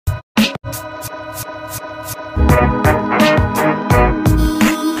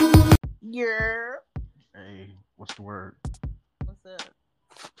Yeah. Hey, what's the word? What's up?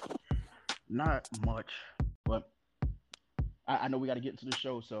 Not much, but I know we got to get into the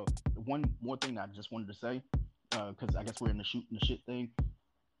show. So one more thing I just wanted to say, because I guess we're in the shooting the shit thing.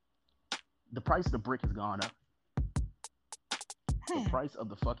 The price of the brick has gone up. The price of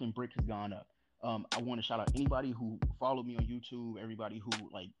the fucking brick has gone up. I want to shout out anybody who followed me on YouTube, everybody who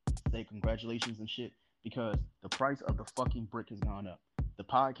like say congratulations and shit, because the price of the fucking brick has gone up. The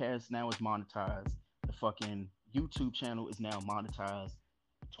podcast now is monetized. The fucking YouTube channel is now monetized.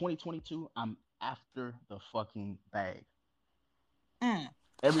 2022, I'm after the fucking bag. Mm.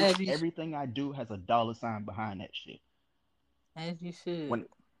 As you Everything I do has a dollar sign behind that shit. as you should. When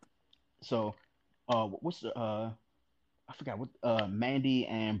so, what's the I forgot what Mandy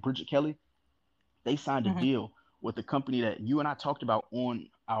and Bridget Kelly, they signed a Mm-hmm. deal with the company that you and I talked about on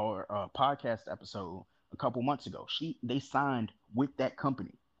our podcast episode a couple months ago. They signed with that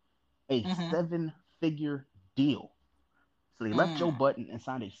company a Mm-hmm. 7-figure deal. So they left Joe Mm. Budden and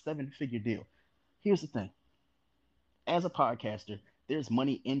signed a 7-figure deal. Here's the thing: as a podcaster, there's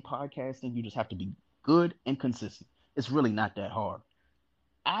money in podcasting. You just have to be good and consistent. It's really not that hard.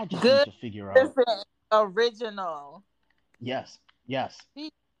 I just need Good to figure out. listen, original. Yes, yes.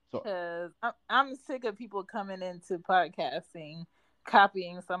 So Because I'm sick of people coming into podcasting,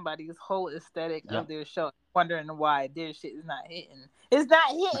 copying somebody's whole aesthetic yeah, of their show, wondering why their shit is not hitting. It's not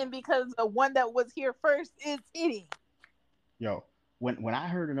hitting because the one that was here first is hitting. yo, when I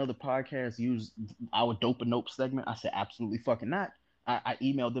heard another podcast use our dope and nope segment, I said absolutely fucking not. I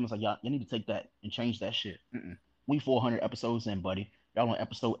emailed them. I was like, y'all, you need to take that and change that shit. We 400 episodes in, buddy. Y'all on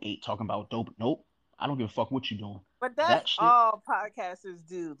episode 8 talking about dope. Nope. I don't give a fuck what you doing. But that's That shit. all podcasters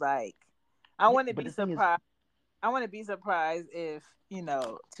do. Like, I Yeah, wouldn't but be the thing is, surprised. I wouldn't be surprised if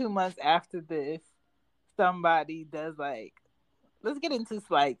 2 months after this, somebody does like. Let's get into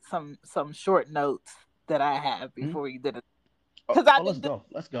like some short notes that I have hmm? before you did it, Oh, because I've let's been doing go.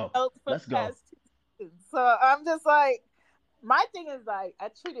 Let's go. notes for Let's the go. past 2 seasons. So I'm just like, my thing is like I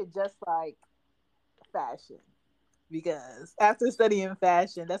treat it just like fashion, because after studying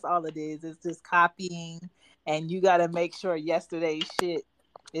fashion, that's all it is. It's just copying, and you got to make sure yesterday's shit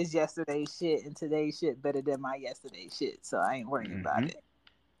is yesterday's shit, and today's shit better than my yesterday's shit. So I ain't worrying about Hmm. it,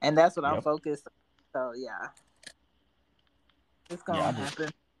 and that's what I'm Yep. focused on. So yeah, it's Yeah, gonna happen.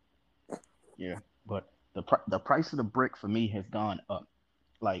 yeah. But the price of the brick for me has gone up.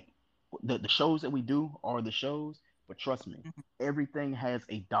 Like the shows that we do are the shows, but trust me, Mhm. everything has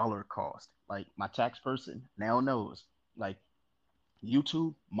a dollar cost. Like my tax person now knows. Like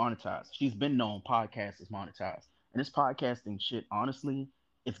YouTube monetized. She's been known podcast is monetized. And this podcasting shit, honestly,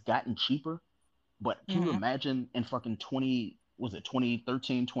 it's gotten cheaper. But can you Mhm. imagine in fucking 20, was it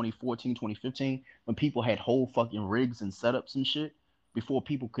 2013, 2014, 2015, when people had whole fucking rigs and setups and shit before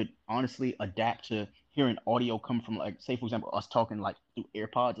people could honestly adapt to hearing audio come from, like, say for example, us talking like through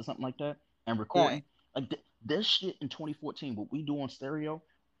AirPods or something like that and recording. Right. Like this shit in 2014, what we do on stereo,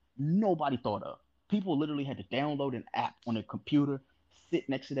 nobody thought of. People literally had to download an app on their computer, sit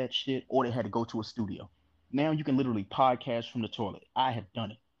next to that shit, or they had to go to a studio. Now you can literally podcast from the toilet. I have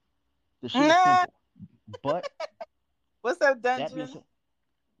done it. This shit is Nah. simple. But What's up, that being Dungeon?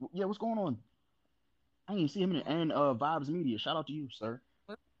 said, yeah, what's going on? I didn't even see him in and Vibes Media. Shout out to you, sir.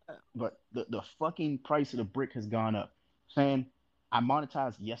 What's up? But the fucking price of the brick has gone up. Saying I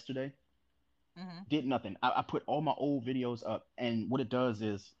monetized yesterday, Mhm. did nothing. I put all my old videos up, and what it does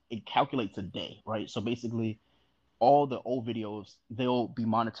is it calculates a day, right? So basically, all the old videos they'll be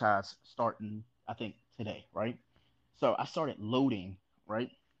monetized starting, I think, today, right? So I started loading,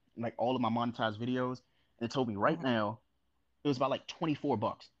 right, like all of my monetized videos, and it told me right Mhm. now it was about like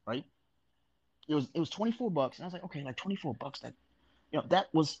 $24, right? It was $24, and I was like, okay, like $24. That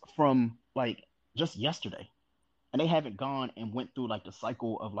that was from like just yesterday, and they haven't gone and went through like the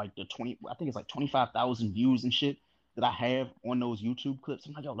cycle of like the 20. I think it's like 25,000 views and shit that I have on those YouTube clips.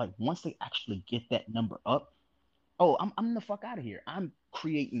 I'm like, yo, like once they actually get that number up, oh, I'm the fuck out of here. I'm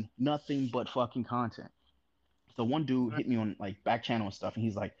creating nothing but fucking content. So one dude Right. hit me on like back channel and stuff, and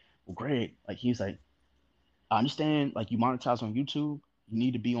he's like, well, Greg, like he's like, I understand like you monetize on YouTube, you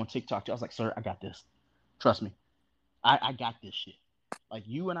need to be on TikTok. I was like, sir, I got this. Trust me, I got this shit. Like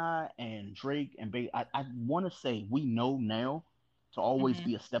you and I and Drake and I want to say we know now to always Mhm.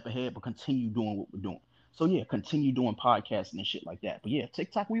 be a step ahead, but continue doing what we're doing. So yeah, continue doing podcasting and shit like that. But yeah,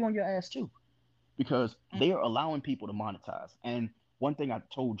 TikTok, we on your ass too because Mhm. they are allowing people to monetize. And one thing I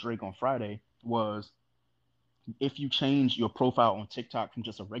told Drake on Friday was if you change your profile on TikTok from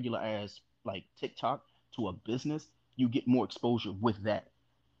just a regular ass like TikTok to a business, you get more exposure with that.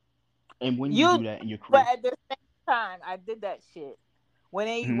 And when you do that in your But career, at the same time, I did that shit.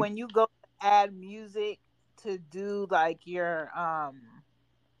 mm-hmm. When you go add music to do like your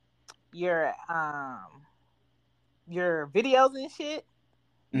your videos and shit,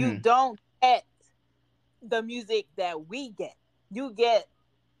 you Mm-hmm. don't get the music that we get. You get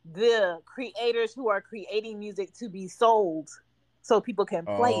the creators who are creating music to be sold so people can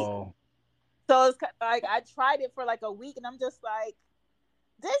play it. Oh, So it's like I tried it for like a week and I'm just like,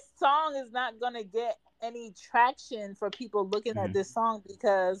 this song is not gonna get any traction for people looking at mm-hmm. this song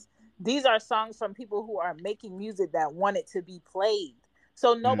because these are songs from people who are making music that want it to be played.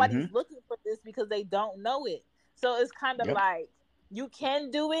 So Mm-hmm. nobody's looking for this because they don't know it. So it's kind of Yep. like you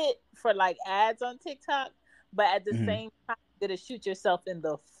can do it for like ads on TikTok, but at the Mm-hmm. same time, you're gonna shoot yourself in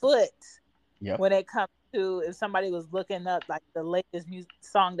the foot Yep. when it comes to if somebody was looking up like the latest music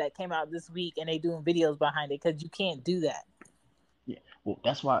song that came out this week and they doing videos behind it because you can't do that. Yeah. Well,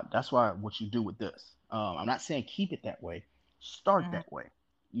 that's why what you do with this. I'm not saying keep it that way. Start Mm-hmm. that way.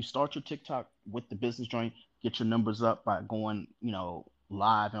 You start your TikTok with the business joint, get your numbers up by going,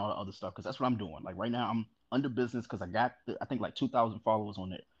 live and all the other stuff. Because that's what I'm doing. Like right now, I'm under business because I think like 2,000 followers on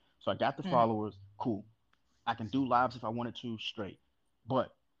there. So I got the Mm-hmm. followers. Cool. I can do lives if I wanted to straight.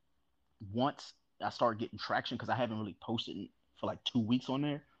 But once I start getting traction, because I haven't really posted for like 2 weeks on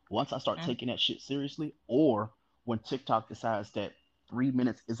there. Once I start taking that shit seriously, or when TikTok decides that 3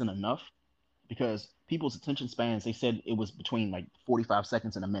 minutes isn't enough, because people's attention spans, they said it was between like 45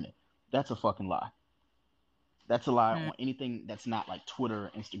 seconds and a minute. That's a fucking lie. That's a lie Mm-hmm. on anything that's not like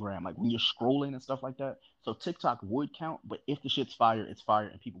Twitter, Instagram, like when you're scrolling and stuff like that. So TikTok would count, but if the shit's fire, it's fire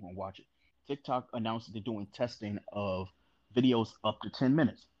and people gonna watch it. TikTok announced that they're doing testing of videos up to 10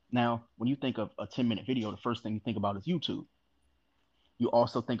 minutes. Now, when you think of a 10-minute video, the first thing you think about is YouTube. You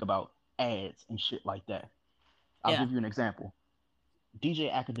also think about ads and shit like that. I'll Yeah. give you an example.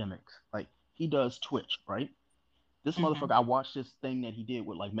 DJ Academics, like he does Twitch, right? This Mm-hmm. motherfucker, I watched this thing that he did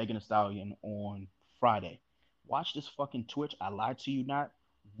with like Megan Thee Stallion on Friday. Watch this fucking Twitch. I lied to you not.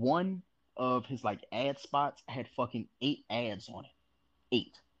 One of his like ad spots had fucking 8 ads on it.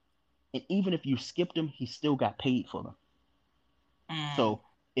 8. And even if you skipped them, he still got paid for them. Mm-hmm. So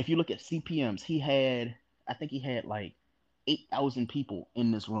if you look at CPMs, I think he had like 8,000 people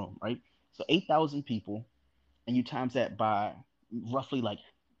in this room, right? So 8,000 people, and you times that by roughly like,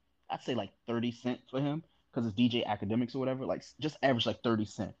 I'd say like 30 cents for him, because it's DJ Academics or whatever, like just average like 30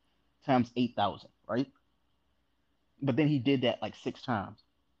 cents times 8,000, right? But then he did that like 6 times.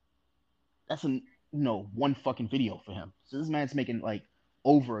 That's one fucking video for him. So this man's making like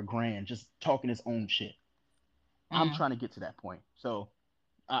over $1,000 just talking his own shit. I'm trying to get to that point. So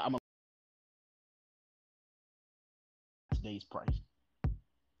I'm today's price.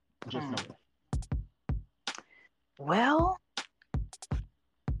 Just know that. Well,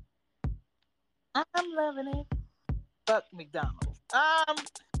 I'm loving it. Fuck McDonald's. All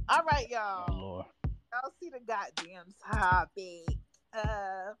right, Oh y'all. Lord. Y'all see the goddamn topic.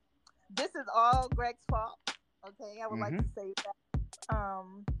 This is all Greg's fault. Okay, I would like to say that.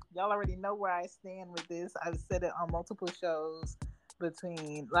 Y'all already know where I stand with this. I've said it on multiple shows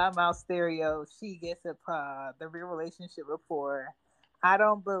between Loudmouth Stereo, She Gets It Pod, The Real Relationship Report. I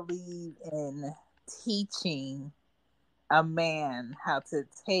don't believe in teaching a man how to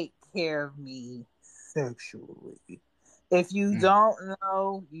take care of me sexually. If you don't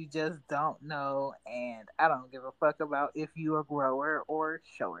know, you just don't know, and I don't give a fuck about if you a grower or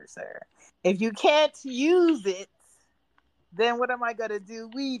shower, sir. If you can't use it, then what am I gonna do?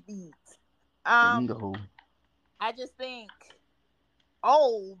 Weed eat. Bingo. I just think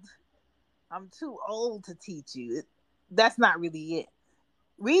old. I'm too old to teach you. That's not really it.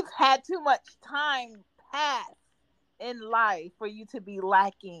 We've had too much time pass in life for you to be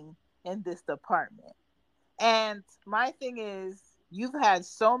lacking in this department. And my thing is, you've had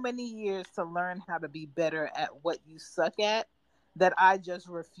so many years to learn how to be better at what you suck at that I just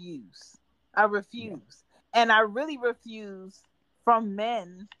refuse. I refuse. Yeah. And I really refuse from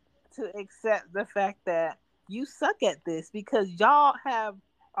men to accept the fact that you suck at this because y'all have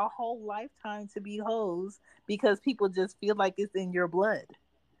a whole lifetime to be hoes because people just feel like it's in your blood.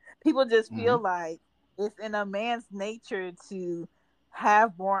 People just feel like it's in a man's nature to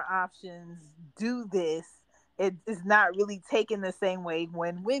have more options, do this. It is not really taken the same way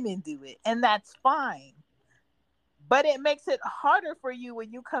when women do it. And that's fine. But it makes it harder for you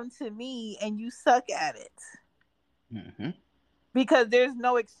when you come to me and you suck at it. Because there's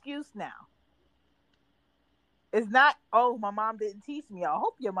no excuse now. It's not, oh, my mom didn't teach me. I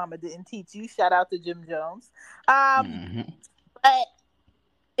hope your mama didn't teach you. Shout out to Jim Jones. But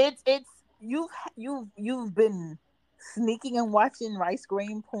it's you've been sneaking and watching rice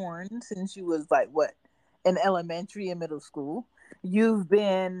grain porn since you was like what, in elementary and middle school. You've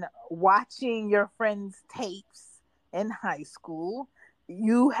been watching your friends' tapes in high school.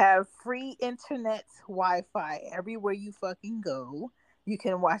 You have free internet Wi-Fi everywhere you fucking go. You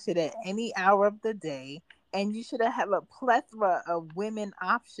can watch it at any hour of the day, and you should have a plethora of women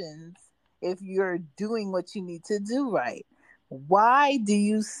options if you're doing what you need to do right. Why do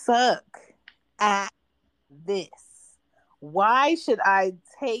you suck at this? Why should I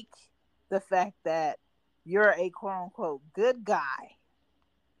take the fact that you're a quote unquote good guy?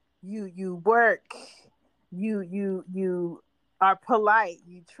 You work, you are polite,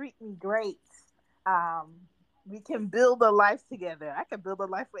 you treat me great. Um we can build a life together. I can build a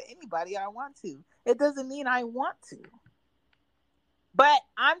life with anybody I want to. It doesn't mean I want to. But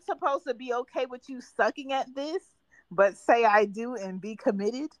I'm supposed to be okay with you sucking at this, but say I do and be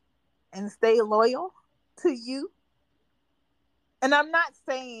committed and stay loyal to you. And I'm not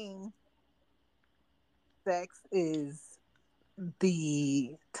saying sex is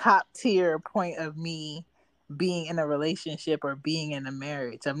the top tier point of me being in a relationship or being in a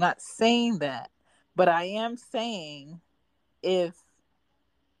marriage. I'm not saying that. But I am saying if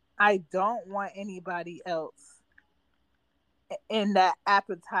I don't want anybody else in that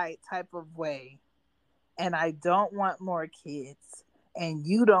appetite type of way, and I don't want more kids, and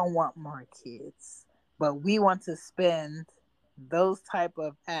you don't want more kids, but we want to spend those type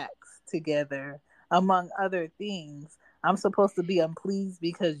of acts together, among other things, I'm supposed to be unpleased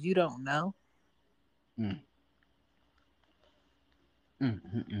because you don't know? Mm. Mm,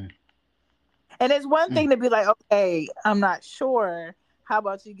 mm, mm, And it's one mm. thing to be like, okay, I'm not sure. How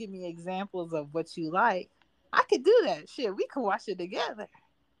about you give me examples of what you like? I could do that. Shit, we can watch it together.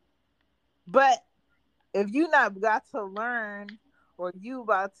 But if you not got to learn, or you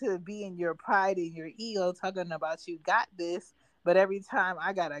about to be in your pride and your ego talking about you got this, but every time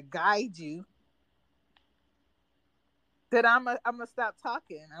I gotta guide you, then I'm gonna stop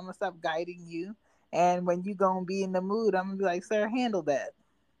talking. I'm gonna stop guiding you. And when you gonna be in the mood, I'm gonna be like, sir, handle that.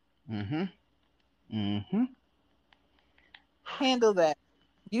 Mm-hmm. Mm-hmm. Handle that.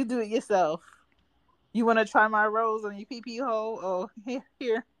 You do it yourself. You want to try my rose on your pee pee hole? Oh,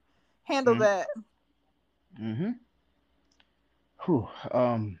 here, handle that. Mm-hmm. Whew.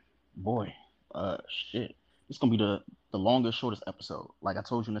 Boy. Shit. It's gonna be the longest, shortest episode. Like I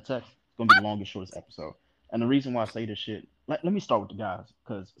told you in the text, it's gonna be the longest, shortest episode. And the reason why I say this shit, let me start with the guys,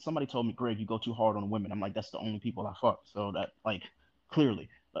 because somebody told me, Greg, you go too hard on the women. I'm like, that's the only people I fuck. So that, like, clearly,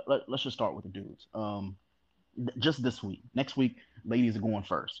 let's just start with the dudes. Just this week. Next week, ladies are going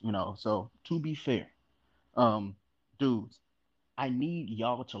first. So to be fair, um, dudes, I need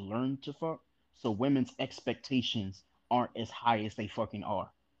y'all to learn to fuck so women's expectations aren't as high as they fucking are.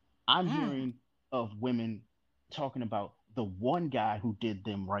 I'm Mm. hearing of women talking about the one guy who did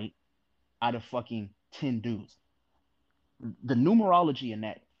them right out of fucking 10 dudes. The numerology in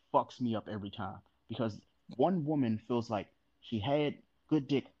that fucks me up every time because one woman feels like she had good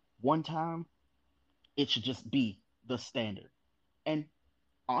dick one time, it should just be the standard. And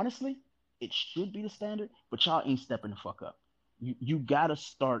honestly, it should be the standard, but y'all ain't stepping the fuck up. You gotta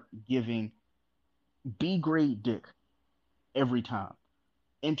start giving B grade dick every time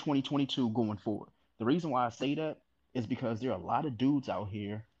in 2022 going forward. The reason why I say that is because there are a lot of dudes out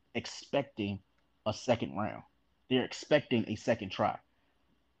here expecting a second round. They're expecting a second try.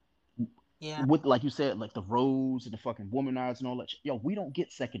 Yeah. With, like you said, like the rose and the fucking womanizer and all that. Yo, we don't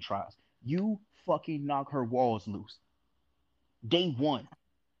get second tries. You fucking knock her walls loose. Day one.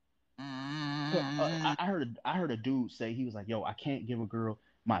 Mm. I heard a dude say, he was like, "Yo, I can't give a girl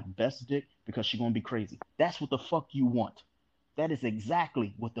my best dick because she's gonna be crazy." That's what the fuck you want. That is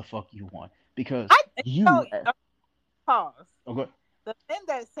exactly what the fuck you want because I so, you. pause. Okay. The men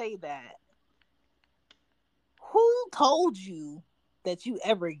that say that, who told you that you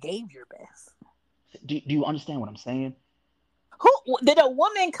ever gave your best? Do you understand what I'm saying? Who did a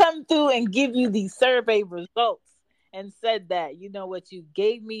woman come through and give you these survey results and said that, you know what, you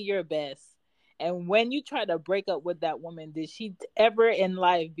gave me your best? And when you try to break up with that woman, did she ever in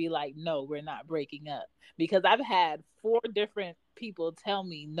life be like, no, we're not breaking up? Because I've had 4 different people tell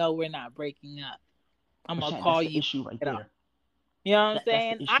me, no, we're not breaking up. I'm But gonna Shannon, that's call the you. issue right It off. there. You know what I'm That's the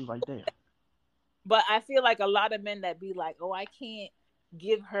saying? issue right there. But I feel like a lot of men that be like, oh, I can't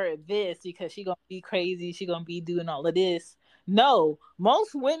give her this because she gonna be crazy. She gonna be doing all of this. No,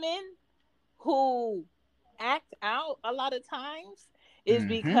 most women who act out a lot of times is Mm-hmm.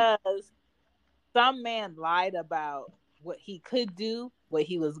 because some man lied about what he could do, what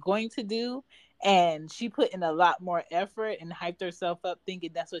he was going to do, and she put in a lot more effort and hyped herself up thinking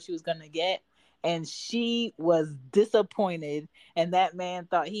that's what she was gonna get. and she was disappointed, and that man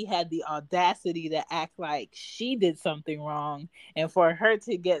thought he had the audacity to act like she did something wrong, and for her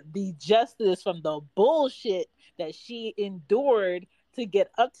to get the justice from the bullshit that she endured to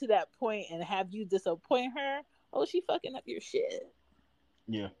get up to that point and have you disappoint her. Oh, she fucking up your shit.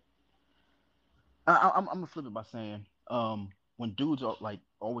 Yeah. I'm gonna flip it by saying, when dudes are like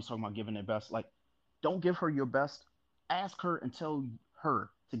always talking about giving their best, like, don't give her your best. Ask her and tell her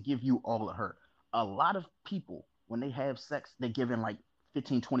to give you all of her. A lot of people, when they have sex, they give in like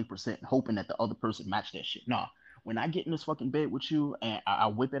 15, 20%, hoping that the other person match that shit. Nah, when I get in this fucking bed with you and I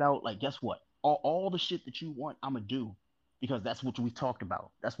whip it out, like, guess what? All the shit that you want, I'm gonna do, because that's what we talked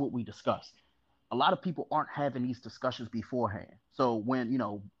about. That's what we discussed. A lot of people aren't having these discussions beforehand. So when,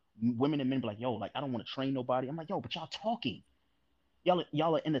 women and men be like, yo, like, I don't want to train nobody. I'm like, yo, but y'all talking.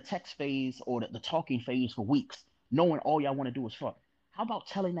 Y'all are in the text phase or the talking phase for weeks, knowing all y'all want to do is fuck. How about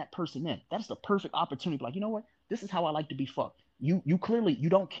telling that person then? That's the perfect opportunity. Like, you know what? This is how I like to be fucked. You clearly, you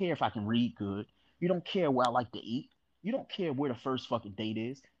don't care if I can read good. You don't care where I like to eat. You don't care where the first fucking date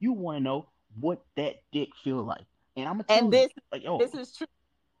is. You want to know what that dick feel like. And I'm gonna And tell you, like, this yo, is true.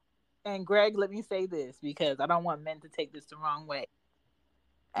 And Greg, let me say this because I don't want men to take this the wrong way.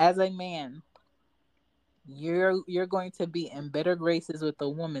 As a man, you're going to be in better graces with a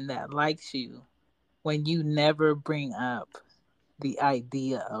woman that likes you when you never bring up the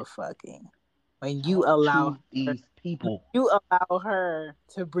idea of fucking. When you talk allow to these people. her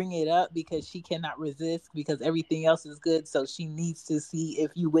to bring it up because she cannot resist because everything else is good, so she needs to see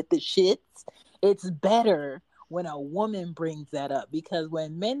if you with the shits. It's better when a woman brings that up, because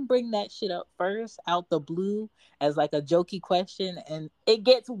when men bring that shit up first out the blue as like a jokey question, and it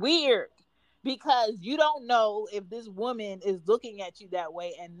gets weird because you don't know if this woman is looking at you that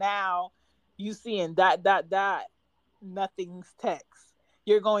way, and now you seeing dot dot dot nothing's text.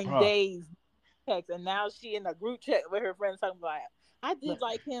 You're going Bruh, days text, and now she in a group chat with her friends talking about, I did let,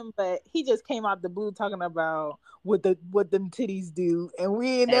 like him, but he just came out the blue talking about what them titties do, and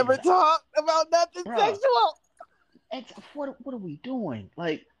we ain't never talked about nothing bruh, sexual. what are we doing?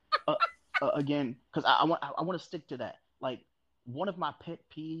 Like, uh, again, because I want to stick to that. Like, one of my pet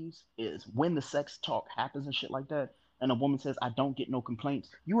peeves is when the sex talk happens and shit like that, and a woman says, "I don't get no complaints."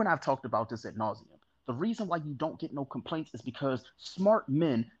 You and I've talked about this ad nauseum. The reason why you don't get no complaints is because smart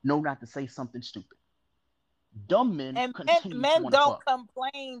men know not to say something stupid. Dumb men And continue to men want to don't fuck.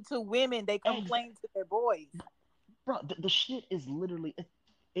 complain to women; they complain to their boys. Bro, the shit is literally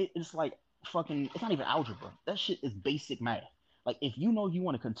it's like fucking. It's not even algebra. That shit is basic math. Like, if you know you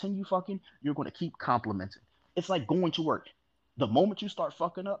want to continue fucking, you're going to keep complimenting. It's like going to work. The moment you start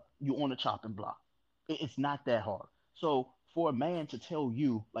fucking up, you're on the chopping block. It's not that hard. So for a man to tell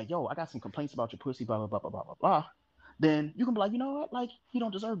you like, yo, I got some complaints about your pussy, blah blah blah blah blah blah blah, then you can be like, you know what, like, he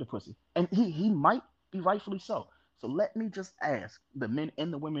don't deserve the pussy, and he might be rightfully so. So let me just ask the men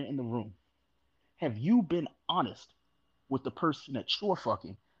and the women in the room: have you been honest with the person that you're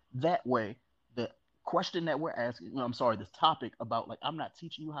fucking? That way, the question that we're asking, I'm sorry, this topic about, like, I'm not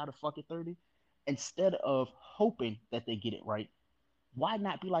teaching you how to fuck at 30, instead of hoping that they get it right, why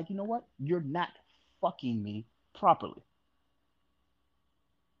not be like, you know what? You're not fucking me properly.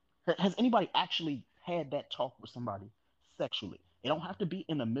 Has anybody actually had that talk with somebody sexually? It don't have to be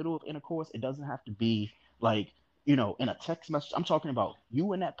in the middle of intercourse. It doesn't have to be like, in a text message. I'm talking about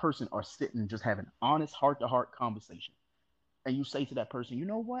you and that person are sitting just having honest heart to heart conversation. And you say to that person, you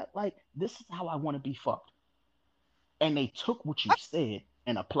know what? Like, this is how I want to be fucked. And they took what you said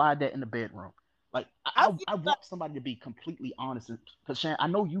and applied that in the bedroom. Like, I I feel like want somebody to be completely honest. Because, Shan, I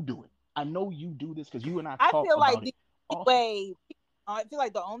know you do it. I know you do this because you and I I talk feel like about it the only often. way I feel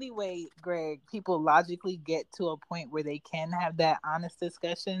like the only way, Greg, people logically get to a point where they can have that honest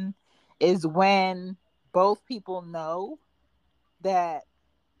discussion is when both people know that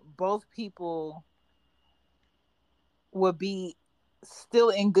both people would be still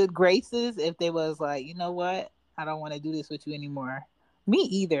in good graces if they was like, you know what, I don't want to do this with you anymore. Me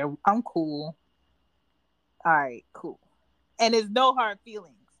either. I'm cool. All right, cool. And it's no hard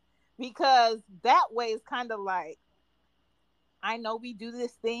feelings, because that way it's kind of like, I know we do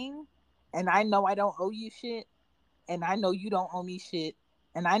this thing, and I know I don't owe you shit, and I know you don't owe me shit,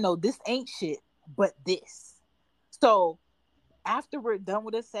 and I know this ain't shit, but this. So after we're done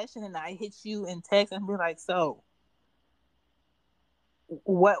with a session and I hit you in text and be like, so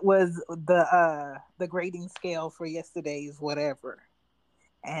what was the grading scale for yesterday's whatever?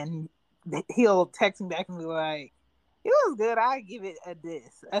 And he'll text me back and be like, it was good. I give it a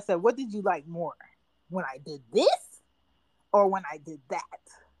this. I said, what did you like more? When I did this or when I did that?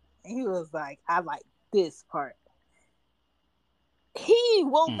 And he was like, I like this part. He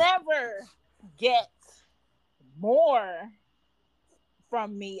will Hmm. never get more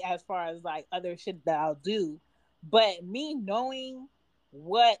from me as far as like other shit that I'll do. But me knowing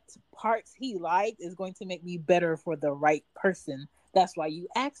what parts he liked is going to make me better for the right person. That's why you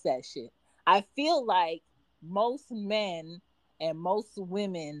ask that shit. I feel like most men and most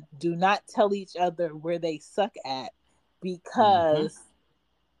women do not tell each other where they suck at Mm-hmm. because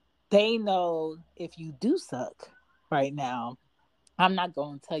they know if you do suck right now, I'm not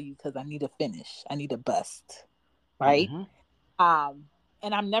going to tell you because I need a finish. I need a bust. Right? Mm-hmm. Um,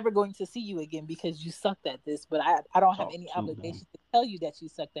 and I'm never going to see you again because you sucked at this, but I don't have Talk any to them. obligation to tell you that you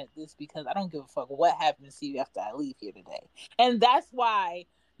sucked at this because I don't give a fuck what happens to you after I leave here today. And that's why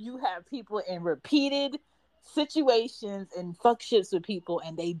you have people in repeated situations and fuck shits with people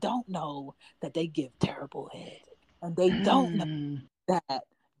and they don't know that they give terrible head. And they don't know that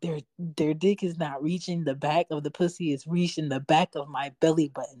their dick is not reaching the back of the pussy, it's reaching the back of my belly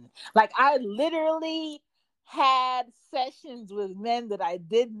button. Like I literally had sessions with men that I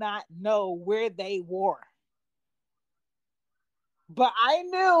did not know where they were. But I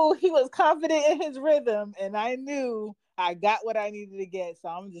knew he was confident in his rhythm and I knew I got what I needed to get. So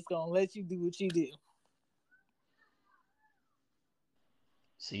I'm just gonna let you do what you do.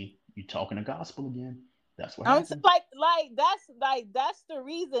 See, you talking the gospel again. That's what I'm happens. that's the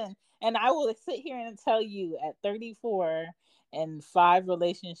reason. And I will sit here and tell you at 34 and 5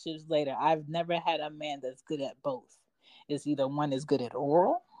 relationships later, I've never had a man that's good at both. It's either one is good at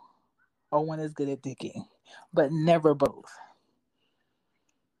oral or one is good at dicking, but never both.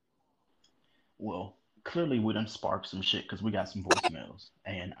 Well, clearly we done sparked some shit because we got some voicemails,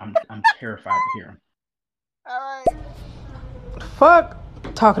 and I'm terrified to hear them. All right. Fuck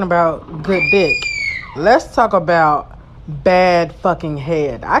talking about good dick. Let's talk about bad fucking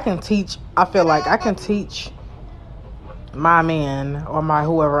head. I feel like I can teach my man or my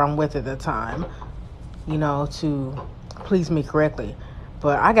whoever I'm with at the time, to please me correctly.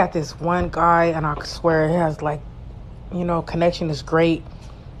 But I got this one guy, and I swear he has like, connection is great,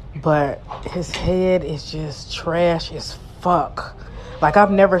 but his head is just trash as fuck. Like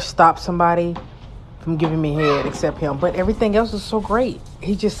I've never stopped somebody from giving me head except him, but everything else is so great.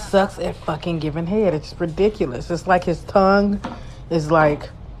 He just sucks at fucking giving head. It's ridiculous. It's like his tongue is like,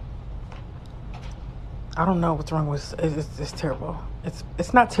 I don't know what's wrong with it. It's terrible.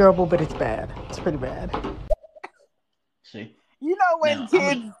 It's not terrible, but it's bad. It's pretty bad. See, You know when now I'm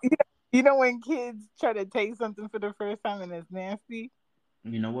a, kids, you know when kids try to taste something for the first time and it's nasty.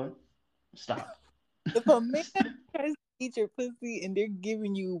 you know what? Stop. If a man tries to eat your pussy and they're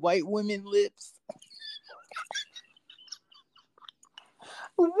giving you white women lips,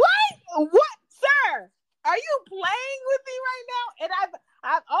 what? What, sir? Are you playing with me right now? And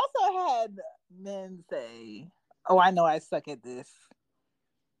I've also had men say, "Oh, I know I suck at this.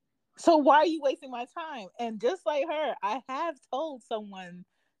 So why are you wasting my time?" And just like her, I have told someone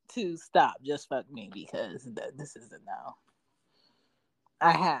to stop. Just fuck me because this is a no.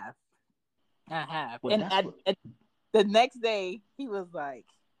 I have. I have. Well, And that's what. at the next day, he was like,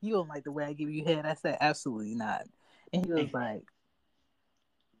 "You don't like the way I give you head." I said, "Absolutely not." And he was Hey, like,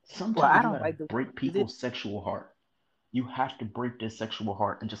 "Well, I sometimes you don't gotta like the way break you did." people's sexual heart. You have to break their sexual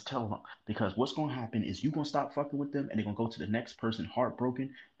heart and just tell them, because what's gonna happen is you gonna stop fucking with them and they're gonna go to the next person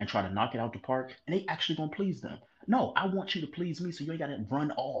heartbroken and try to knock it out the park and they actually gonna please them. No, I want you to please me, so you ain't gotta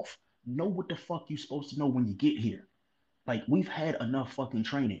run off. Know what the fuck you supposed to know when you get here. Like we've had enough fucking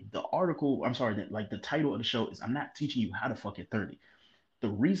training. The article, I'm sorry, that like the title of the show is "I'm not teaching you how to fuck at 30." The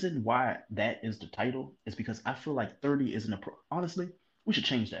reason why that is the title is because I feel like 30 isn't honestly, we should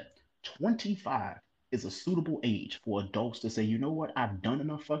change that. 25 is a suitable age for adults to say, you know what, I've done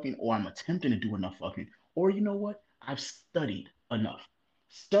enough fucking, or I'm attempting to do enough fucking, or you know what, I've studied enough.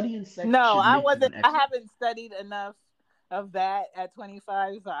 Studying sex No, should I make you wasn't. an I expert. haven't studied enough of that at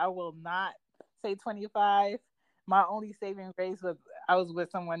 25, so I will not say 25. My only saving grace was I was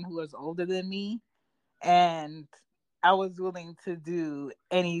with someone who was older than me, and I was willing to do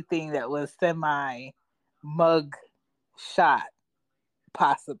anything that was semi mug shot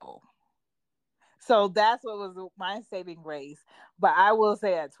possible. So that's what was my saving grace. But I will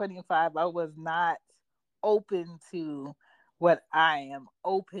say at 25, I was not open to what I am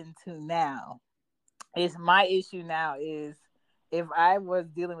open to now. It's my issue now is if I was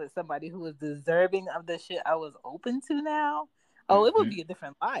dealing with somebody who was deserving of the shit I was open to now, oh, it would Mm-hmm. be a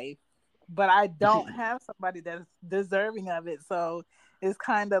different life. But I But don't see, have somebody that's deserving of it, so it's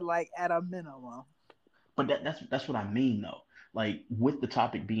kind of like at a minimum. but that's what I mean though. Like with the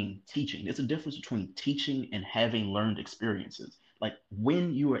topic being teaching, there's a difference between teaching and having learned experiences. Like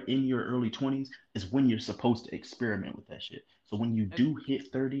when you are in your early 20s is when you're supposed to experiment with that shit. So when you do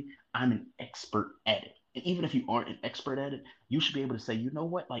hit 30, I'm an expert at it. And even if you aren't an expert at it, you should be able to say, you know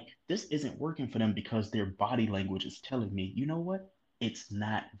what, like this isn't working for them because their body language is telling me, you know what, it's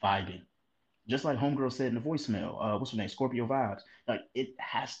not vibing. Just like Homegirl said in the voicemail, what's her name? Scorpio Vibes. Like it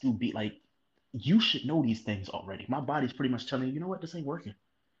has to be like you should know these things already. My body's pretty much telling you, you know what, this ain't working.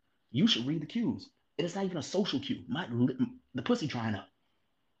 You should read the cues. It is not even a social cue. The pussy drying up.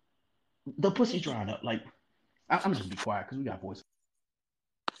 The pussy drying up. Like I'm just gonna be quiet because we got voice.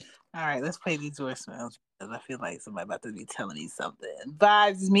 All right, let's play these voicemails because I feel like somebody about to be telling me something.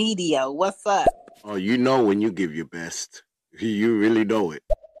 Vibes Media, what's up? Oh, you know when you give your best. You really know it.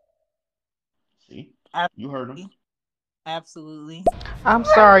 See, you heard him. Absolutely. I'm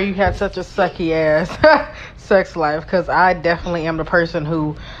sorry you had such a sucky ass sex life, because I definitely am the person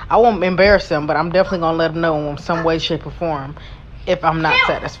who, I won't embarrass them, but I'm definitely gonna let them know in some way, shape, or form if I'm not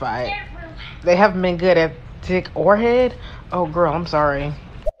satisfied. They haven't been good at dick or head. Oh girl, I'm sorry.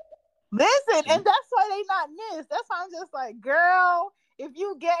 Listen, and that's why they not missed. That's why I'm just like, girl, if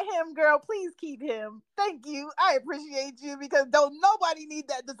you get him, girl, please keep him. Thank you. I appreciate you because don't nobody need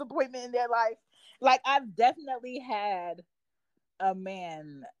that disappointment in their life. Like I've definitely had a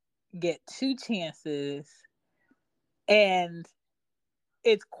man get 2 chances and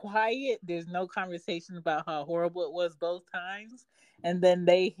it's quiet. There's no conversation about how horrible it was both times. And then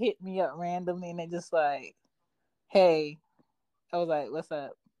they hit me up randomly and they just like, hey, I was like, what's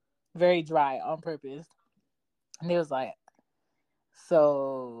up? Very dry on purpose. And they was like,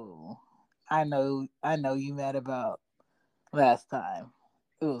 so I know you mad about last time.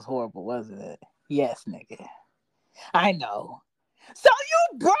 It was horrible, wasn't it? Yes, nigga. I know. So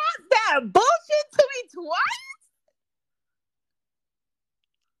you brought that bullshit to me twice?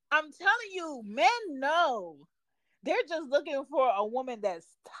 I'm telling you, men know. They're just looking for a woman that's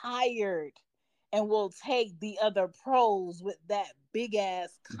tired and will take the other pros with that big ass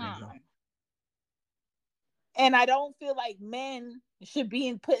con. And I don't feel like men should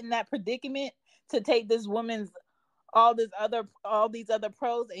be put in that predicament to take this woman's all these other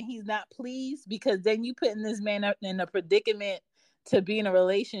pros and he's not pleased, because then you putting this man up in a predicament to be in a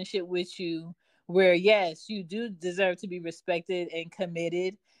relationship with you where yes, you do deserve to be respected and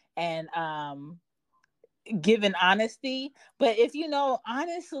committed and given honesty. But if you know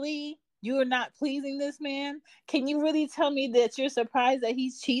honestly you are not pleasing this man, can you really tell me that you're surprised that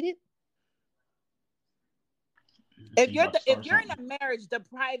he's cheated? If you're in a marriage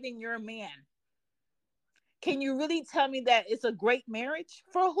depriving your man, can you really tell me that it's a great marriage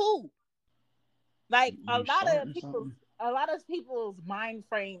for who? Like a lot of people's mind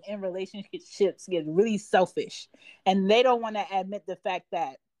frame in relationships get really selfish, and they don't want to admit the fact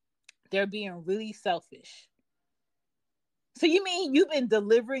that they're being really selfish. So you mean you've been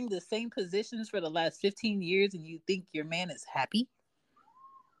delivering the same positions for the last 15 years and you think your man is happy?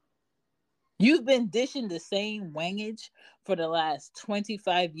 You've been dishing the same wangage for the last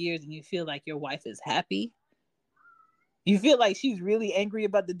 25 years and you feel like your wife is happy? You feel like she's really angry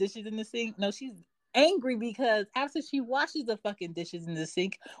about the dishes in the sink? No, she's angry because after she washes the fucking dishes in the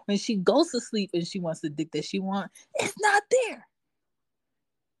sink, when she goes to sleep and she wants the dick that she wants, it's not there.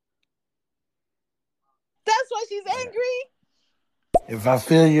 That's why she's angry. If I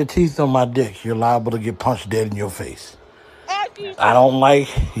feel your teeth on my dick, you're liable to get punched dead in your face. I don't like,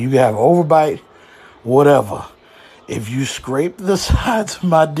 you have overbite, whatever. If you scrape the sides of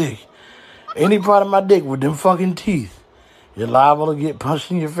my dick, any part of my dick with them fucking teeth, you're liable to get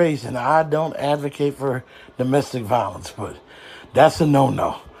punched in your face. And I don't advocate for domestic violence, but that's a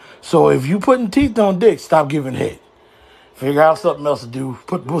no-no. So if you putting teeth on dick, stop giving head. Figure out something else to do.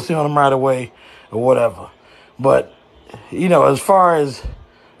 Put pussy on them right away or whatever. But, you know, as far as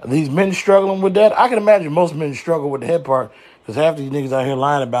these men struggling with that, I can imagine most men struggle with the head part because half these niggas out here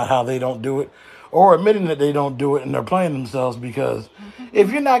lying about how they don't do it or admitting that they don't do it and they're playing themselves because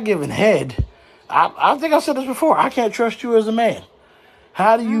if you're not giving head, I think I said this before, I can't trust you as a man.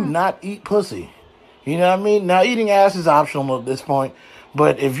 How do you not eat pussy? You know what I mean? Now, eating ass is optional at this point,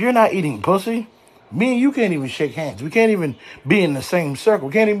 but if you're not eating pussy, me and you can't even shake hands. We can't even be in the same circle.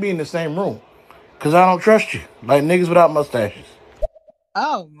 We can't even be in the same room because I don't trust you, like niggas without mustaches.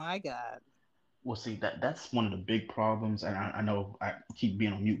 Oh my God. Well, see that's one of the big problems, and I know I keep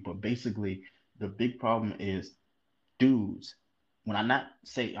being on mute, but basically the big problem is dudes. When I don't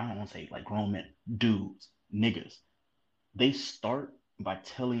want to say like grown men, dudes, niggas, they start by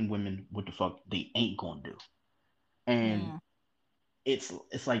telling women what the fuck they ain't gonna do, and it's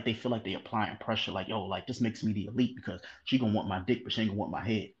like they feel like they applying pressure, like yo, like this makes me the elite because she gonna want my dick, but she ain't gonna want my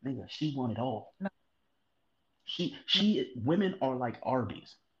head. Nigga, she want it all. No. Women are like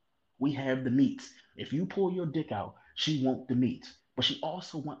Arby's. We have the meats. If you pull your dick out, she want the meats, but she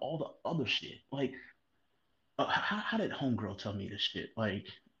also want all the other shit. Like, how did homegirl tell me this shit? Like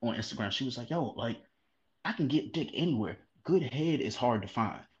on Instagram, she was like, "Yo, like I can get dick anywhere. Good head is hard to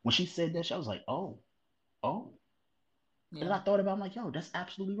find." When she said that, I was like, oh. And then I thought about, it, I'm like, yo, that's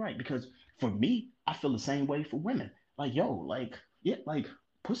absolutely right. Because for me, I feel the same way for women. Like, yo, like, yeah, like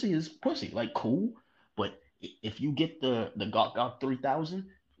pussy is pussy. Like, cool. But if you get the Gawk Gawk 3000,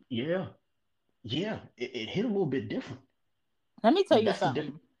 yeah, it hit a little bit different. Let me tell you That's the something.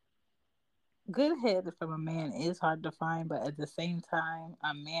 difference. Good head from a man is hard to find, but at the same time,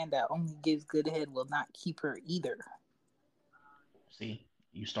 a man that only gives good head will not keep her either. See,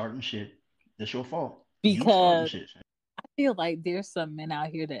 you starting shit. That's your fault. You starting Because shit. I feel like there's some men out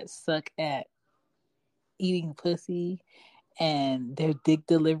here that suck at eating pussy, and their dick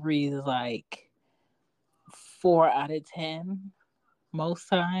delivery is like 4 out of 10 most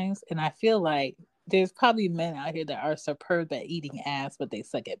times. And I feel like there's probably men out here that are superb at eating ass, but they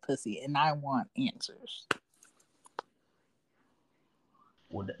suck at pussy, and I want answers.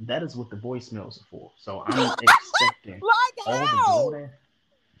 Well, that is what the voicemails are for. So I'm expecting Like all the how? grown ass.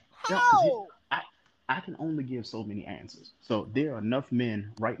 How? I can only give so many answers. So there are enough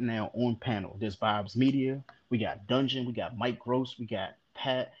men right now on panel. There's Vibes Media, we got Dungeon, we got Mike Gross, we got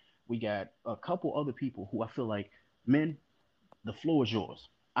Pat, we got a couple other people who I feel like, men, the floor is yours.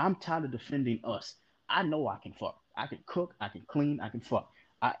 I'm tired of defending us. I know I can fuck. I can cook, I can clean, I can fuck.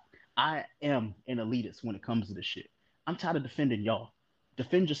 I I am an elitist when it comes to this shit. I'm tired of defending y'all.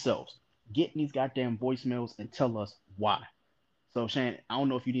 Defend yourselves. Get in these goddamn voicemails and tell us why. So, Shane, I don't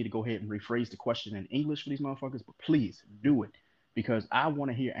know if you need to go ahead and rephrase the question in English for these motherfuckers, but please do it because I want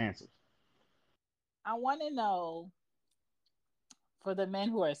to hear answers. I want to know, for the men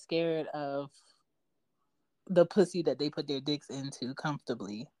who are scared of the pussy that they put their dicks into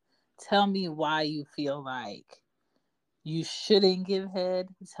comfortably, tell me why you feel like you shouldn't give head.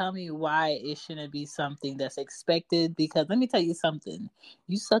 Tell me why it shouldn't be something that's expected. Because let me tell you something.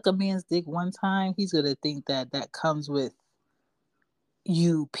 You suck a man's dick one time, he's going to think that that comes with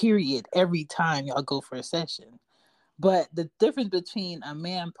you, period, every time y'all go for a session. But the difference between a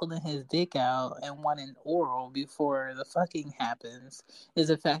man pulling his dick out and wanting oral before the fucking happens is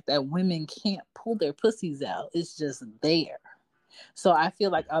the fact that women can't pull their pussies out. It's just there. So I feel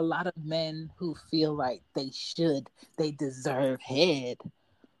like a lot of men who feel like they deserve head,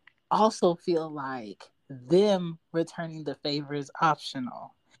 also feel like them returning the favor is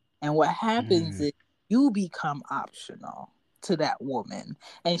optional. And what happens Mm, is you become optional to that woman.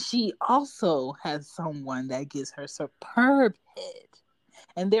 And she also has someone that gives her superb head.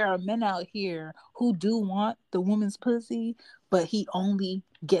 And there are men out here who do want the woman's pussy, but he only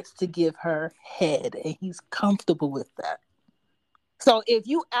gets to give her head, and he's comfortable with that. So if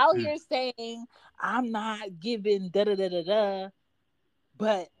you out mm. here saying, I'm not giving da da da da da,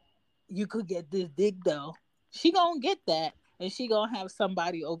 but you could get this dick though, she gonna get that, and she gonna have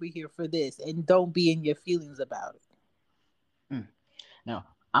somebody over here for this, and don't be in your feelings about it. Mm. Now,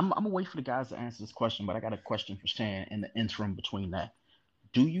 I'm gonna wait for the guys to answer this question, but I got a question for Shan in the interim between that.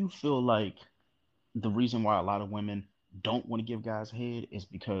 Do you feel like the reason why a lot of women don't want to give guys head is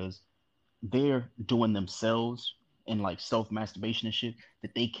because they're doing themselves and like self masturbation and shit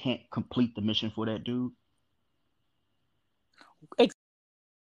that they can't complete the mission for that dude?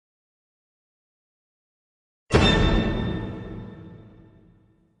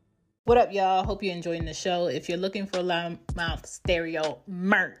 What up, y'all? Hope you're enjoying the show. If you're looking for Loudmouth Stereo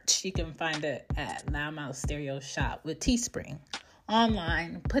merch, you can find it at Loudmouth Stereo Shop with Teespring.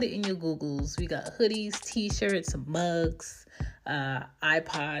 Online, put it in your Googles. We got hoodies, t-shirts, mugs,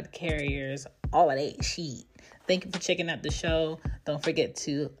 iPod carriers, all of that shit. Thank you for checking out the show. Don't forget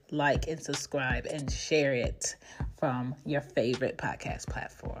to like and subscribe and share it from your favorite podcast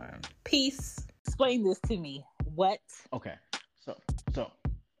platform. Peace. Explain this to me. What? Okay, so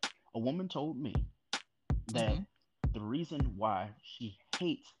a woman told me that the reason why she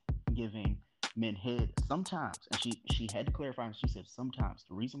hates giving men head sometimes, and she had to clarify, and she said sometimes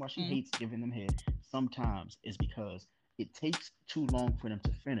the reason why she hates giving them head sometimes is because it takes too long for them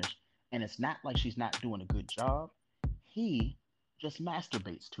to finish, and it's not like she's not doing a good job. He just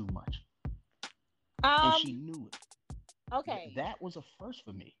masturbates too much, and she knew it. Okay. That was a first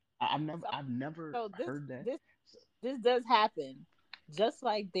for me. I've never heard that. This does happen. Just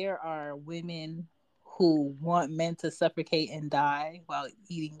like there are women who want men to suffocate and die while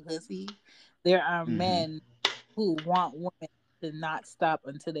eating pussy, there are men who want women to not stop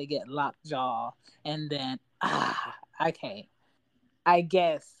until they get lockjaw, and then okay, I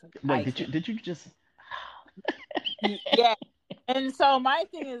guess Wait, did you just? Yeah. And so my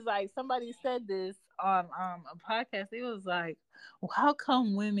thing is like somebody said this on a podcast. It was like, well, how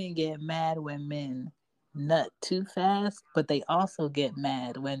come women get mad when men nut too fast, but they also get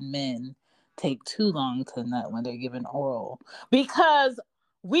mad when men take too long to nut when they're given oral? Because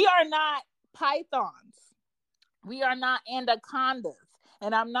we are not pythons. We are not anacondas.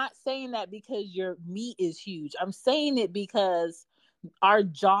 And I'm not saying that because your meat is huge. I'm saying it because our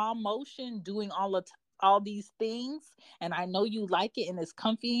jaw motion doing all these things, and I know you like it and it's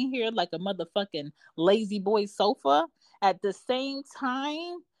comfy in here like a motherfucking lazy boy sofa. At the same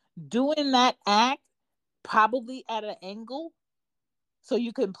time, doing that act probably at an angle so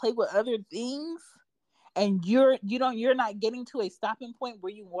you can play with other things, and you're not getting to a stopping point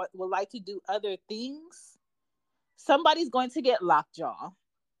where you would like to do other things. Somebody's going to get lockjaw.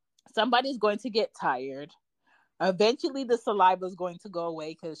 Somebody's going to get tired. Eventually the saliva is going to go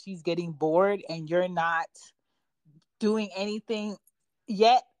away because she's getting bored and you're not doing anything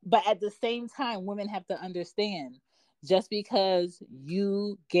yet. But at the same time, women have to understand, just because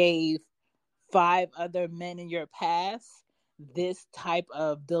you gave 5 other men in your past this type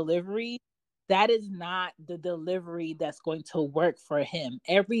of delivery, that is not the delivery that's going to work for him.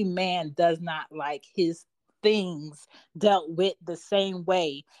 Every man does not like his things dealt with the same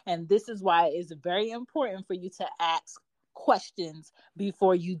way. And this is why it's very important for you to ask questions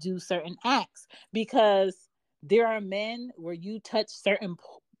before you do certain acts, because there are men where you touch certain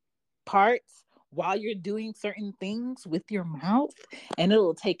parts while you're doing certain things with your mouth, and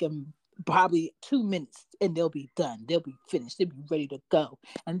it'll take them probably 2 minutes and they'll be done. They'll be finished. They'll be ready to go.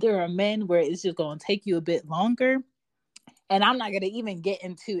 And there are men where it's just going to take you a bit longer. And I'm not going to even get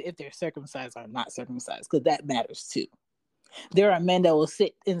into if they're circumcised or not circumcised, because that matters too. There are men that will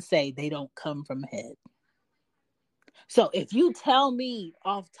sit and say they don't come from head. So if you tell me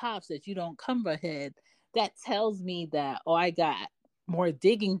off tops that you don't come from head, that tells me that, oh, I got more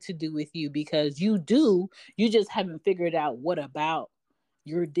digging to do with you, because you just haven't figured out what about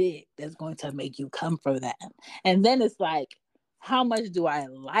your dick that's going to make you come for that. And then it's like, how much do I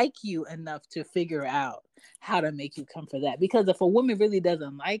like you enough to figure out how to make you come for that? Because if a woman really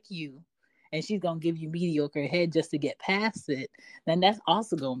doesn't like you and she's going to give you mediocre head just to get past it, then that's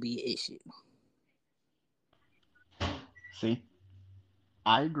also going to be an issue. See,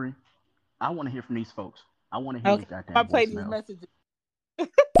 I agree. I want to hear from these folks. I want to hear these goddamn I'll play these voicemails. messages. Oh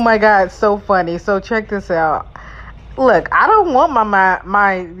my God, so funny. So check this out. Look, I don't want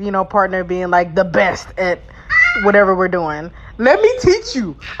my partner being like the best at whatever we're doing. Let me teach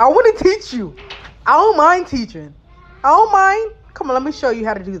you. I want to teach you. I don't mind teaching. I don't mind. Come on, let me show you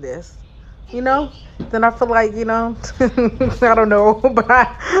how to do this. Then I feel like, I don't know, but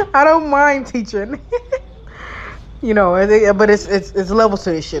I don't mind teaching. But it's levels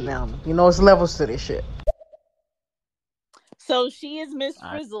to this shit now. It's levels to this shit. So she is Miss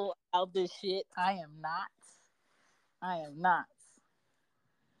Frizzle out this shit. I am not.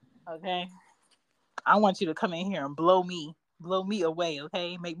 Okay? I want you to come in here and blow me away,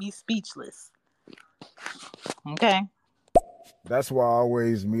 okay? Make me speechless. Okay? That's why I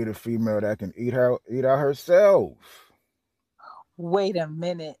always meet a female that can eat out herself. Wait a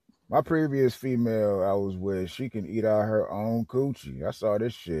minute. My previous female I was with, she can eat out her own coochie. I saw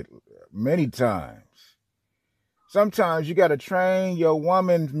this shit many times. Sometimes you gotta train your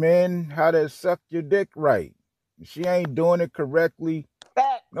woman's men how to suck your dick right. If she ain't doing it correctly,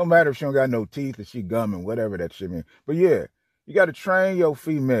 no matter if she don't got no teeth or she gumming, whatever that shit means. But yeah, you gotta train your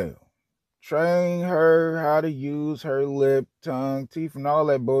female. Train her how to use her lip, tongue, teeth, and all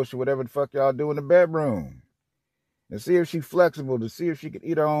that bullshit, whatever the fuck y'all do in the bedroom. And see if she's flexible, to see if she can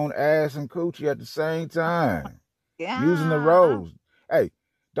eat her own ass and coochie at the same time. Yeah. Using the roles. Hey,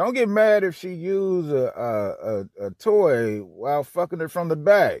 don't get mad if she use a toy while fucking her from the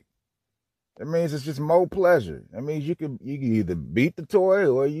back. That means it's just more pleasure. That means you can either beat the toy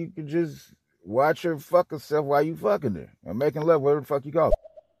or you can just watch her fuck herself while you fucking her. Or making love, whatever the fuck you call it.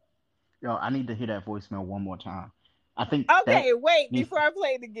 Yo, I need to hear that voicemail one more time. I think. Okay, wait before I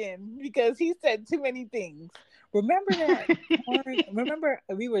play it again, because he said too many things. Remember that? Remember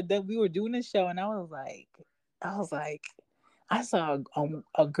we were doing the show, and I was like, I saw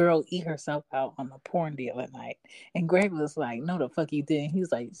a girl eat herself out on the porn the other night, and Greg was like, "No, the fuck you didn't." He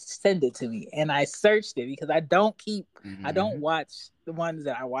was like, "Send it to me," and I searched it because I don't watch the ones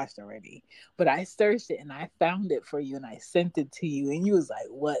that I watched already, but I searched it and I found it for you and I sent it to you, and you was like,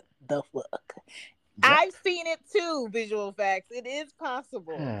 "What the fuck?" Yep. I've seen it too. Visual facts. It is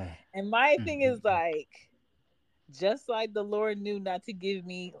possible, and my thing is like, just like the Lord knew not to give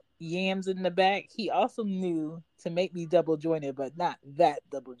me yams in the back, he also knew to make me double jointed, but not that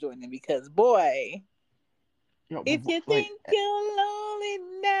double jointed, because boy, If you think you're lonely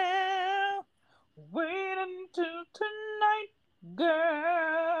now, wait until tonight,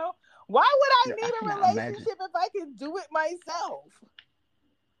 girl. Why would I need a relationship if I can do it myself?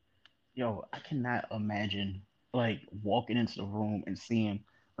 Yo, I cannot imagine like walking into the room and seeing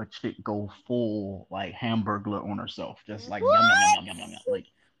a chick go full like Hamburglar on herself, just like yum yum yum yum yum yum. Like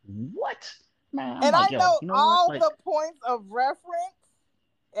what, man? I'm and like, I know you know all what? Like, the points of reference.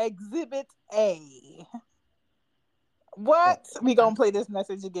 Exhibit A. What? We gonna play this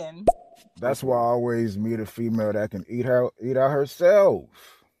message again. That's why I always meet a female that can eat out herself.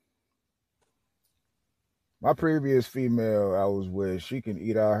 My previous female I was with, she can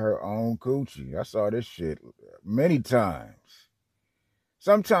eat out her own coochie. I saw this shit many times.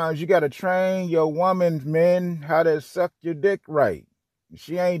 Sometimes you gotta train your woman, men, how to suck your dick right. If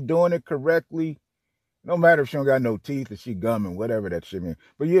she ain't doing it correctly, no matter if she don't got no teeth or she gumming, whatever that shit mean.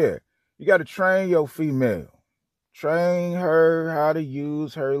 But yeah, you gotta train your female. Train her how to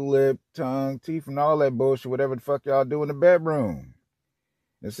use her lip, tongue, teeth, and all that bullshit, whatever the fuck y'all do in the bedroom.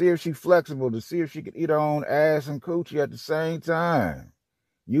 And see if she's flexible, to see if she can eat her own ass and coochie at the same time.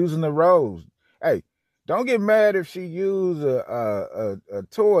 Using the roles. Hey, don't get mad if she use a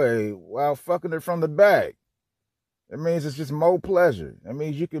toy while fucking her from the back. It means it's just more pleasure. That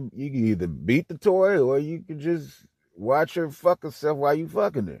means you can either beat the toy or you can just watch her fuck herself while you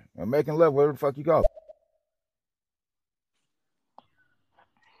fucking her. Or making love, whatever the fuck you call it.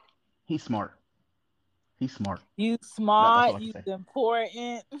 he's smart. He's smart. You That's smart, all I can you say.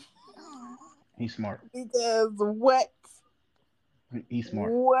 important. He's smart. Because what? He's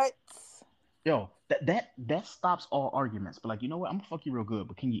smart. What? Yo, that stops all arguments. But like, you know what? I'm gonna fuck you real good,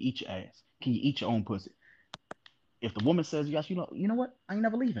 but can you eat your ass? Can you eat your own pussy? If the woman says yes, you know what? I ain't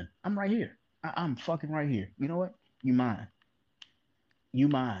never leaving. I'm right here. I'm fucking right here. You know what? You mine. You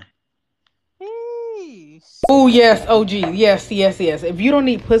mine. Oh yes, OG, yes. If you don't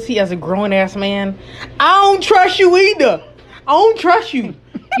need pussy as a grown ass man, I don't trust you either. I don't trust you.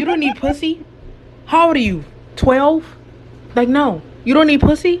 You don't need pussy. How old are you? 12? Like no, you don't need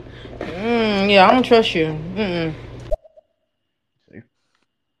pussy. Yeah, I don't trust you. See?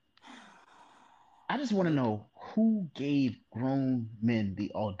 I just want to know who gave grown men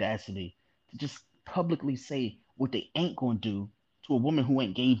the audacity to just publicly say what they ain't gonna do to a woman who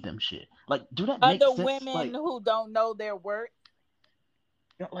ain't gave them shit. Like, do that make Other sense? women Like, who don't know their worth.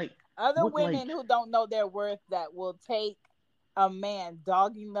 like Other what? women who don't know their worth that will take a man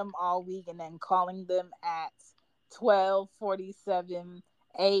dogging them all week and then calling them at 12:47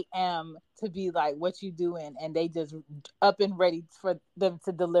 a.m. to be like, "What you doing?" And they just up and ready for them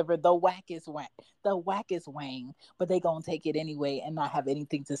to deliver the wackest wang, but they gonna take it anyway and not have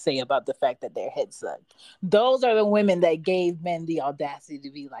anything to say about the fact that their head sucked. Those are the women that gave men the audacity to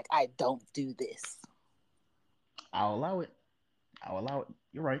be like, "I don't do this." I'll allow it.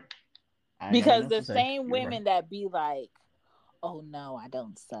 You're right. Because the same women that be like, "Oh no, I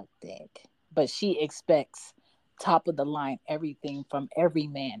don't suck dick," but she expects top of the line everything from every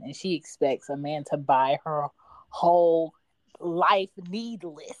man, and she expects a man to buy her whole life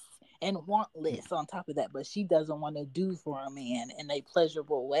needless and wantless on top of that, but she doesn't want to do for a man in a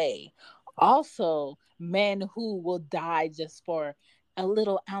pleasurable way. Also, men who will die just for a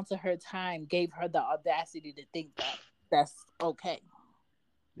little ounce of her time gave her the audacity to think that that's okay.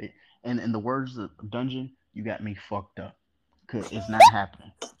 And in the words of Dungeon, you got me fucked up because it's not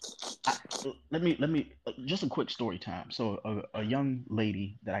happening. Let me just a quick story time. So a young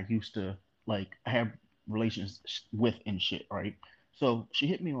lady that I used to like have relations with and shit, right? So she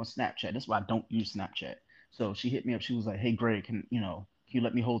hit me on Snapchat. That's why I don't use Snapchat. So she hit me up. She was like, "Hey Greg, can you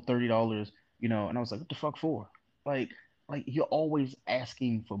let me hold $30?" And I was like, "What the fuck for?" Like you're always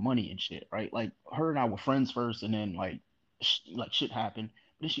asking for money and shit, right? Like her and I were friends first, and then like shit happened.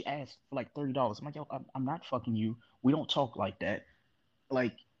 But then she asked for like $30. I'm like, "Yo, I'm not fucking you. We don't talk like that.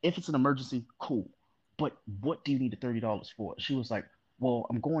 Like, if it's an emergency, cool. But what do you need the $30 for?" She was like, "Well,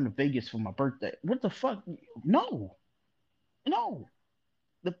 I'm going to Vegas for my birthday." What the fuck? No, no.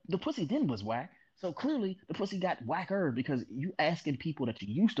 The pussy then was whack. So clearly the pussy got whacker because you asking people that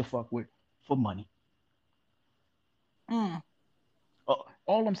you used to fuck with for money.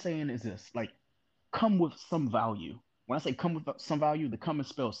 All I'm saying is this: like, come with some value. When I say come with some value, the come is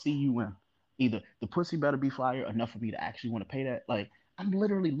spelled CUM. Either the pussy better be fire enough for me to actually want to pay that. Like, I'm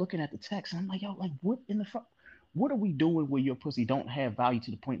literally looking at the text and I'm like, yo, like, what in the fuck? What are we doing where your pussy don't have value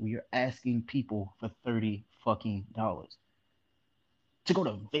to the point where you're asking people for $30 fucking to go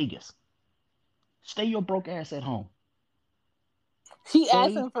to Vegas? Stay your broke ass at home. She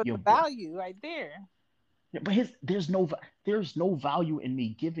asking for the value right there. Yeah, but there's no value in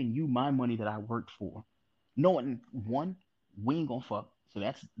me giving you my money that I worked for knowing one, we ain't gonna fuck. So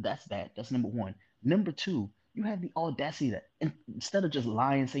that's that. That's number one. Number two, you have the audacity that instead of just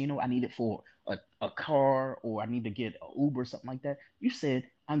lying, say, I need it for a car or I need to get an Uber or something like that, you said,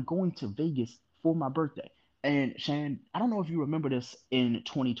 I'm going to Vegas for my birthday. And Shan, I don't know if you remember this in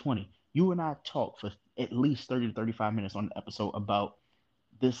 2020. You and I talked for at least 30 to 35 minutes on the episode about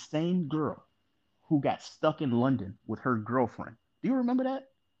this same girl who got stuck in London with her girlfriend. Do you remember that?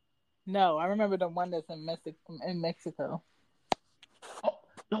 No, I remember the one that's in Mexico. Oh,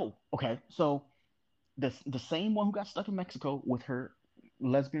 no. Okay. So the same one who got stuck in Mexico with her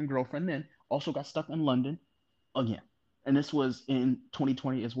lesbian girlfriend then also got stuck in London again. And this was in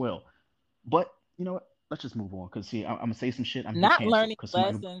 2020 as well. But you know what? Let's just move on because see, I'm gonna say some shit. I'm gonna get Not canceled learning because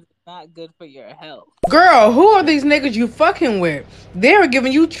somebody. lessons is not good for your health. Girl, who are these niggas you fucking with? They're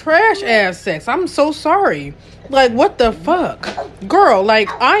giving you trash ass sex. I'm so sorry. Like, what the fuck? Girl, like,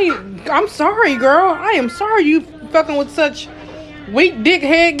 I'm sorry, girl. I am sorry you fucking with such weak dick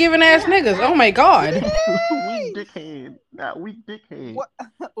head giving ass niggas. Oh my god. Weak dickhead. Not weak dickhead. What?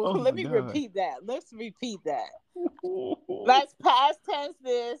 Oh Let my me god. repeat that. Let's repeat that. Let's past tense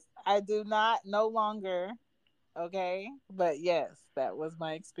this. I do not no longer. Okay, but yes, that was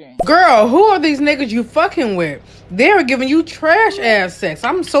my experience. Girl, who are these niggas you fucking with? They're giving you trash ass sex.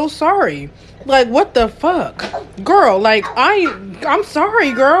 I'm so sorry. Like, what the fuck? Girl, like, I'm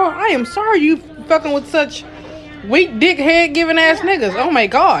sorry, girl. I am sorry you fucking with such weak dick head giving ass niggas. Oh my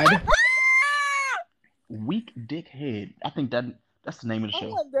god. Weak dickhead. I think that's the name of the I show.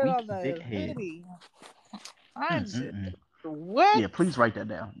 want that Weak on the dickhead. hoodie. I'm just Mm-mm-mm. what? Yeah, please write that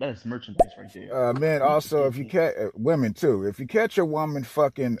down. That is merchandise right there. Man, Weak also, if you dickhead. catch women too, if you catch a woman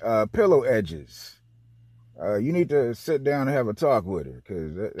fucking pillow edges, you need to sit down and have a talk with her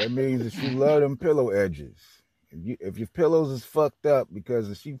because that means that she love them pillow edges. If your pillows is fucked up because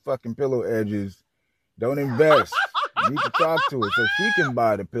if she fucking pillow edges, don't invest. You need to talk to her so she can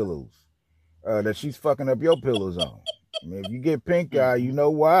buy the pillows that she's fucking up your pillows on. I mean, if you get pink eye, you know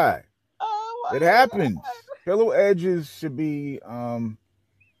why. Oh my It happens. God. Pillow edges should be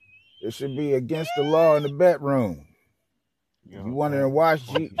it should be against the law in the bedroom. If you wondering why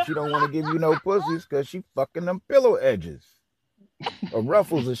she don't want to give you no pussies, because she fucking them pillow edges. Or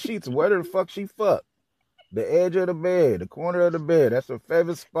ruffles or sheets, or whatever the fuck she fuck. The edge of the bed, the corner of the bed. That's her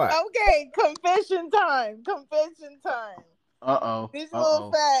favorite spot. Okay, confession time. Confession time. Uh-oh. These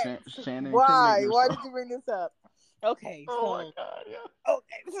little facts. Shannon, Why? Why did you bring this up? Okay, Oh so my god, yeah.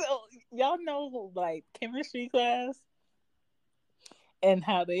 okay, so y'all know like chemistry class and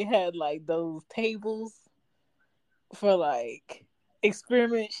how they had like those tables for like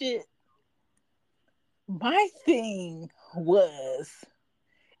experiment shit. My thing was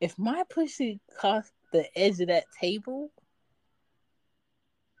if my pussy crossed the edge of that table,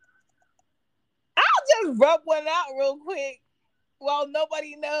 I'll just rub one out real quick while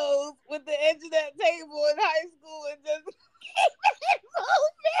nobody knows with the edge of that table in high school and just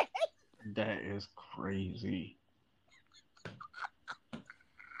That is crazy.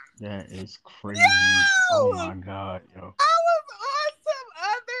 That is crazy. Yo! Oh my god, yo. I was on some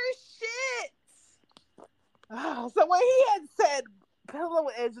other shit. So when he had said pillow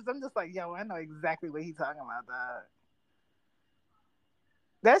edges, I'm just like, yo, I know exactly what he's talking about, dog.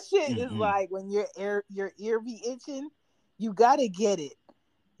 That shit is like when your ear be itching, you gotta get it.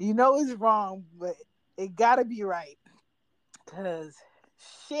 You know it's wrong, but it gotta be right. Cause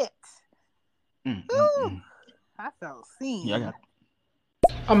shit. I felt seen. Yeah, I got.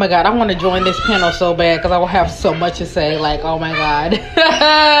 Oh my god, I want to join this panel so bad because I will have so much to say. Like, oh my god.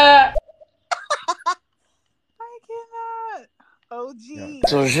 I cannot. OG. Yeah.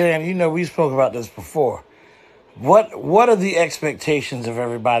 So Shan, we spoke about this before. What are the expectations of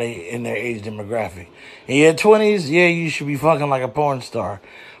everybody in their age demographic? In your 20s, yeah, you should be fucking like a porn star.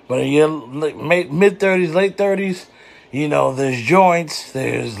 But in your mid-30s, late 30s, there's joints,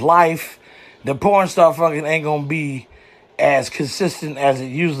 there's life. The porn star fucking ain't gonna be as consistent as it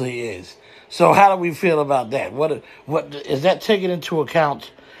usually is. So how do we feel about that? What is that taken into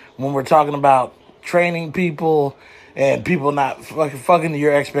account when we're talking about training people and people not fucking to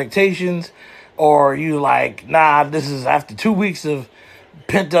your expectations? Or are you like, nah, this is after 2 weeks of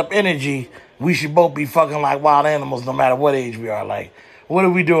pent up energy, we should both be fucking like wild animals no matter what age we are? Like, what are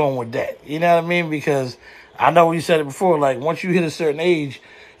we doing with that? You know what I mean? Because I know you said it before, like once you hit a certain age,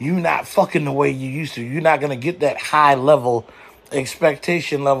 you're not fucking the way you used to. You're not going to get that high level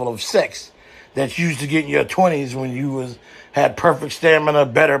expectation level of sex that you used to get in your 20s when you had perfect stamina,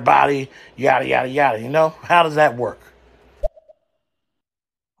 better body, yada, yada, yada, How does that work?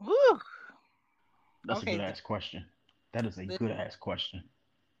 Whew. That's a good ass question. That is a good ass question.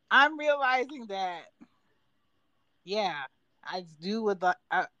 I'm realizing that Yeah, I do would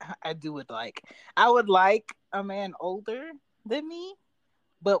like. I would like a man older than me,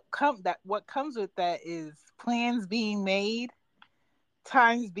 but what comes with that is plans being made,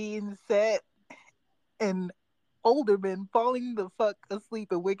 times being set, and older men falling the fuck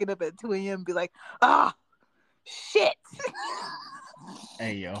asleep and waking up at 2 a.m. and be like, ah, shit.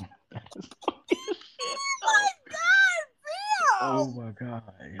 Hey yo. My God, Oh damn. my God,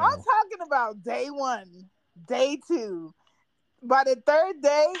 yo. I'm talking about day 1, day 2. By the 3rd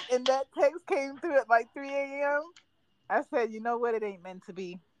day, and that text came through at like 3 a.m., I said, you know what? It ain't meant to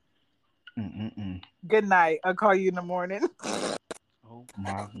be. Good night. I'll call you in the morning. Oh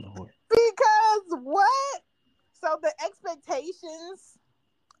my Lord. Because what? So the expectations,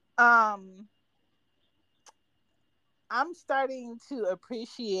 I'm starting to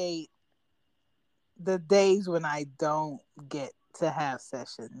appreciate the days when I don't get to have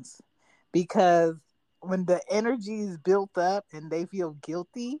sessions, because when the energy is built up and they feel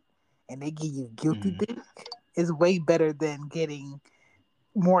guilty and they give you guilty dick, is way better than getting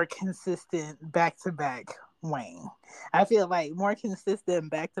more consistent back-to-back weighing. I feel like more consistent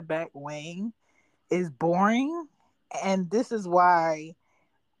back-to-back weighing is boring, and this is why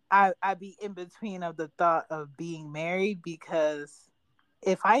I be in between of the thought of being married, because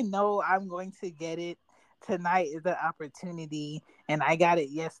if I know I'm going to get it, tonight is the opportunity, and I got it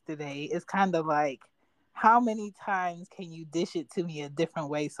yesterday. It's kind of like, how many times can you dish it to me a different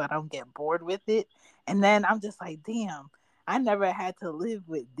way so I don't get bored with it? And then I'm just like, damn, I never had to live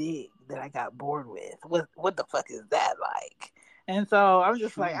with dick that I got bored with. What the fuck is that like? And so I'm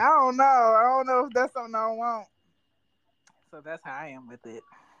just like, I don't know. I don't know if that's something I want. So that's how I am with it.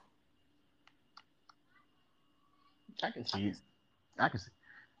 I can see it. I can see.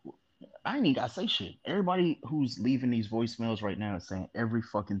 I ain't even gotta say shit. Everybody who's leaving these voicemails right now is saying every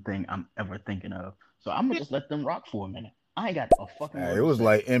fucking thing I'm ever thinking of. So I'm gonna just let them rock for a minute. I ain't got a fucking Hey, word it to was say.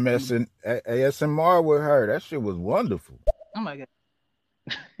 like ASMR with her. That shit was wonderful. Oh my God.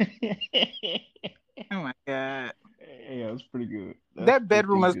 Oh my God. Yeah, it was pretty good. That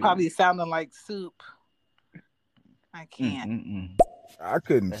bedroom was probably sounding like soup. I can't. I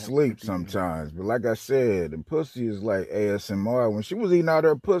couldn't sleep sometimes, but like I said, the pussy is like ASMR. When she was eating out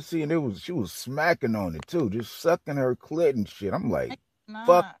her pussy, and she was smacking on it too, just sucking her clit and shit. I'm like,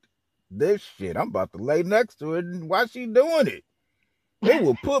 fuck this shit. I'm about to lay next to it and why she doing it? It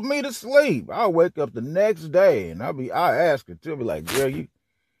will put me to sleep. I'll wake up the next day and I'll ask her to be like, girl, you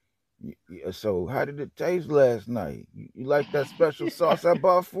so how did it taste last night? You like that special sauce I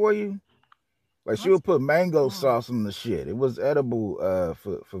bought for you? Like she would put mango sauce on the shit. It was edible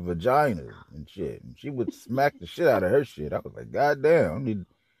for vaginas and shit. And she would smack the shit out of her shit. I was like, God damn, if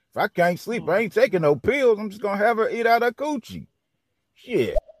I can't sleep, I ain't taking no pills. I'm just gonna have her eat out her coochie.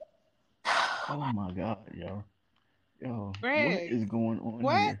 Shit. Oh my God, yo. Yo, Greg, what is going on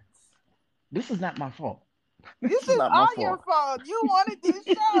what? here? This is not my fault. This is not all my your fault. You wanted this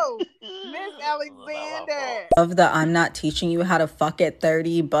show, Miss Alexander. Of the I'm not teaching you how to fuck at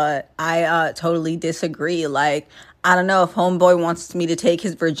 30, but I totally disagree. Like, I don't know, if homeboy wants me to take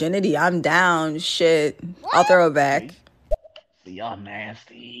his virginity, I'm down. Shit. What? I'll throw it back. See, y'all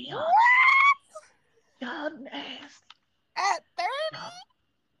nasty. Y'all nasty. At 30?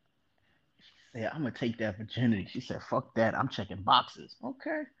 She said, I'm gonna take that virginity. She said, fuck that. I'm checking boxes.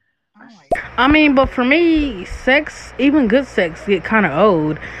 Okay. I mean, but for me, sex, even good sex, get kind of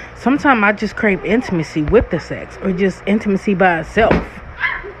old. Sometimes I just crave intimacy with the sex, or just intimacy by itself.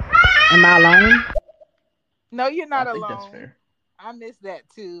 Am I alone? No, you're not alone. I think that's fair. I miss that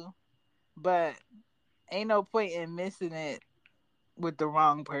too, but ain't no point in missing it with the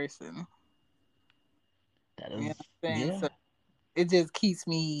wrong person. That is, you know what I'm saying? So it just keeps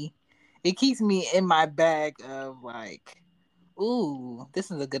me in my bag of like, ooh, this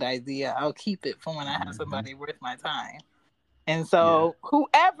is a good idea. I'll keep it for when I have somebody worth my time. And so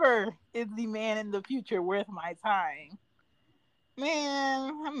whoever is the man in the future worth my time, man,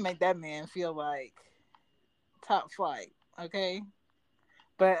 I'm gonna make that man feel like top flight, okay?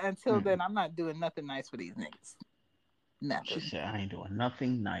 But until then, I'm not doing nothing nice for these niggas. Nothing. She said, I ain't doing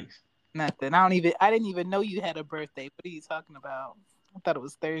nothing nice. Nothing. I didn't even know you had a birthday. What are you talking about? I thought it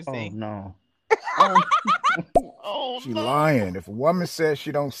was Thursday. Oh no. She lying. If a woman says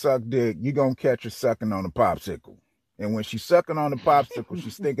she don't suck dick, you gonna catch her sucking on a popsicle. And when she's sucking on the popsicle,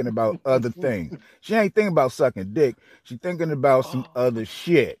 she's thinking about other things. She ain't thinking about sucking dick. She's thinking about some other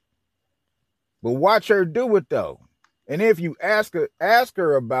shit. But watch her do it though. And if you ask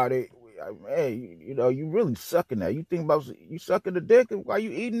her about it, hey, you really sucking that. You think about you sucking the dick and why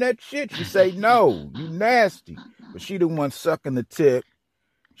you eating that shit? She say no, you nasty. But she the one sucking the tip.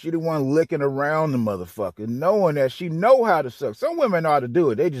 She the one licking around the motherfucker, knowing that she know how to suck. Some women know how to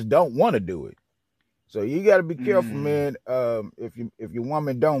do it. They just don't want to do it. So you got to be careful, man. If your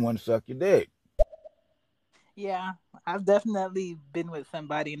woman don't want to suck your dick. Yeah, I've definitely been with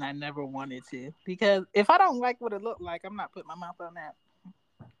somebody and I never wanted to, because if I don't like what it looked like, I'm not putting my mouth on that.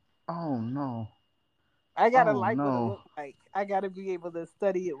 Oh no. I gotta Oh like what it no. looks like. I gotta be able to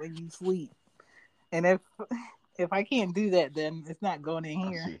study it when you sleep. And if I can't do that, then it's not going in I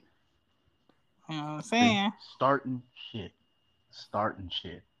here. see. You know what I'm See, saying? starting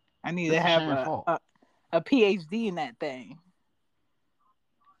shit. I need to This is have Shane's fault. a PhD in that thing.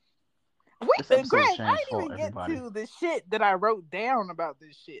 This Wait, episode is Greg, I Shane's didn't fault, even get everybody. to the shit that I wrote down about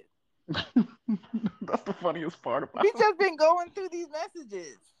this shit. That's the funniest part about We it. just been going through these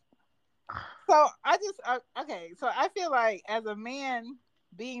messages. So okay. So I feel like as a man,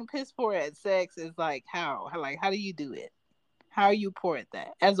 being piss poor at sex is like how do you do it? How are you poor at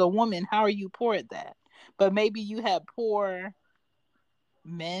that? As a woman, how are you poor at that? But maybe you have poor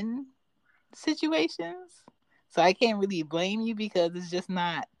men situations. So I can't really blame you, because it's just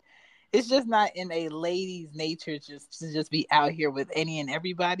not in a lady's nature just to be out here with any and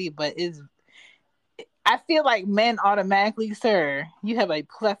everybody. But I feel like men automatically, sir, you have a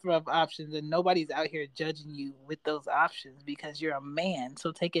plethora of options and nobody's out here judging you with those options because you're a man.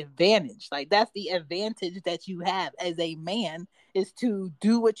 So take advantage. Like, that's the advantage that you have as a man, is to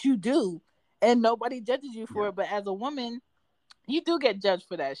do what you do and nobody judges you for it. But as a woman, you do get judged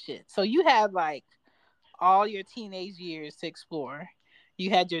for that shit. So you have like all your teenage years to explore. You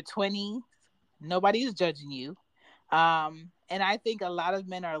had your 20s. Nobody's judging you. And I think a lot of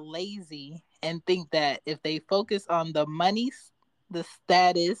men are lazy and think that if they focus on the money, the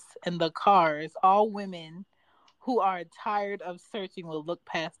status, and the cars, all women who are tired of searching will look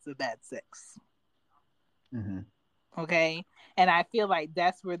past the bad sex. Mm-hmm. Okay? And I feel like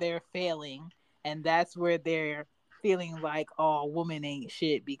that's where they're failing. And that's where they're feeling like, oh, woman ain't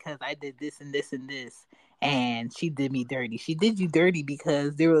shit because I did this and this and this. And she did me dirty. She did you dirty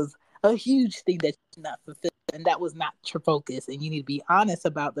because there was a huge thing that you did not fulfill. And that was not your focus. And you need to be honest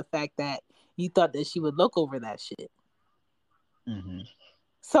about the fact that you thought that she would look over that shit. Mm-hmm.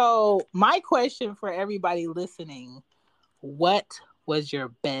 So my question for everybody listening, what was your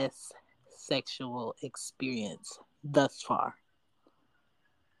best sexual experience thus far?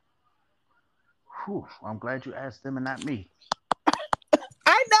 Whew, I'm glad you asked them and not me.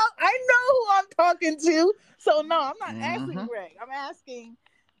 I know who I'm talking to. So no, I'm not asking Greg. I'm asking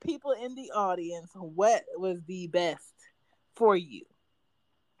people in the audience, what was the best for you?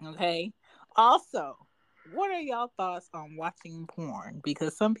 Okay. Also, what are y'all thoughts on watching porn?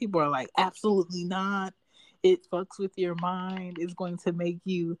 Because some people are like, absolutely not. It fucks with your mind. It's going to make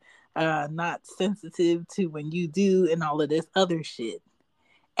you not sensitive to when you do and all of this other shit.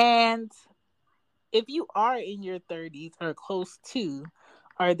 And if you are in your 30s or close to,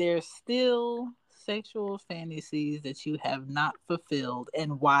 are there still sexual fantasies that you have not fulfilled,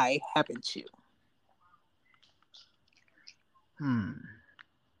 and why haven't you?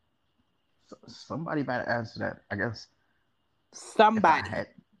 Somebody better answer that, I guess. Somebody.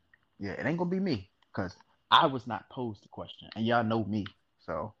 Yeah, it ain't gonna be me, because I was not posed the question, and y'all know me,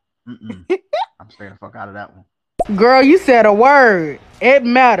 so I'm staying the fuck out of that one. Girl, you said a word. It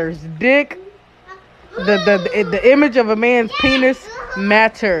matters, dick. The image of a man's penis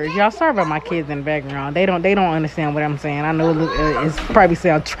matters. Y'all, sorry about my kids in the background. They don't understand what I'm saying. I know it's probably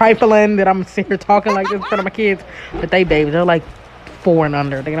sound trifling that I'm sitting here talking like this in front of my kids, but they babies, they're like 4 and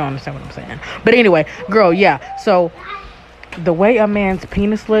under. They don't understand what I'm saying. But anyway, girl, yeah. So the way a man's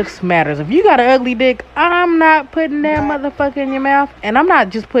penis looks matters. If you got an ugly dick, I'm not putting that motherfucker in your mouth, and I'm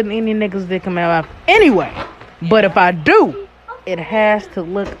not just putting any nigga's dick in my mouth anyway. But if I do, it has to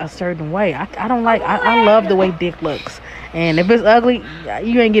look a certain way. I don't like, I love the way dick looks. And if it's ugly,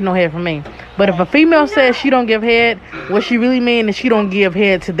 you ain't getting no head from me. But if a female says she don't give head, what she really mean is she don't give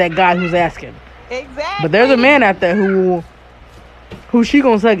head to that guy who's asking. Exactly. But there's a man out there who she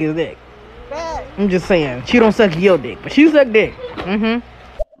gonna suck his dick. Facts. I'm just saying, she don't suck your dick, but she suck dick.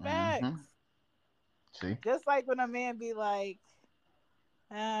 Facts. See? Just like when a man be like,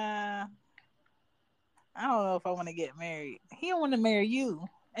 I don't know if I want to get married. He don't want to marry you.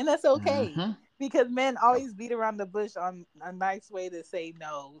 And that's okay. Because men always beat around the bush on a nice way to say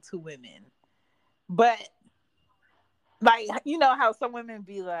no to women. But, like, you know how some women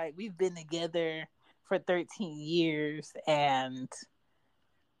be like, we've been together for 13 years and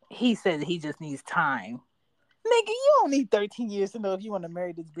he said he just needs time. Nigga, you don't need 13 years to know if you want to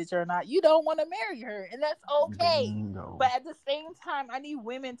marry this bitch or not. You don't want to marry her. And that's okay. Bingo. But at the same time, I need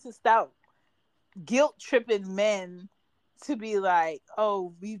women to stop guilt tripping men to be like,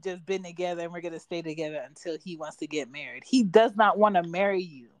 oh, we've just been together and we're gonna stay together until he wants to get married. He does not want to marry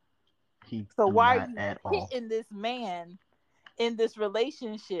you. So why are you hitting this man in this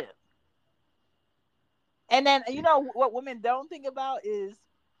relationship? And then, you know, what women don't think about is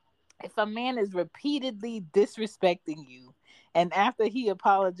if a man is repeatedly disrespecting you, and after he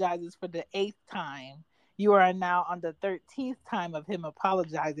apologizes for the 8th time, you are now on the 13th time of him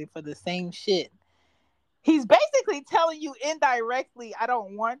apologizing for the same shit. He's basically telling you indirectly, I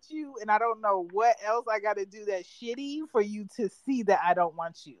don't want you, and I don't know what else I got to do that's shitty for you to see that I don't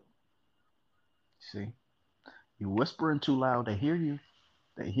want you. See, you whispering too loud. They hear you.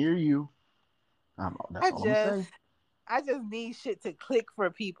 They hear you. That's all I'm saying. I just need shit to click for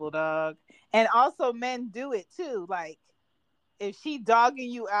people, dog. And also, men do it too. Like, if she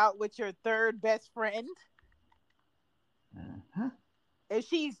dogging you out with your third best friend, if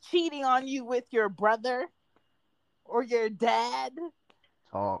she's cheating on you with your brother or your dad,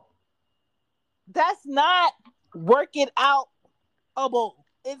 talk. That's not work it out-able.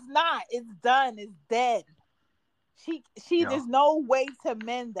 It's not. It's done. It's dead. There's no way to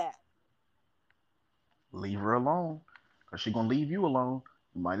mend that. Leave her alone, because she's gonna leave you alone.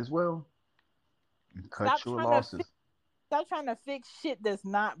 You might as well cut your losses. Stop trying to fix shit that's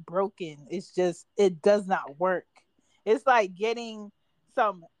not broken. It's just, it does not work. It's like getting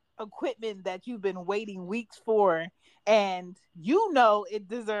some equipment that you've been waiting weeks for, and you know it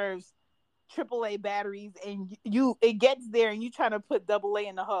deserves AAA batteries, and it gets there, and you trying to put AA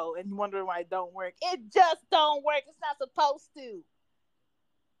in the hole, and you wondering why it don't work. It just don't work. It's not supposed to.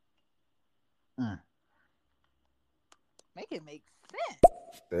 Make it make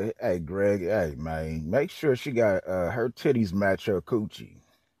sense. Hey, Greg. Hey, man. Make sure she got her titties match her coochie.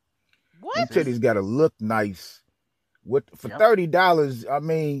 What? Them titties got to look nice. For $30, I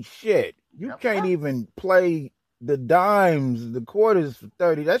mean, shit. You can't even play the dimes, the quarters for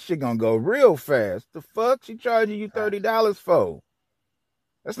 $30. That shit gonna go real fast. The fuck she charging you $30 for?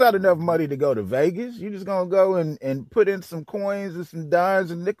 That's not enough money to go to Vegas. You just gonna go and put in some coins and some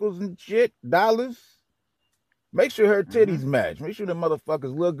dimes and nickels and shit, dollars. Make sure her titties match. Make sure the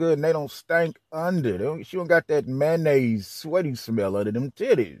motherfuckers look good and they don't stink under. She don't got that mayonnaise sweaty smell under them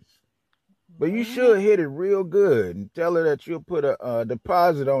titties. But you should hit it real good and tell her that you'll put a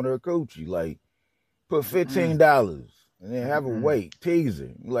deposit on her coochie. Like, put $15 and then have a wait, tease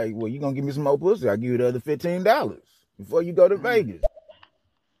her. Like, well, you gonna give me some more pussy? I'll give you the other $15 before you go to Vegas.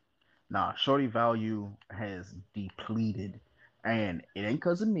 Nah, shorty value has depleted, and it ain't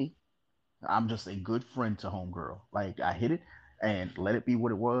because of me. I'm just a good friend to homegirl. Like, I hit it and let it be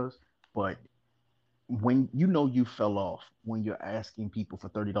what it was. But when you know you fell off, when you're asking people for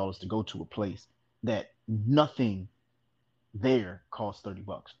 $30 to go to a place that nothing there costs $30.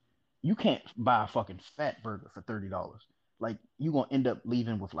 You can't buy a fucking fat burger for $30. Like, you gonna end up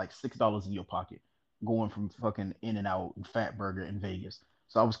leaving with like $6 in your pocket, going from fucking In-N-Out and Fat Burger in Vegas.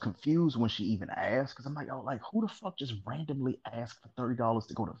 So I was confused when she even asked, because I'm like, oh, like, who the fuck just randomly asked for $30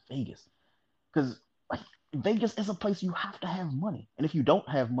 to go to Vegas? Because like, Vegas is a place you have to have money, and if you don't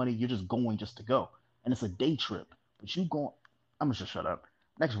have money, you're just going just to go, and it's a day trip. But you going, I'm gonna just shut up.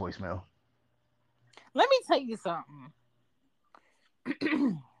 Next voicemail. Let me tell you something.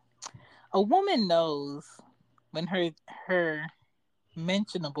 A woman knows when her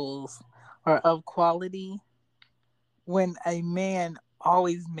mentionables are of quality, when a man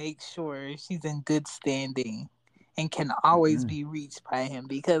always makes sure she's in good standing and can always be reached by him.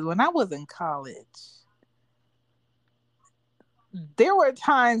 Because when I was in college, there were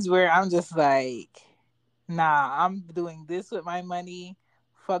times where I'm just like, nah, I'm doing this with my money.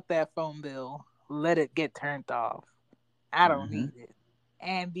 Fuck that phone bill. Let it get turned off. I don't need it.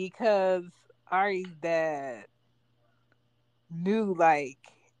 And because Ari's dad knew, like,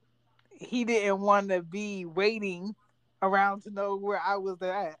 he didn't want to be waiting around to know where I was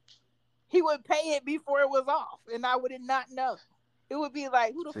at, he would pay it before it was off, and I would not know. It would be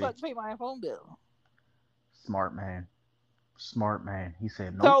like, who the fuck paid my phone bill? Smart man. He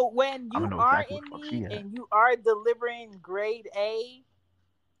said no. So when you are in need and you are delivering grade A,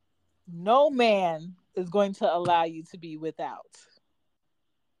 no man is going to allow you to be without.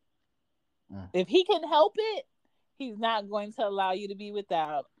 If he can help it, he's not going to allow you to be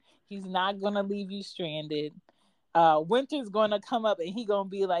without. He's not going to leave you stranded. Winter's going to come up and he going to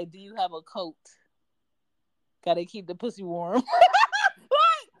be like, do you have a coat? Got to keep the pussy warm. Like,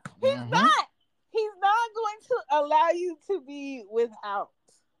 he's not going to allow you to be without.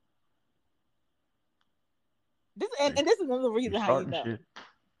 This is another reason how you know.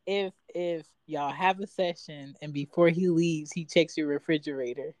 Shit. If y'all have a session and before he leaves, he checks your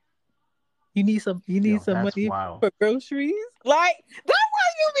refrigerator. You need some Yo, that's money wild. for groceries? Like, that's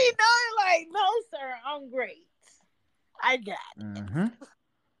what you be doing. Like, no, sir, I'm great. I got it. Mm-hmm.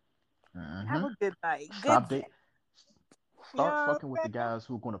 Have Mm-hmm. a good night. Good Stop day. date. You Start know fucking with what the I'm guys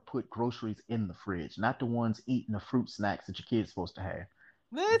who are going to put groceries in the fridge, not the ones eating the fruit snacks that your kid's supposed to have.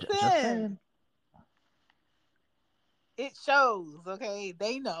 saying? Just Listen, saying. it shows, okay?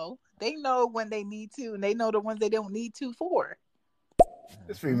 They know. They know when they need to, and they know the ones they don't need to for.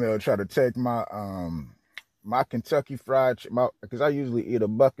 This Mm-hmm. female tried to take my Kentucky fried because I usually eat a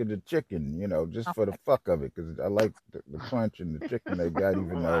bucket of chicken, just for the fuck of it, because I like the crunch and the chicken they got,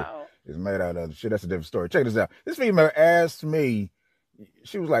 even though Wow. it's made out of other shit. That's a different story. Check this out. This female asked me,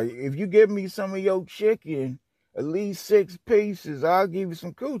 she was like, if you give me some of your chicken, at least 6 pieces, I'll give you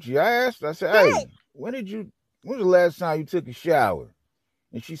some coochie. I asked her, I said, Hey, hey, when was the last time you took a shower?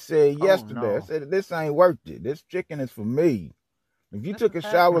 And she said, Oh yesterday. I no. said, this ain't worth it. This chicken is for me. If you that's took a a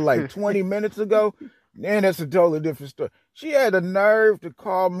fact. shower like 20 minutes ago, then that's a totally different story. She had the nerve to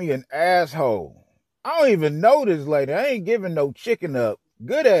call me an asshole. I don't even know this lady. I ain't giving no chicken up.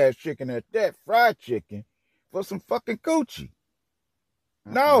 Good ass chicken at that, fried chicken, for some fucking coochie.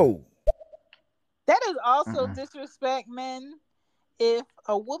 Mm-mm. No. That is also Mm-mm. disrespect, men. If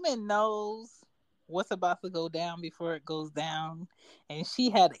a woman knows what's about to go down before it goes down, and she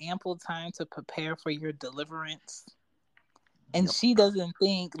had ample time to prepare for your deliverance, and Yep. she doesn't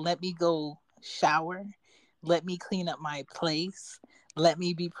think, let me go shower, let me clean up my place, let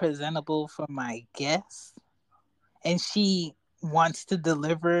me be presentable for my guests, and she wants to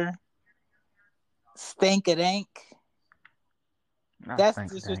deliver stank-a-dank, Not that's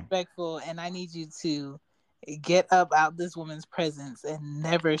thank dang. disrespectful, and I need you to get up out this woman's presence and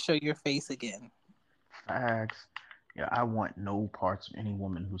never show your face again. Facts. Yeah, I want no parts of any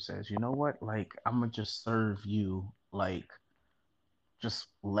woman who says, you know what, like I'm gonna just serve you like just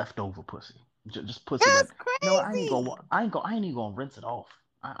leftover pussy, just pussy that That's you know what, I ain't gonna crazy. I ain't even gonna rinse it off.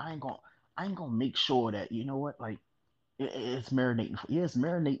 I ain't gonna make sure that you know what like it's marinating. Yeah, it's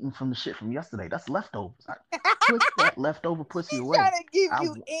marinating from the shit from yesterday. That's leftovers. Put that leftover pussy She's away. trying to give I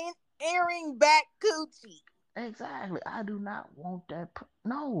you airing back coochie. exactly. I do not want that.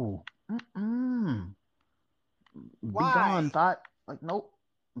 No. Mm-mm. Be gone, Why? thought. Like, nope.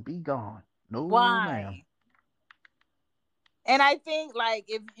 Be gone. No, ma'am. Why? And I think, like,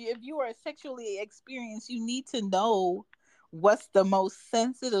 if you are sexually experienced, you need to know what's the most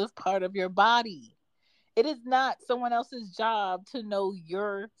sensitive part of your body. It is not someone else's job to know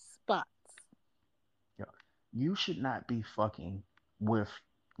your spots. Yeah. You should not be fucking with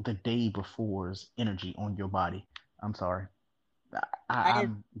the day before's energy on your body. I'm sorry. I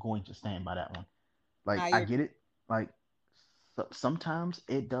I'm going to stand by that one. Like, I I agree. get it. Like, sometimes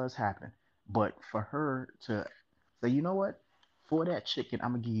it does happen. But for her to say, you know what? For that chicken,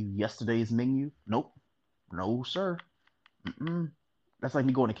 I'm going to give you yesterday's menu. Nope. No, sir. Mm-mm. That's like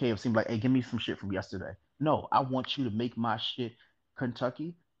me going to KFC and be like, hey, give me some shit from yesterday. No, I want you to make my shit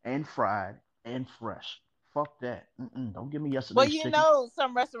Kentucky and fried and fresh. Fuck that. Mm-mm. Don't give me Well, yesterday's you chicken. know,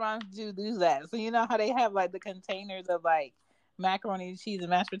 some restaurants do that. So you know how they have like the containers of like macaroni and cheese and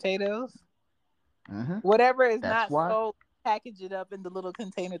mashed potatoes. Mm-hmm. Whatever is That's not why. sold, package it up in the little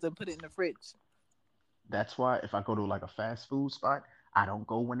containers and put it in the fridge. That's why if I go to like a fast food spot, I don't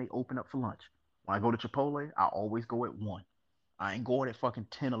go when they open up for lunch. When I go to Chipotle, I always go at 1. I ain't going at fucking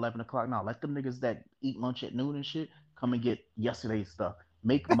 10, 11 o'clock. Now, let them niggas that eat lunch at noon and shit come and get yesterday's stuff.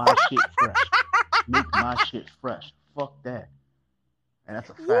 Make my shit fresh. Make my shit fresh. Fuck that. And that's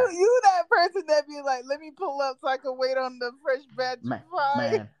a fact. You that person that be like, let me pull up so I can wait on the fresh batch of Man,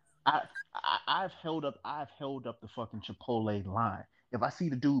 fries. man, I've held up the fucking Chipotle line. If I see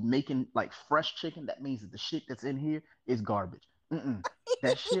the dude making like fresh chicken, that means that the shit that's in here is garbage. Mm-mm.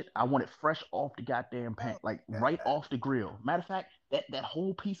 That shit, I want it fresh off the goddamn pan, Oh like my right god. off the grill. Matter of fact, that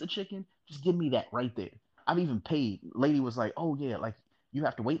whole piece of chicken, just give me that right there. I've even paid. Lady was like, oh yeah, like you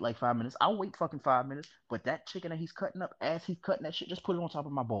have to wait like 5 minutes. I'll wait fucking 5 minutes, but that chicken that he's cutting up, as he's cutting that shit, just put it on top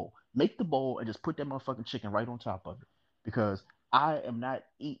of my bowl. Make the bowl and just put that motherfucking chicken right on top of it. Because I am not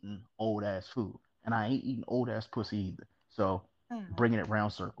eating old ass food, and I ain't eating old ass pussy either. So bringing it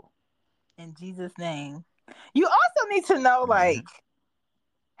round circle. In Jesus' name. You also need to know, Mm-hmm. like,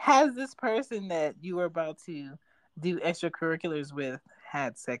 has this person that you were about to do extracurriculars with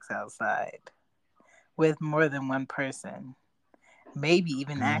had sex outside with more than one person? Maybe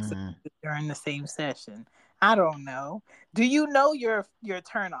even accidentally during the same session. I don't know. Do you know your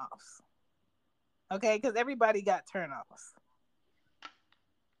turnoffs? Okay, because everybody got turnoffs.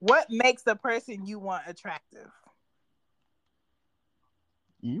 What makes the person you want attractive?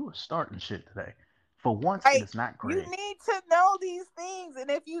 You are starting shit today. For once, it Like, is not you Greg. need need to know these things. And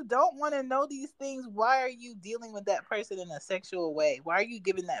if you don't want to know these things, why are you dealing with that person in a sexual way? Why are you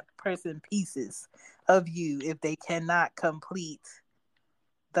giving that person pieces of you if they cannot complete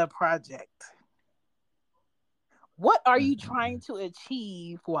the project? What are you trying to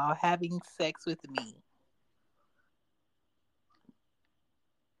achieve while having sex with me?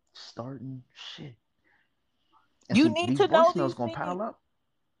 Starting shit. And You see, need these to know voicemails these gonna things. pile up.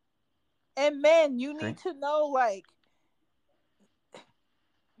 And men, you See? need to know, like,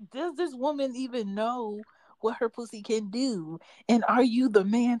 does this woman even know what her pussy can do? And are you the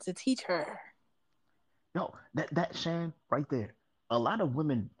man to teach her? Yo, that Shan right there. A lot of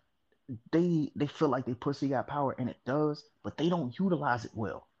women, they feel like their pussy got power, and it does, but they don't utilize it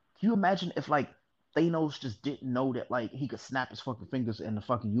well. Can you imagine if like Thanos just didn't know that like he could snap his fucking fingers and the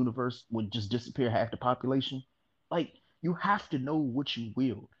fucking universe would just disappear half the population? Like you have to know what you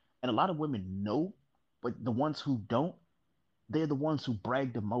will. And a lot of women know, but the ones who don't, they're the ones who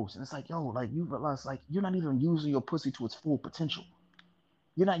brag the most. And it's like, yo, like you realize like you're not even using your pussy to its full potential.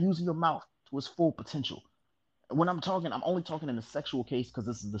 You're not using your mouth to its full potential. When I'm talking, I'm only talking in the sexual case because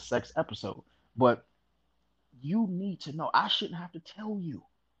this is the sex episode. But you need to know. I shouldn't have to tell you.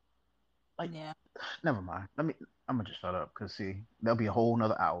 Like, Yeah. never mind. I'm gonna just shut up because see, there'll be a whole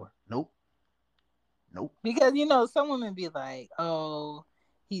nother hour. Nope. Because, some women be like, oh,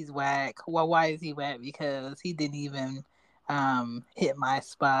 he's whack. Well, why is he whack? Because he didn't even hit my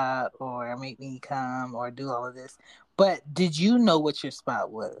spot or make me come or do all of this. But did you know what your spot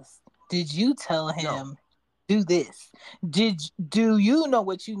was? Did you tell him, do this? Do you know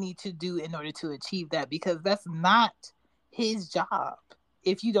what you need to do in order to achieve that? Because that's not his job.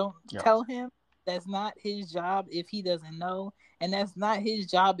 If you don't tell him, that's not his job if he doesn't know. And that's not his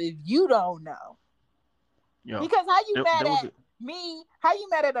job if you don't know. Because how you mad at me? How you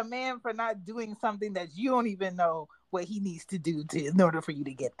mad at a man for not doing something that you don't even know what he needs to do in order for you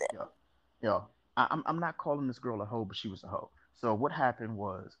to get there? I'm not calling this girl a hoe, but she was a hoe. So what happened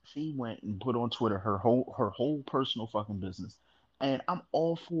was she went and put on Twitter her whole personal fucking business. And I'm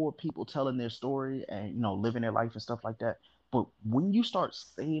all for people telling their story and living their life and stuff like that. But when you start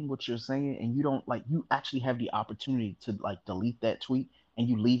saying what you're saying and you don't like you actually have the opportunity to like delete that tweet and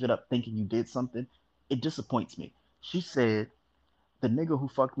you leave it up thinking you did something, it disappoints me. She said the nigga who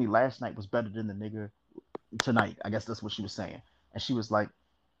fucked me last night was better than the nigga tonight. I guess that's what she was saying. And she was like,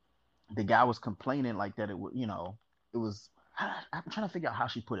 the guy was complaining like that. It was. I'm trying to figure out how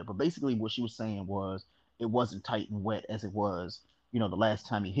she put it, but basically what she was saying was it wasn't tight and wet as it was, the last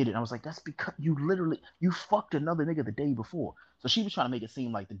time he hit it. And I was like, that's because you fucked another nigga the day before. So she was trying to make it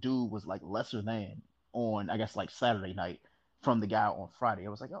seem like the dude was like lesser than on, I guess, like Saturday night from the guy on Friday. I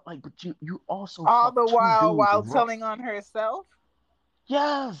was like, oh, like, but you also all the while telling on herself.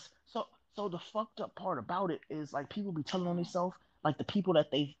 Yes. So the fucked up part about it is like people be telling on themselves, like the people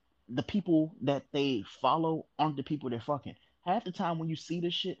that they follow aren't the people they're fucking. Half the time when you see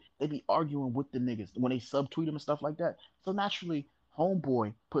this shit, they be arguing with the niggas when they subtweet them and stuff like that. So naturally,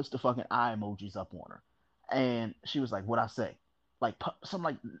 homeboy puts the fucking eye emojis up on her, and she was like, "What I say?" Like some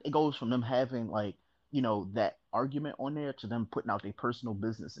like it goes from them having like that argument on there to them putting out their personal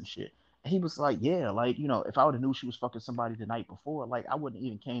business and shit. And he was like, "Yeah, like if I would have knew she was fucking somebody the night before, like I wouldn't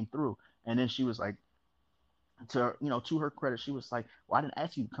even came through." And then she was like, to her credit, she was like, "Well, I didn't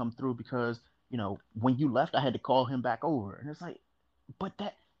ask you to come through because when you left, I had to call him back over." And it's like, but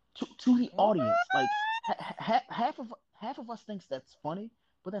that to the audience, like half of us thinks that's funny,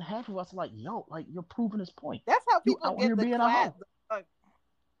 but then half of us are like, "Yo, like you're proving his point. That's how You people out get here the being clap. a hoe."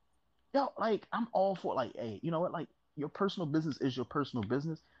 Yo, like I'm all for like, hey, you know what? Like your personal business is your personal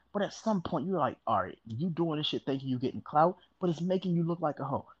business, but at some point you're like, all right, you doing this shit thinking you getting clout, but it's making you look like a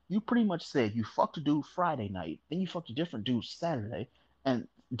hoe. You pretty much said you fucked a dude Friday night, then you fucked a different dude Saturday, and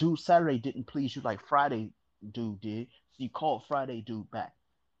dude Saturday didn't please you like Friday dude did, so you called Friday dude back.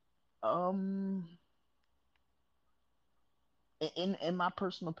 In my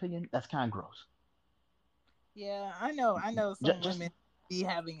personal opinion, that's kind of gross. Yeah, I know some Just women be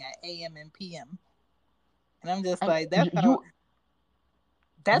having an AM and PM, and I'm just and like, that's how you're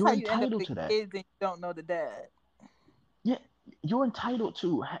you end up entitled with to that. kids and you don't know the dad. Yeah, you're entitled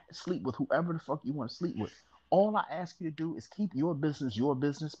to sleep with whoever the fuck you want to sleep with. All I ask you to do is keep your business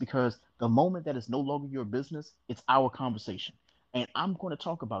because the moment that it's no longer your business, it's our conversation. And I'm going to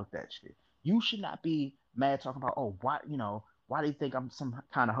talk about that shit. You should not be mad talking about, oh, why they think I'm some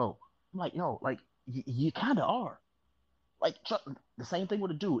kind of hoe. I'm like, yo, like, you kind of are. Like, the same thing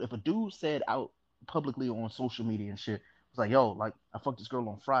with a dude. If a dude said out publicly on social media and shit, was like, yo, like, I fucked this girl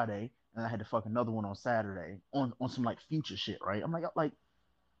on Friday and I had to fuck another one on Saturday on some like future shit, right? I'm like,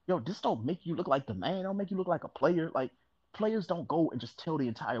 yo, this don't make you look like the man. Don't make you look like a player. Like players don't go and just tell the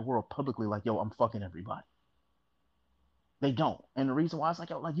entire world publicly like, yo, I'm fucking everybody. They don't. And the reason why it's like,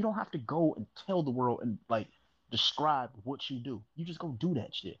 yo, like you don't have to go and tell the world and like describe what you do. You just go do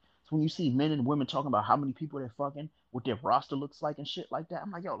that shit. So when you see men and women talking about how many people they're fucking, what their roster looks like and shit like that,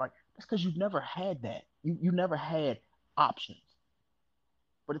 I'm like, yo, like that's because you've never had that. You never had options.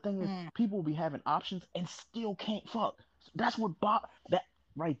 But the thing is, people will be having options and still can't fuck. That's what that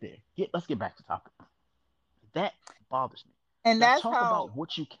right there. Let's get back to topic. That bothers me. And now that's talk how about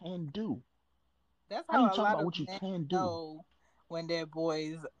what you can do. that's How do how you a talk lot about of what you men can do? know when their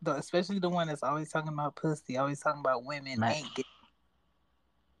boys, especially the one that's always talking about pussy, always talking about women, Man, ain't getting.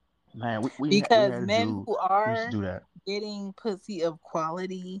 man, we had Because a men dude who who used to are do that. getting pussy of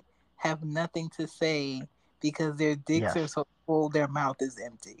quality have nothing to say because their dicks are Yes, so full, their mouth is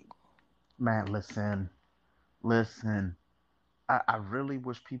empty. man. Listen. I really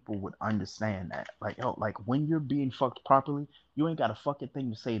wish people would understand that. Like, yo, like when you're being fucked properly, you ain't got a fucking thing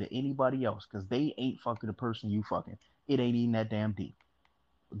to say to anybody else because they ain't fucking the person you fucking. It ain't even that damn deep.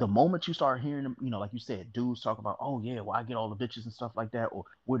 The moment you start hearing them, like you said, dudes talk about, oh yeah, well I get all the bitches and stuff like that, or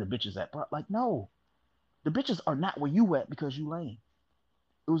where the bitches at, bro. Like, no, the bitches are not where you at because you lame.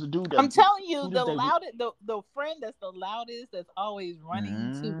 It was a dude I'm that telling you, to this the day, loudest, the friend that's the loudest, that's always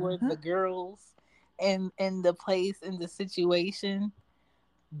running towards the girls and the place in the situation,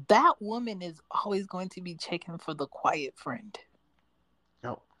 that woman is always going to be checking for the quiet friend.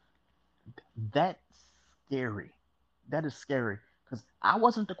 yo, that's scary. That is scary because I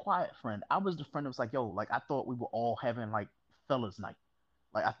wasn't the quiet friend. I was the friend that was like, yo, like I thought we were all having like fellas night.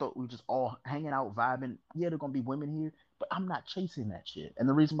 Like I thought we were just all hanging out, vibing. Yeah, there gonna be women here, but I'm not chasing that shit. And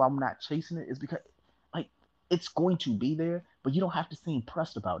the reason why I'm not chasing it is because, like, it's going to be there, but you don't have to seem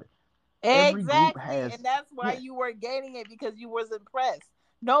pressed about it. Every group Exactly, has, and that's why yeah, you were gaining it because you was impressed.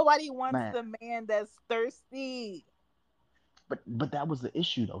 Nobody wants man. the man that's thirsty. But that was the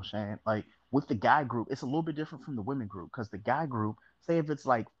issue though, Shane. Like with the guy group, it's a little bit different from the women group because the guy group, say if it's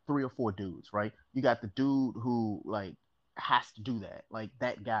like 3 or 4 dudes, right? You got the dude who like has to do that, like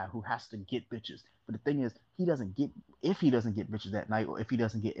that guy who has to get bitches. But the thing is, he doesn't get if he doesn't get bitches that night, or if he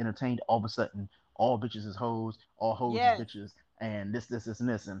doesn't get entertained, all of a sudden all bitches is hoes, all hoes is Yes, bitches, and this, and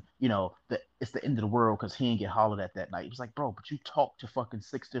this, and it's the end of the world because he ain't get hollered at that night. It's like, bro, but you talked to fucking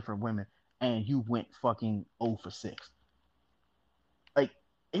 6 different women and you went fucking 0 for 6. Like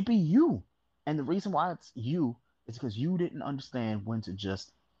it be you, and the reason why it's you is because you didn't understand when to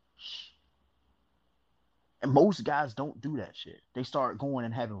just. Shh. And most guys don't do that shit. They start going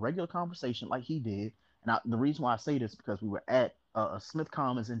and having regular conversation like he did. And the reason why I say this is because we were at Smith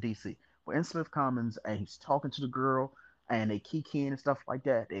Commons in DC. We're in Smith Commons and he's talking to the girl and they keying and stuff like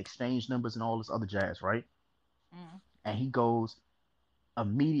that. They exchange numbers and all this other jazz, right? And he goes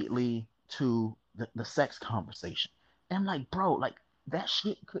immediately to the sex conversation. And I'm like, bro, like that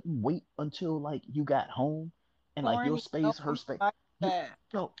shit couldn't wait until like you got home and like your corny. space, her Nobody space. likes You, that.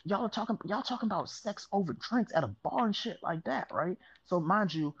 y'all talking about sex over drinks at a bar and shit like that, right? So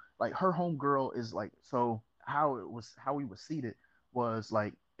mind you, like her homegirl is like, so how we was seated was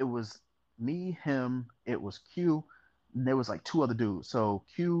like it was me, him, it was Q, and there was like 2 other dudes. So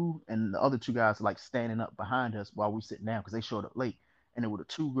Q and the other 2 guys are like standing up behind us while we sitting down because they showed up late, and there were the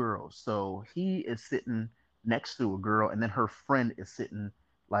 2 girls. So he is sitting next to a girl, and then her friend is sitting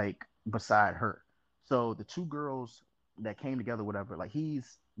like beside her. So the 2 girls that came together, whatever, like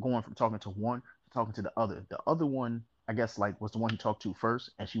he's going from talking to one to talking to the other. The other one, I guess, like was the one he talked to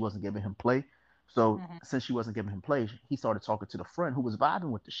first, and she wasn't giving him play. So since she wasn't giving him play, he started talking to the friend who was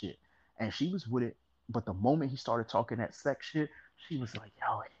vibing with the shit, and she was with it. But the moment he started talking that sex shit, she was like,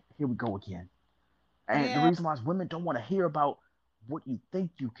 "Yo, here we go again." And the Yeah, reason why is women don't want to hear about what you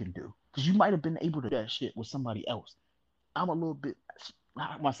think you can do because you might have been able to do that shit with somebody else. I'm a little bit.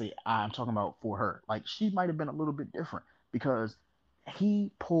 I want to say I'm talking about for her. Like she might have been a little bit different because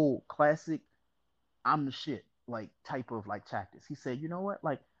he pulled classic "I'm the shit" like type of like tactics. He said, you know what?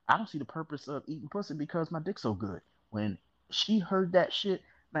 Like I don't see the purpose of eating pussy because my dick's so good. When she heard that shit,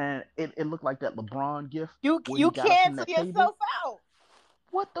 man, it looked like that LeBron gift where he you got up from cancel that table. yourself out.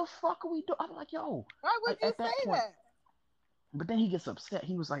 What the fuck are we doing? I'm like, yo, Why would like you at that say point. that? But then he gets upset.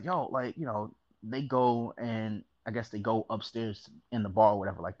 He was like, yo, like, they go and I guess they go upstairs in the bar or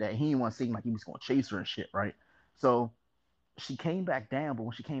whatever like that. And he didn't want to seem like he was going to chase her and shit, right? So she came back down, but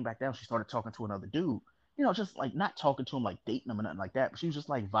when she came back down, she started talking to another dude. Just like not talking to him like dating him or nothing like that, but she was just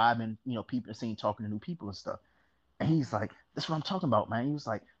like vibing, people the scene, talking to new people and stuff. And he's like, that's what I'm talking about, man. He was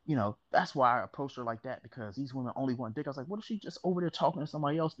like, that's why I approached her like that because these women only want dick. I was like, what if she just over there talking to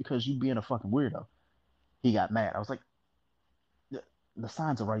somebody else because you being a fucking weirdo? He got mad. I was like, the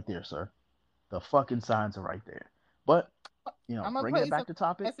signs are right there, sir. The fucking signs are right there. But I'm gonna bring play it back some to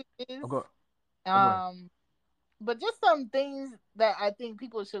topic. messages. Go ahead. But just some things that I think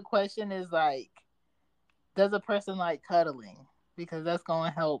people should question is like, does a person like cuddling? Because that's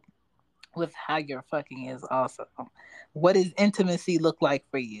gonna help with how your fucking is also. What does intimacy look like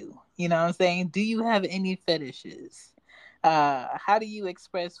for you? You know what I'm saying? Do you have any fetishes? How do you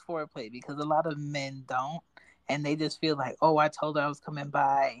express foreplay? Because a lot of men don't, and they just feel like, oh, I told her I was coming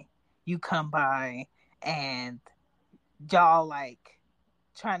by, you come by, and y'all like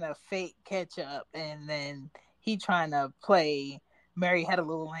trying to fake catch up, and then he trying to play Mary Had a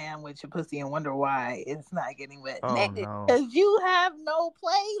Little Lamb with your pussy and wonder why it's not getting wet. Oh no. Because you have no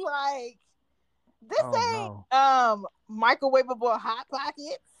play. Like, this ain't microwavable Hot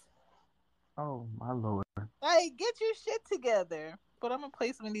Pockets. Oh my lord. Like, get your shit together. But I'm gonna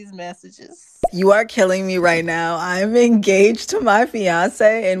play some of these messages. You are killing me right now. I'm engaged to my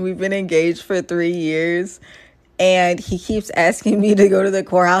fiance, and we've been engaged for 3 years. And he keeps asking me to go to the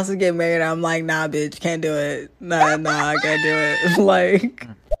courthouse and get married. I'm like, nah, bitch, can't do it. Nah, I can't do it. Like,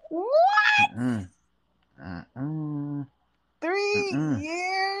 what? 3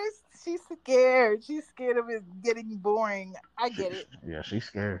 years? She's scared. She's scared of it getting boring. I get it. Yeah, she's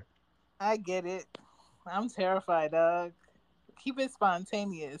scared. I get it. I'm terrified, dog. Keep it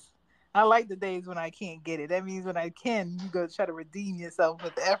spontaneous. I like the days when I can't get it. That means when I can, you go try to redeem yourself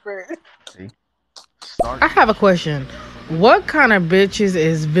with effort. See? I have a question. What kind of bitches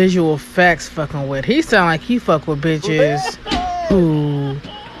is Visual Facts fucking with? He sound like he fuck with bitches who...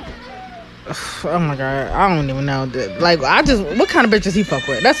 Oh my god, I don't even know. Like, what kind of bitches he fuck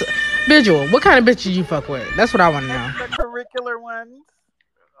with? That's Visual. What kind of bitches you fuck with? That's what I want to know. The curricular ones.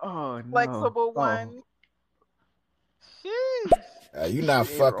 Oh no. Flexible ones. Sheesh. You're not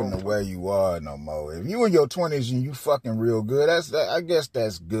fucking the way you are no more. If you in your 20s and you fucking real good, I guess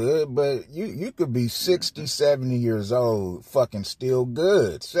that's good. But you could be 60, 70 years old, fucking still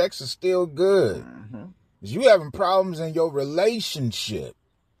good. Sex is still good. Cause you having problems in your relationship.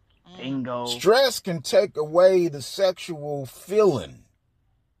 Bingo. Stress can take away the sexual feeling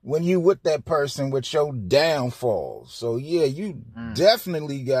when you with that person with your downfall. So yeah, you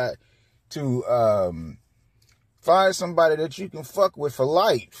definitely got to find somebody that you can fuck with for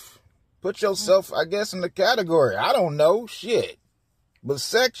life. Put yourself, I guess, in the category. I don't know, shit. But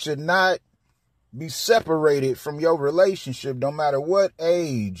sex should not be separated from your relationship, no matter what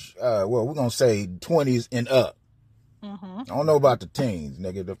age. Well, we're gonna say 20s and up. I don't know about the teens,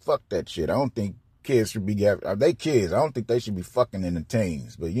 nigga. Fuck that shit. I don't think kids should be... Are they kids? I don't think they should be fucking in the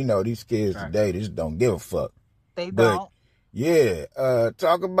teens. But, you know, these kids today, they just don't give a fuck. They don't. Yeah,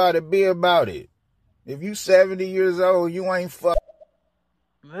 talk about it, be about it. If you 70 years old, you ain't fuck.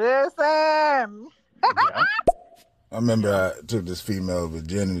 Listen. I remember I took this female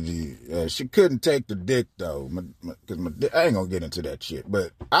virginity. She couldn't take the dick, though. Because I ain't going to get into that shit.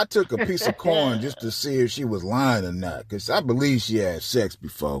 But I took a piece of corn just to see if she was lying or not. Because I believe she had sex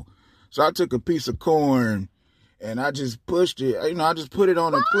before. So I took a piece of corn and I just pushed it. You know, I just put it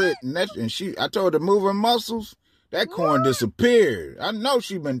on her clit. And I told her to move her muscles. That corn disappeared. I know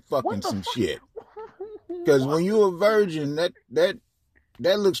she been fucking some shit. Because when you a virgin, that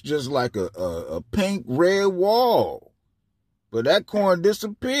looks just like a pink red wall. But that corn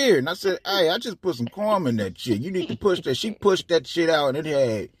disappeared. And I said, hey, I just put some corn in that shit. You need to push that. She pushed that shit out and it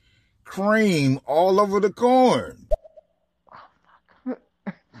had cream all over the corn.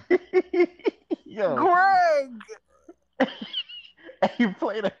 Yo. Greg! You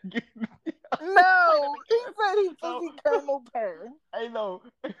played again. No, he said he pussy kerneled her. I know.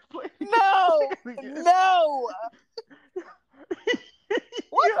 No.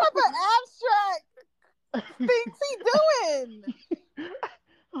 What type of abstract things he doing?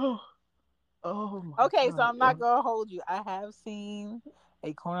 Oh my okay, God. so I'm not gonna hold you. I have seen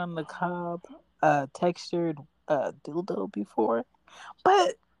a corn on the cob textured dildo before,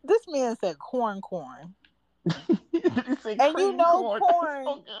 but this man said corn. And you know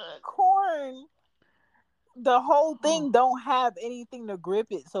corn, the whole thing don't have anything to grip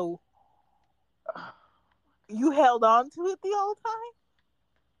it, so you held on to it the whole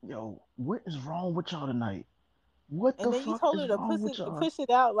time? Yo, what is wrong with y'all tonight? What the fuck is wrong with y'all? And then you told her to push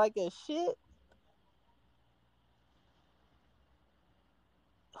it out like a shit?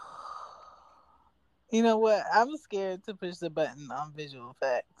 You know what? I'm scared to push the button on Visual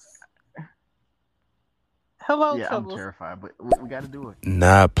Facts. Hello, yeah, Troubles. I'm terrified, but we got to do it.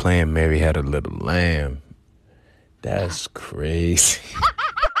 Not playing Mary Had a Little Lamb. That's crazy.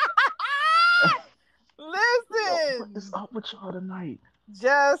 Listen. What is up up with y'all tonight?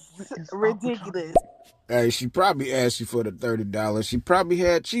 Just ridiculous. Hey, she probably asked you for the $30. She probably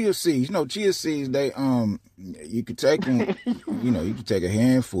had chia seeds. You know, chia seeds, they you could take them, you could take a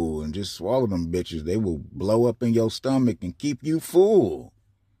handful and just swallow them bitches. They will blow up in your stomach and keep you full.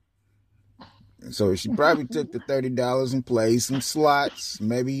 And so she probably took the $30 and played some slots,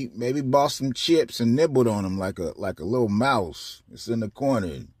 maybe bought some chips and nibbled on them like a little mouse. It's in the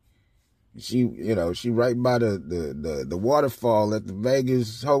corner. She right by the waterfall at the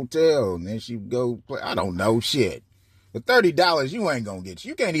Vegas hotel, and then she go play. I don't know shit. For $30, you ain't gonna get.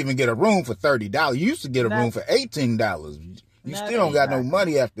 You can't even get a room for $30. You used to get a room for $18. You still don't got no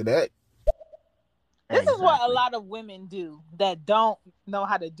money after that. This is what a lot of women do that don't know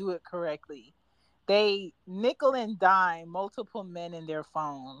how to do it correctly. They nickel and dime multiple men in their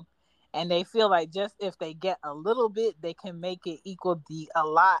phone. And they feel like just if they get a little bit, they can make it equal a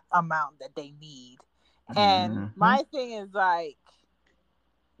lot amount that they need. And my thing is like,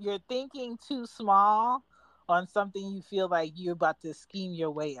 you're thinking too small on something you feel like you're about to scheme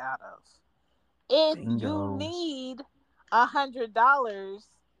your way out of. If you need $100,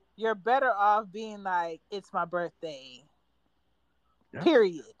 you're better off being like, it's my birthday. Yeah.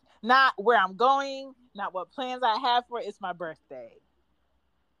 Period. Not where I'm going, not what plans I have for it. It's my birthday.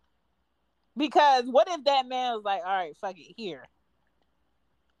 Because what if that man was like, all right, fuck it, here.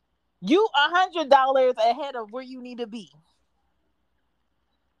 You $100 ahead of where you need to be.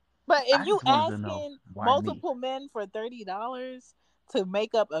 But if you asking multiple men for $30 to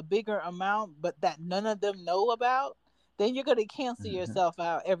make up a bigger amount, but that none of them know about, then you're going to cancel yourself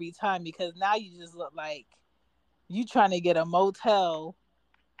out every time, because now you just look like you trying to get a motel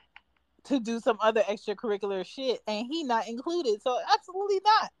to do some other extracurricular shit, and he not included. So absolutely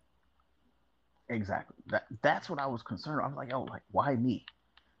not. Exactly. That's what I was concerned. I was like, yo, like, why me?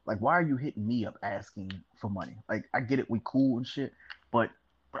 Like, why are you hitting me up asking for money? Like, I get it, we cool and shit, but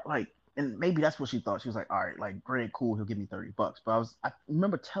like, and maybe that's what she thought. She was like, all right, like, Greg, cool, he'll give me $30. But I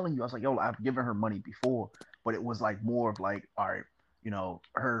remember telling you, I was like, yo, I've given her money before, but it was like more of like, all right,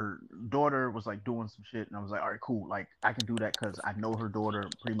 her daughter was like doing some shit, and I was like, all right, cool, like, I can do that because I know her daughter.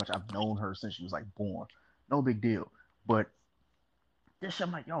 Pretty much, I've known her since she was like born. No big deal. But this shit,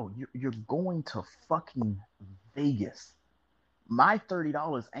 I'm like, yo, you're going to fucking Vegas. My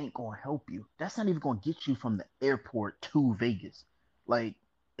 $30 ain't gonna help you. That's not even gonna get you from the airport to Vegas. Like,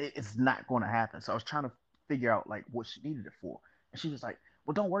 it's not gonna happen. So I was trying to figure out like what she needed it for, and she was like,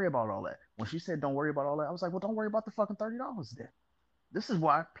 well, don't worry about all that. When she said don't worry about all that, I was like, well, don't worry about the fucking $30 then. This is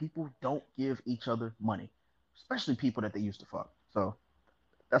why people don't give each other money, especially people that they used to fuck. So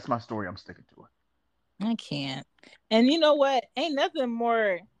that's my story. I'm sticking to it. I can't. And you know what? Ain't nothing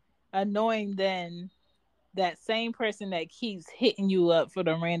more annoying than that same person that keeps hitting you up for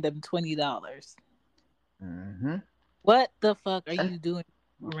the random $20. What the fuck are you doing?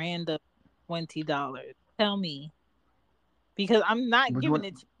 Random $20. Tell me. Because I'm not giving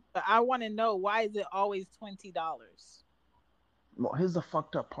it to you, but I want to know, why is it always $20? Well, here's the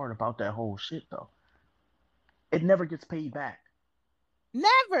fucked up part about that whole shit, though. It never gets paid back.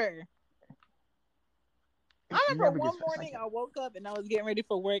 Never. I remember one morning I woke up and I was getting ready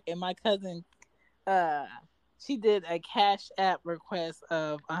for work, and my cousin, she did a Cash App request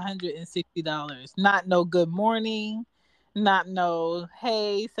of $160. Not no good morning, not no,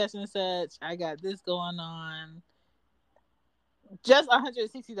 hey, such and such, I got this going on. Just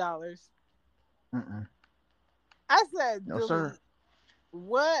 $160. I said, no, sir.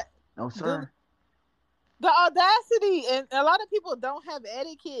 What? No, sir. The audacity. And a lot of people don't have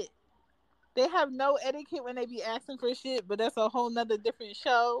etiquette. They have no etiquette when they be asking for shit, but that's a whole nother different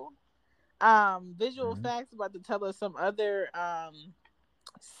show. Visual Facts about to tell us some other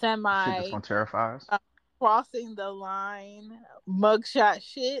semi shit that's gonna terrify us. Crossing the line mugshot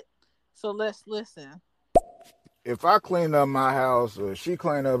shit. So let's listen. If I clean up my house or she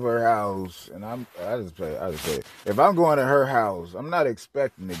clean up her house, and I just say, if I'm going to her house, I'm not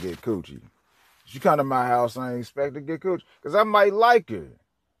expecting to get coochie. She come to my house, I ain't expect to get coochie, because I might like her.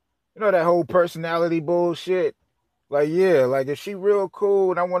 You know that whole personality bullshit? Like, yeah, like if she real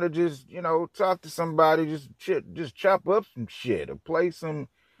cool and I want to just, talk to somebody, just chop up some shit or play some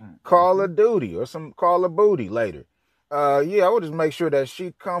Call of Duty or some Call of Booty later. Yeah, I would just make sure that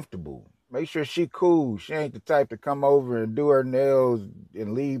she comfortable. Make sure she cool. She ain't the type to come over and do her nails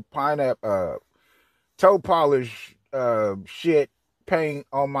and leave toe polish shit paint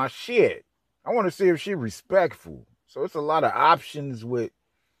on my shit. I want to see if she respectful. So it's a lot of options with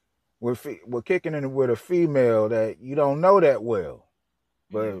kicking in with a female that you don't know that well.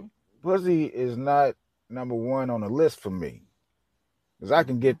 But pussy is not number one on the list for me. Because I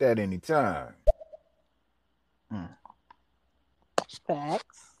can get that anytime.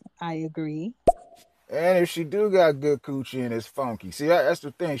 Facts. I agree. And if she do got good coochie and it's funky, see that's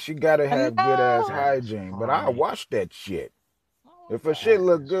the thing. She gotta I have good ass know. That is hygiene. But I funny. watch that shit. If her Oh shit That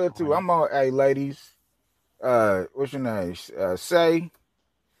look is good too, funny. I'm on. Hey, ladies, what's your name?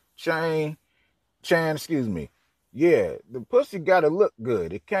 Chan, excuse me. Yeah, the pussy gotta look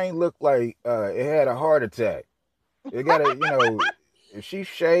good. It can't look like it had a heart attack. It gotta, if she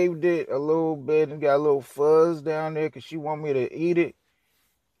shaved it a little bit and got a little fuzz down there because she want me to eat it,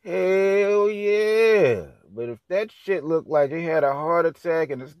 hell yeah. But if that shit looked like it had a heart attack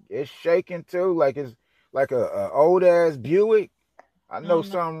and it's shaking too, like it's like a old ass Buick, I know no.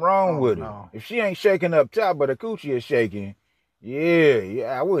 something wrong Oh with it. no. If she ain't shaking up top, but the coochie is shaking,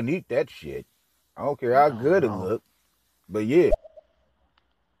 yeah, I wouldn't eat that shit. I don't care how Oh good it no. look, but yeah.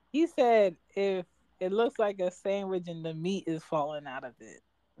 He said if it looks like a sandwich and the meat is falling out of it.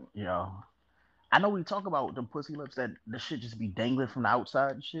 Yo. I know we talk about the pussy lips that the shit just be dangling from the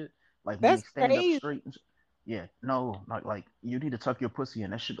outside and shit. Like when they That's stand up crazy. straight. Yeah, no, not like you need to tuck your pussy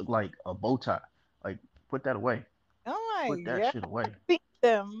in. That shit look like a bow tie. Like put that away. Oh my Put that god. shit away. I see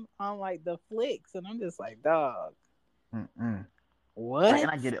them on like the flicks and I'm just like, dog. Mm-mm. Like, What?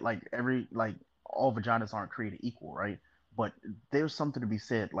 and I get it. Like all vaginas aren't created equal, right? But there's something to be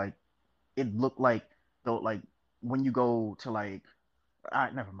said. Like it looked like though, like when you go to like, all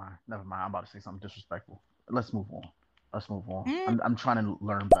right, never mind. I'm about to say something disrespectful. Let's move on. Let's move on. Mm. I'm trying to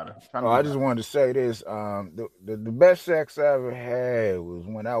learn better. I'm trying Oh, to do I just better. wanted to say this. The best sex I ever had was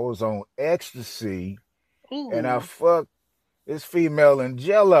when I was on ecstasy and I Ooh. fucked this female in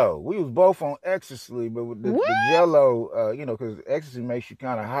Jello. We was both on ecstasy, but with What? the Jello, because ecstasy makes you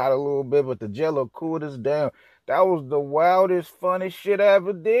kind of hot a little bit, but the Jello cooled us down. That was the wildest, funnest shit I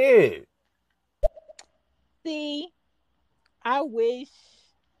ever did. See, I wish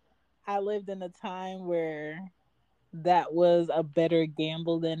I lived in a time where that was a better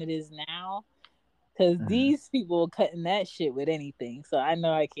gamble than it is now. Because Mm, these people cutting that shit with anything. So I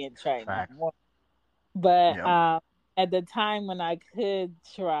know I can't try it no facts. more. But Yep. at the time when I could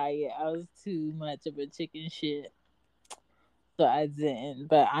try it, I was too much of a chicken shit. So I didn't.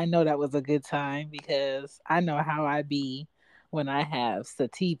 But I know that was a good time because I know how I be when I have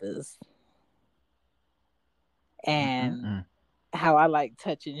sativas and Mm-mm-mm. how I like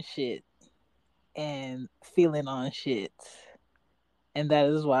touching shit and feeling on shit. And that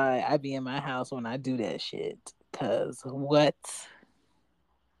is why I be in my house when I do that shit. Cause what?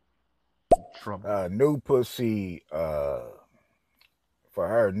 Trouble. New pussy, for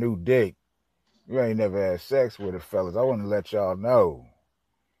her, new dick. You ain't never had sex with her, fellas. I want to let y'all know.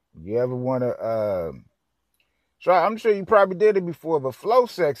 You ever want to try? I'm sure you probably did it before, but flow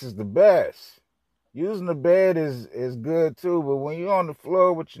sex is the best. Using the bed is good too, but when you're on the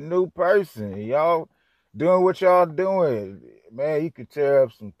floor with your new person, y'all doing what y'all doing, man, you could tear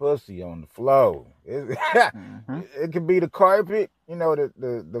up some pussy on the floor. It, Mm-hmm. it could be the carpet,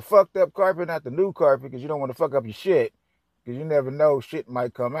 the fucked up carpet, not the new carpet, because you don't want to fuck up your shit, because you never know shit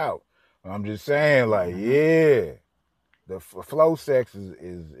might come out. I'm just saying, like, Mm-hmm. yeah, the flow sex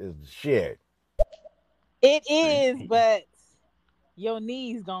is the shit. It See? is, but your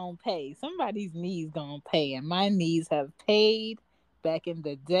knees gonna pay. Somebody's knees gonna pay, and my knees have paid back in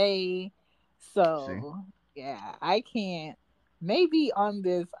the day. See? So yeah, I can't. Maybe on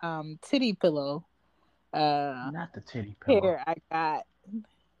this titty pillow Not the titty pillow. pair I got,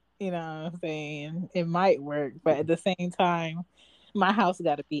 what I'm saying, it might work, but at the same time, my house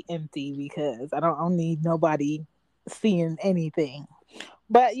got to be empty because I don't need nobody seeing anything.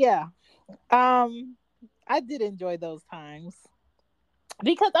 But yeah, um, I did enjoy those times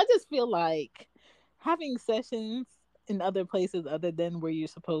because I just feel like having sessions in other places other than where you're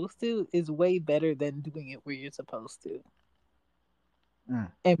supposed to is way better than doing it where you're supposed to, Mm,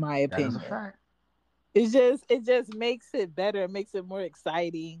 in my that is a opinion. fact. It just makes it better, it makes it more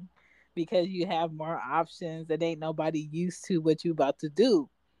exciting because you have more options that ain't nobody used to what you about to do.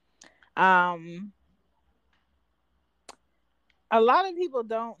 Um a lot of people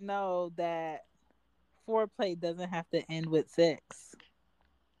don't know that foreplay doesn't have to end with sex.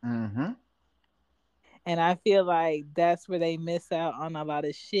 Mm-hmm. And I feel like that's where they miss out on a lot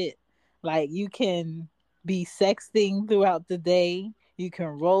of shit. Like you can be sexting throughout the day, you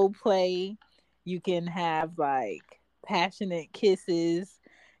can role play, you can have like passionate kisses,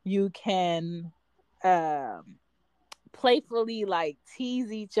 you can um playfully like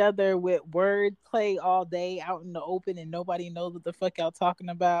tease each other with word play all day out in the open and nobody knows what the fuck y'all talking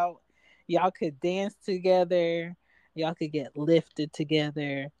about. Y'all could dance together, y'all could get lifted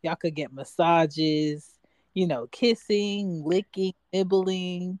together, y'all could get massages, kissing, licking,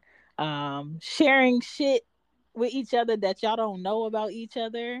 nibbling, sharing shit, with each other that y'all don't know about each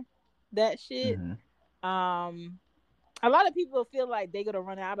other. That shit. Mm-hmm. A lot of people feel like they're gonna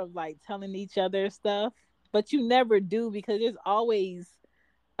run out of like telling each other stuff, but you never do, because there's always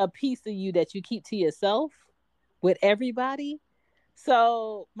a piece of you that you keep to yourself with everybody.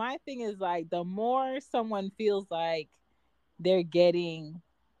 So my thing is like, the more someone feels like they're getting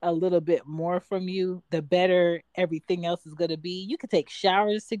a little bit more from you, the better everything else is going to be. You can take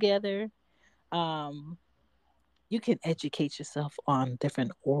showers together. You can educate yourself on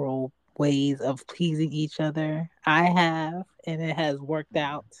different oral ways of pleasing each other. I have, and it has worked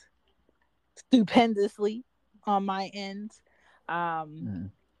out stupendously on my end.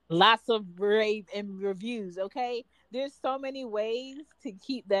 Lots of rave and reviews. Okay, there's so many ways to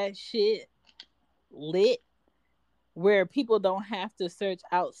keep that shit lit, where people don't have to search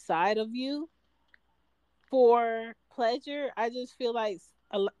outside of you for pleasure. I just feel like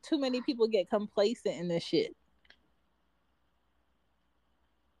too many people get complacent in this shit.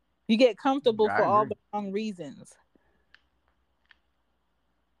 You get comfortable for all the wrong reasons.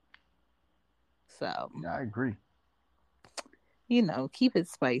 So yeah, I agree. You know, keep it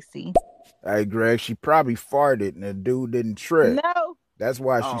spicy. Hey, Greg, she probably farted and the dude didn't trip. No. That's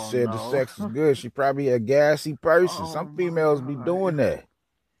why she said the sex is good. She probably a gassy person. Some females be doing that.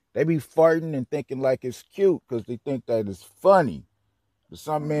 They be farting and thinking like it's cute because they think that it's funny. But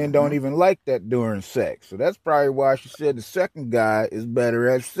some men don't even like that during sex. So that's probably why she said the second guy is better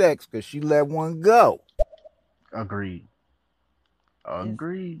at sex, because she let one go. Agreed.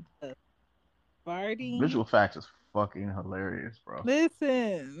 Farting. Visual facts is fucking hilarious, bro.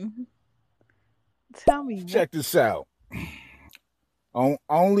 Listen. Tell me. Check this out. On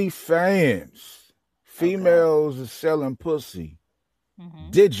OnlyFans, females are selling pussy,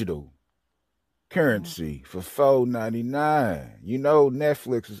 digital currency for $4.99. You know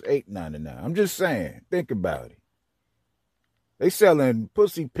Netflix is $8.99. I'm just saying, think about it. They selling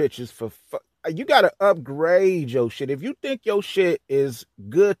pussy pictures for you gotta upgrade your shit. If you think your shit is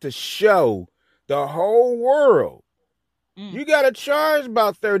good to show the whole world, you gotta charge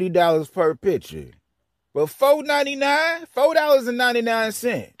about $30 per picture. But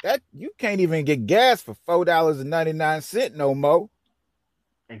 $4.99, that you can't even get gas for $4.99 no more.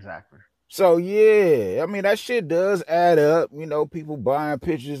 Exactly. So yeah, I mean that shit does add up. You know, people buying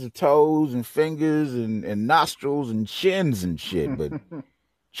pictures of toes and fingers and nostrils and chins and shit. But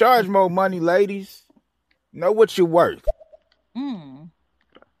charge more money, ladies. Know what you're worth. I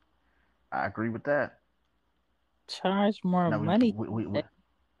agree with that. Charge more money.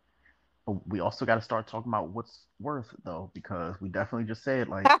 We also got to start talking about what's worth, though, because we definitely just said,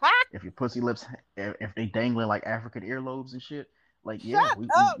 like, if your pussy lips, if they dangling like African earlobes and shit, like, yeah, we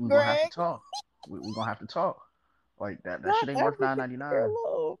gonna have to talk. We're gonna have to talk. Like, that shit ain't worth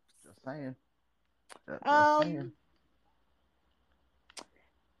 $9.99. Just saying. Just saying.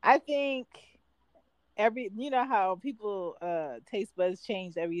 I think you know how people taste buds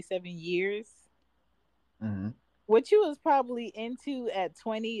change every 7 years? What you was probably into at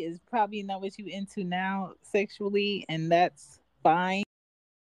 20 is probably not what you into now sexually, and that's fine.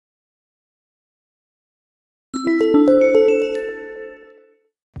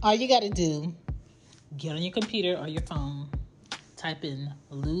 All you gotta do, get on your computer or your phone, type in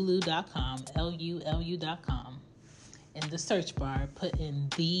lulu.com, LULU.com. In the search bar, put in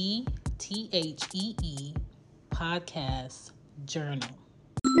the THEE podcast journal.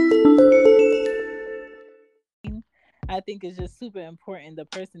 I think it's just super important the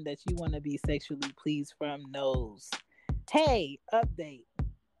person that you want to be sexually pleased from knows, hey, update.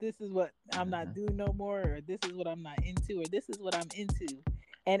 This is what I'm not doing no more, or this is what I'm not into, or this is what I'm into.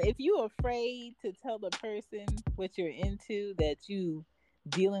 And if you're afraid to tell the person what you're into that you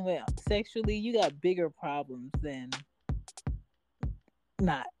dealing with sexually, you got bigger problems than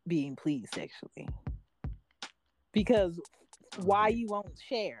not being pleased sexually. Because why you won't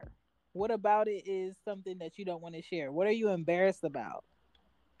share? What about it is something that you don't want to share? What are you embarrassed about?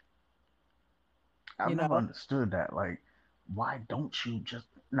 I've never understood that. Like, why don't you just...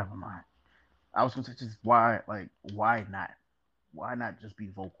 Never mind. I was going to say just why not? Why not just be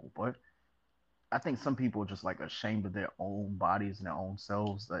vocal? But I think some people are just, like, ashamed of their own bodies and their own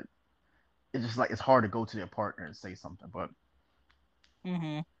selves. Like, it's just, like, it's hard to go to their partner and say something, but...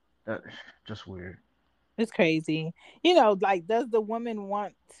 just weird. It's crazy. You know, like, does the woman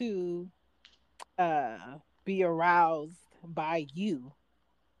want to be aroused by you?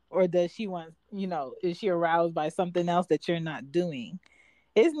 Or does she want, is she aroused by something else that you're not doing?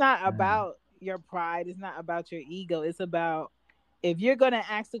 It's not about your pride. It's not about your ego. It's about, if you're going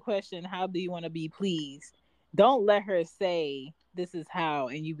to ask the question, how do you want to be pleased? Don't let her say, this is how,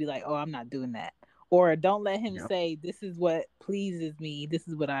 and you be like, oh, I'm not doing that. Or don't let him Yep. say, this is what pleases me. This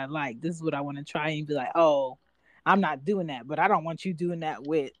is what I like. This is what I want to try, and be like, oh, I'm not doing that, but I don't want you doing that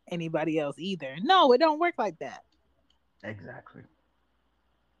with anybody else either. No, it don't work like that. Exactly.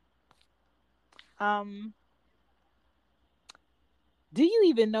 Do you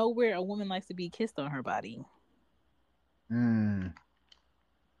even know where a woman likes to be kissed on her body? Mm.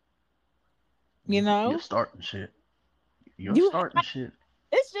 You know? You're starting shit. Shit.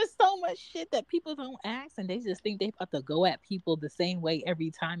 It's just so much shit that people don't ask, and they just think they about to go at people the same way every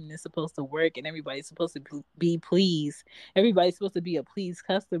time, and it's supposed to work, and everybody's supposed to be pleased. Everybody's supposed to be a pleased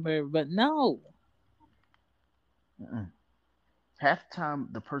customer, but no. Mm-mm. Half the time,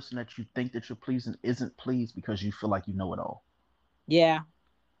 the person that you think that you're pleasing isn't pleased because you feel like you know it all. Yeah.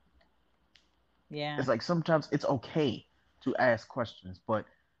 It's like sometimes it's okay to ask questions, but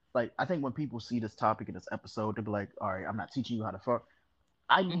like I think when people see this topic in this episode, they'll be like, "All right, I'm not teaching you how to fuck."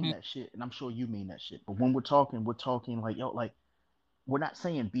 I mean that shit, and I'm sure you mean that shit. But when we're talking like, yo, like we're not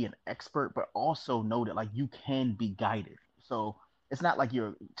saying be an expert, but also know that like you can be guided. So it's not like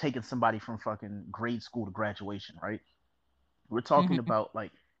you're taking somebody from fucking grade school to graduation, right? We're talking about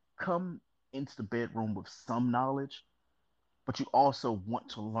like come into the bedroom with some knowledge, but you also want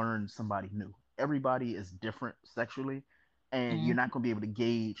to learn somebody new. Everybody is different sexually, and you're not going to be able to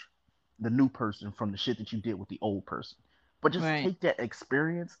gauge the new person from the shit that you did with the old person. But just take that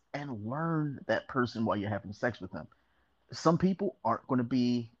experience and learn that person while you're having sex with them. Some people aren't going to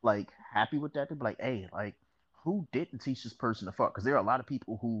be like happy with that. They'll be like, hey, like, who didn't teach this person to fuck? Because there are a lot of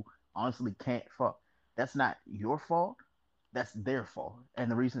people who honestly can't fuck. That's not your fault. That's their fault.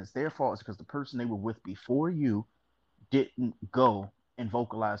 And the reason it's their fault is because the person they were with before you didn't go and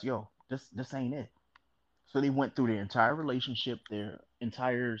vocalize, yo, this ain't it. So they went through their entire relationship, their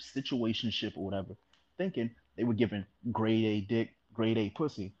entire situationship or whatever, thinking they were given grade A dick, grade A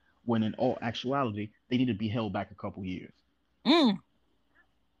pussy, when in all actuality, they need to be held back a couple years.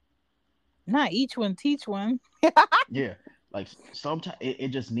 Not each one teach one. Yeah. Like sometimes it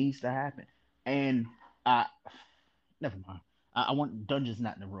just needs to happen. And I never mind. I want Dungeons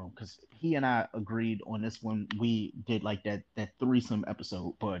not in the room because he and I agreed on this when we did like that threesome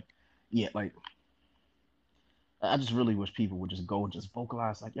episode. But yeah, like I just really wish people would just go and just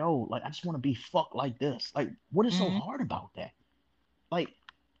vocalize like, yo, like I just want to be fucked like this. Like, what is so hard about that? Like,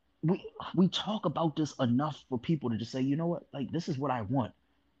 we talk about this enough for people to just say, you know what, like this is what I want.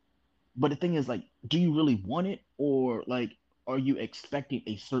 But the thing is, like, do you really want it, or like, are you expecting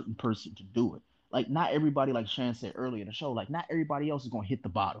a certain person to do it? Like, not everybody, like Shan said earlier in the show, like not everybody else is gonna hit the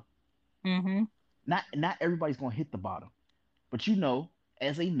bottom. Not everybody's gonna hit the bottom. But you know,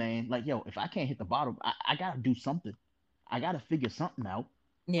 as a man, like, yo, if I can't hit the bottom, I gotta do something. I gotta figure something out.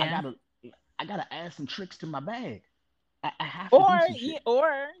 Yeah. I gotta add some tricks to my bag. I have to do some shit.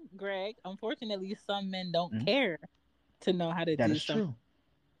 Or Greg, unfortunately, some men don't care to know how to that do is something. True.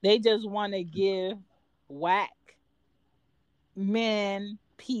 They just want to give whack men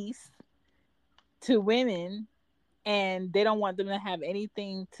peace to women, and they don't want them to have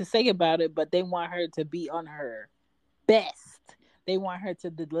anything to say about it, but they want her to be on her best. They want her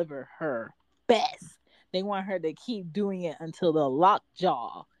to deliver her best. They want her to keep doing it until the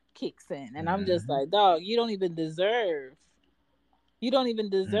lockjaw kicks in. And I'm just like, dog, you don't even deserve.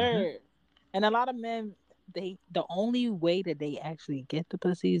 And a lot of men, the only way that they actually get the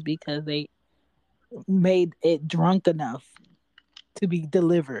pussy is because they made it drunk enough to be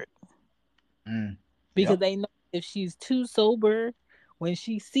delivered. Because they know if she's too sober, when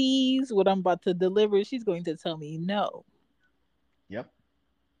she sees what I'm about to deliver, she's going to tell me no. Yep.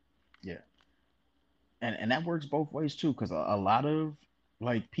 Yeah. And that works both ways too, because a lot of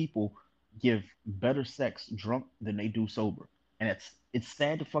like people give better sex drunk than they do sober. And it's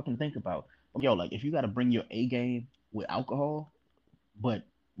sad to fucking think about. Yo, like if you gotta bring your A game with alcohol, but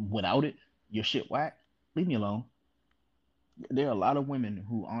without it, your shit whack, leave me alone. There are a lot of women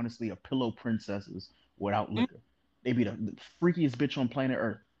who honestly are pillow princesses without liquor. They be the freakiest bitch on planet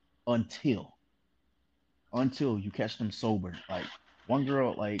Earth until you catch them sober. Like one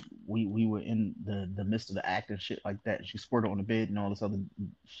girl, like we were in the midst of the act and shit like that. She squirted on the bed and all this other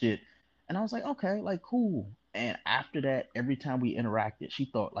shit, and I was like, okay, like cool. And after that, every time we interacted, she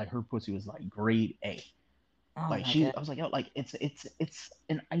thought like her pussy was like grade A. Like I was like, yo, like it's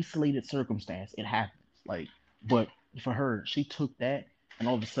an isolated circumstance. It happens. Like, but for her, she took that, and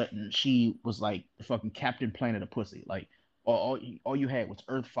all of a sudden, she was like the fucking Captain Planet of pussy. Like, all you had was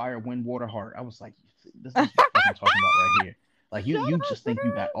earth, fire, wind, water, heart. I was like, this is what you're fucking talking about right here. Like, you just think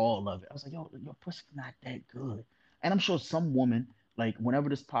you got all of it. I was like, yo, your pussy's not that good. And I'm sure some woman, like, whenever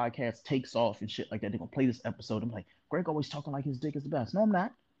this podcast takes off and shit like that, they're gonna play this episode. I'm like, Greg always talking like his dick is the best. No, I'm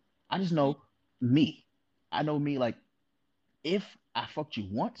not. I just know me. I know me, like, if I fucked you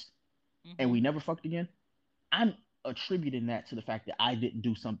once and we never fucked again, I'm attributing that to the fact that I didn't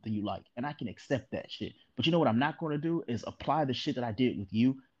do something you like, and I can accept that shit. But you know what I'm not going to do is apply the shit that I did with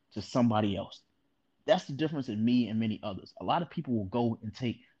you to somebody else. That's the difference in me and many others. A lot of people will go and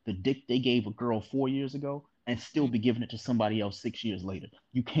take the dick they gave a girl 4 years ago and still be giving it to somebody else 6 years later.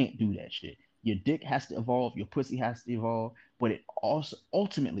 You can't do that shit. Your dick has to evolve, your pussy has to evolve, but it also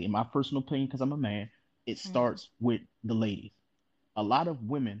ultimately, in my personal opinion, because I'm a man, it starts with the ladies. A lot of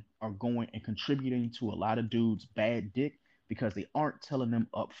women are going and contributing to a lot of dudes' bad dick because they aren't telling them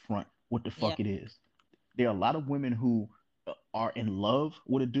up front what the fuck it is. There are a lot of women who are in love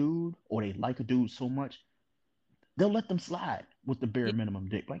with a dude or they like a dude so much, they'll let them slide with the bare minimum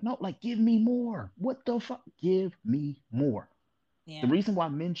dick. Like, no, like, give me more. What the fuck? Give me more. The reason why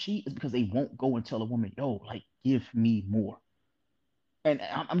men cheat is because they won't go and tell a woman, yo, like, give me more. And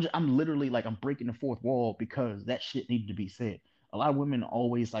I'm literally like, I'm breaking the fourth wall because that shit needed to be said. A lot of women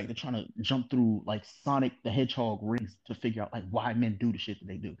always like, they're trying to jump through like Sonic the Hedgehog rings to figure out like why men do the shit that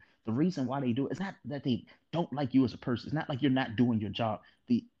they do. The reason why they do it is not that they don't like you as a person. It's not like you're not doing your job.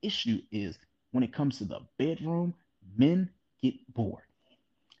 The issue is when it comes to the bedroom, men get bored.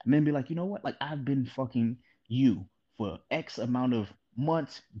 Men be like, you know what? Like, I've been fucking you for X amount of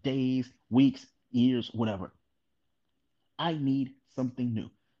months, days, weeks, years, whatever. I need something new.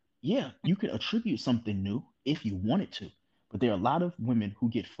 Yeah, you could attribute something new if you wanted to, but there are a lot of women who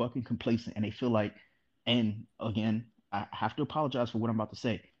get fucking complacent and they feel like, and again, I have to apologize for what I'm about to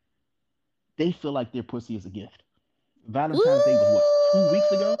say. They feel like their pussy is a gift. Valentine's Day was what, 2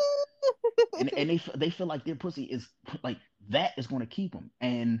 weeks ago, and they feel like their pussy is like that is going to keep them.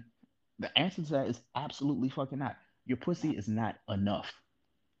 And the answer to that is absolutely fucking not. Your pussy is not enough.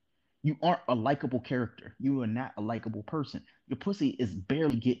 You aren't a likable character. You are not a likable person. Your pussy is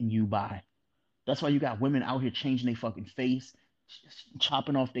barely getting you by. That's why you got women out here changing their fucking face,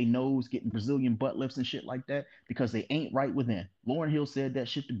 chopping off their nose, getting Brazilian butt lifts and shit like that because they ain't right within. Lauryn Hill said that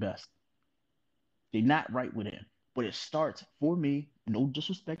shit the best. They're not right within. But it starts, for me, no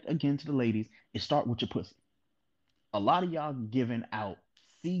disrespect again to the ladies, it starts with your pussy. A lot of y'all giving out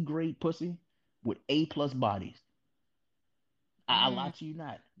C grade pussy with A plus bodies. I lie to you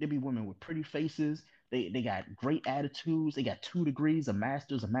not. There be women with pretty faces. They got great attitudes. They got 2 degrees, a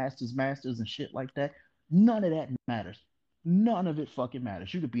master's, and shit like that. None of that matters. None of it fucking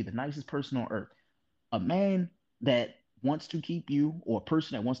matters. You could be the nicest person on earth. A man that wants to keep you, or a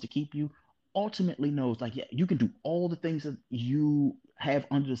person that wants to keep you, ultimately knows, like, yeah, you can do all the things that you have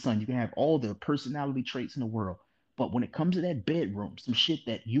under the sun. You can have all the personality traits in the world. But when it comes to that bedroom, some shit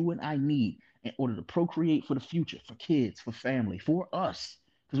that you and I need in order to procreate for the future, for kids, for family, for us,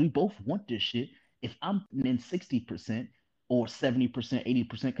 because we both want this shit. If I'm in 60% or 70%,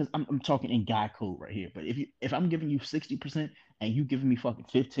 80%, because I'm talking in guy code right here. But if I'm giving you 60% and you giving me fucking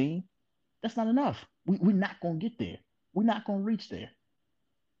 15, that's not enough. We're not gonna get there. We're not gonna reach there.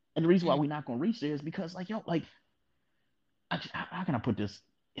 And the reason why we're not gonna reach there is because, like, yo, like, how can I put this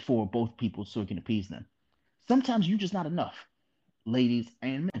for both people so it can appease them? Sometimes you're just not enough, ladies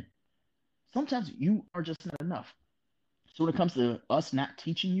and men. Sometimes you are just not enough. So when it comes to us not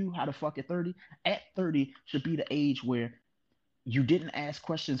teaching you how to fuck at 30 should be the age where you didn't ask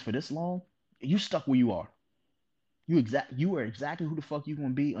questions for this long. You stuck where you are. You are exactly who the fuck you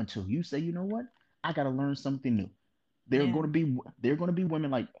gonna be until you say, you know what? I gotta learn something new. There are gonna be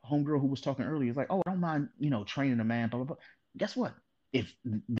women like homegirl who was talking earlier. It's like, oh, I don't mind, training a man, blah blah blah. Guess what? If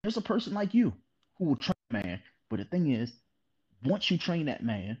there's a person like you who will train a man, but the thing is, once you train that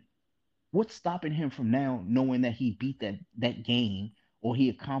man, what's stopping him from now knowing that he beat that game or he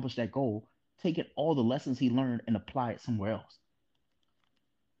accomplished that goal, taking all the lessons he learned and apply it somewhere else?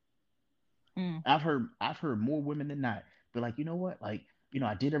 I've heard more women than not be like, you know what, like,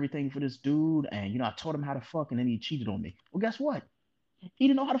 I did everything for this dude, and I taught him how to fuck, and then he cheated on me. Well, guess what? He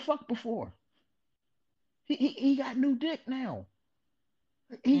didn't know how to fuck before. He got new dick now.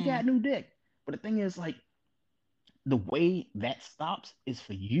 He got new dick. But the thing is, like, the way that stops is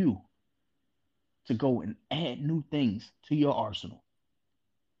for you to go and add new things to your arsenal.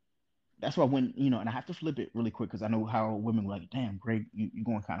 That's why when, and I have to flip it really quick because I know how women are like, damn, Greg, you're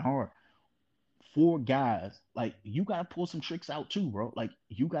going kind of hard. For guys, like, you got to pull some tricks out too, bro. Like,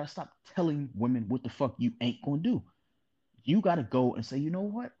 you got to stop telling women what the fuck you ain't going to do. You got to go and say, you know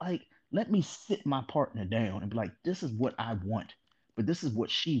what? Like, let me sit my partner down and be like, this is what I want, but this is what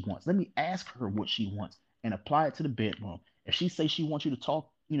she wants. Let me ask her what she wants and apply it to the bedroom. If she say she wants you to talk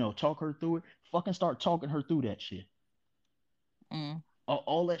her through it, fucking start talking her through that shit.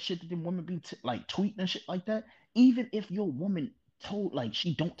 All that shit that them women be like tweeting and shit like that. Even if your woman told, like,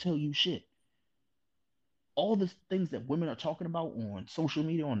 she don't tell you shit, all the things that women are talking about on social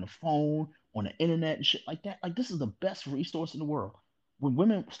media, on the phone, on the internet, and shit like that. Like, this is the best resource in the world. When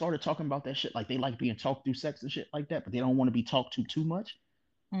women started talking about that shit, like they like being talked through sex and shit like that, but they don't want to be talked to too much.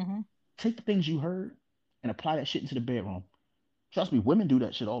 Mm-hmm. Take the things you heard and apply that shit into the bedroom. Trust me, women do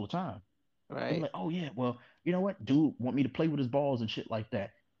that shit all the time. They be Right. like, oh yeah, well, you know what? Dude want me to play with his balls and shit like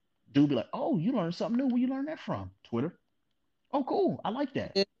that. Dude be like, oh, you learned something new. Where you learn that from? Twitter. Oh, cool. I like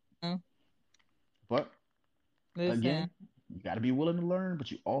that. Listen, But listen. again, you got to be willing to learn, but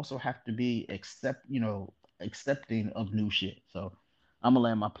you also have to be accepting of new shit. So I'm gonna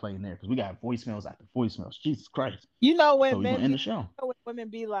land my plane there because we got voicemails after voicemails. Jesus Christ. You know So when we're gonna men end be, the show. you know when women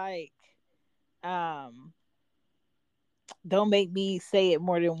be like, um, don't make me say it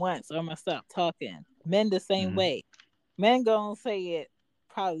more than once or I'm gonna stop talking. Men the same Mm-hmm. way. Men gonna say it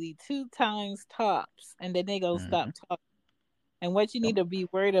probably 2 times tops and then they gonna stop Mm-hmm. talking. And what you Yep. need to be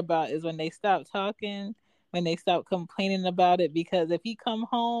worried about is when they stop talking, when they stop complaining about it, because if he come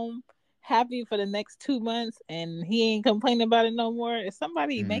home happy for the next 2 months and he ain't complaining about it no more, it's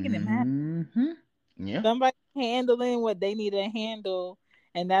somebody making him happy. Mm-hmm. Yeah. Somebody handling what they need to handle,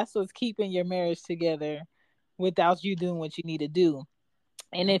 and that's what's keeping your marriage together without you doing what you need to do.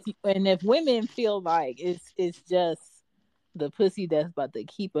 Yep. And if women feel like it's just the pussy that's about to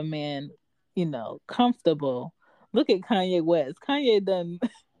keep a man, comfortable. Look at Kanye West. Kanye done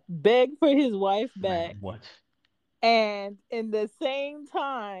begged for his wife Man, back, what? and in the same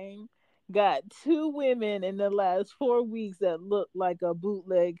time got 2 women in the last 4 weeks that look like a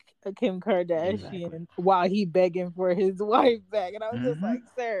bootleg Kim Exactly. Kardashian while he begging for his wife back. And I was just Mm-hmm. like,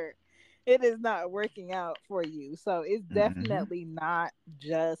 sir, it is not working out for you. So it's Mm-hmm. definitely not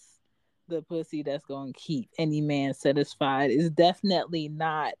just the pussy that's going to keep any man satisfied. It's definitely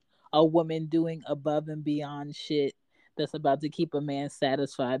not a woman doing above and beyond shit that's about to keep a man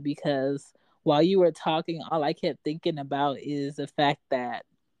satisfied, because while you were talking, all I kept thinking about is the fact that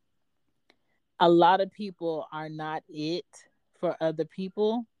a lot of people are not it for other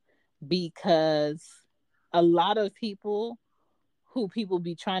people, because a lot of people who people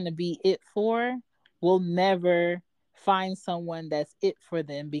be trying to be it for will never find someone that's it for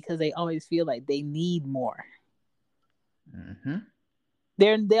them because they always feel like they need more. Mm-hmm.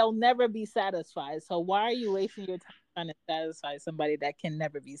 They'll never be satisfied. So why are you wasting your time trying to satisfy somebody that can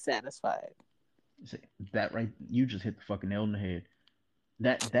never be satisfied? See, that right, you just hit the fucking nail on the head.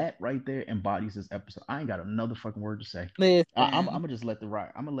 That right there embodies this episode. I ain't got another fucking word to say. I'm Listen, gonna just let the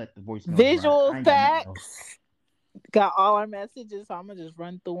ride. I'm gonna let the voicemails ride. visual I ain't got nothing else. facts got all our messages, so I'm gonna just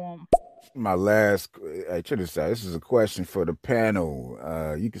run through them. My last, hey, check this out. This is a question for the panel.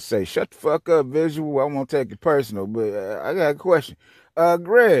 You can say, shut the fuck up, visual. I won't take it personal, but I got a question.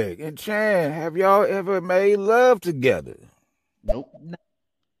 Greg and Chan, have y'all ever made love together? Nope. No.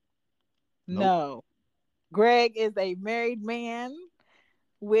 Nope. No. Greg is a married man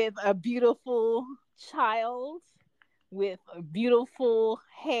with a beautiful child, with beautiful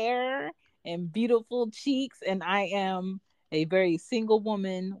hair and beautiful cheeks, and I am a very single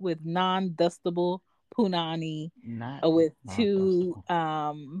woman with non-dustable punani, Not with two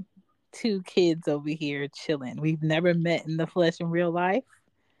non-dustable. 2 kids over here chilling. We've never met in the flesh in real life.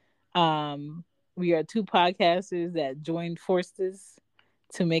 We are 2 podcasters that joined forces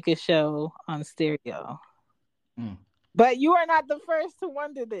to make a show on stereo. Mm. But you are not the first to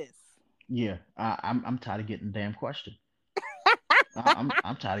wonder this. Yeah, I'm tired of getting the damn question.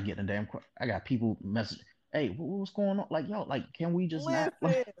 I'm tired of getting the damn question. I got people message. Hey, what's going on? Like, yo, like, can we just not?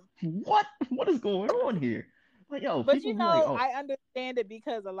 Like, Listen, what is going on here? Like, yo, but people be like, oh, I understand it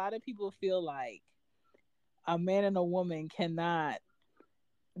because a lot of people feel like a man and a woman cannot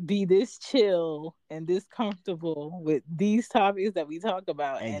be this chill and this comfortable with these topics that we talk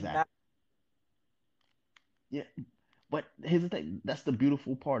about and not. exactly. Yeah, but here's the thing. That's the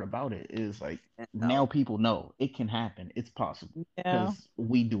beautiful part about it is like now No. people know it can happen. It's possible Yeah, because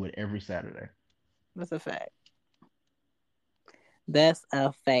we do it every Saturday. that's a fact. That's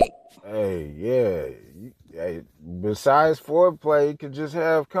a fact. Hey, yeah. Hey, besides foreplay, you can just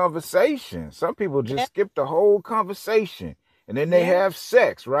have conversation. Some people just Yeah, skip the whole conversation and then they yeah. have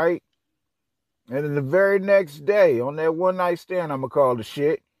sex, right? And then the very next day, on that one night stand, I'm gonna call the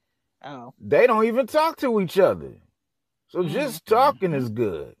shit, Oh. they don't even talk to each other. So just talking Mm-hmm. is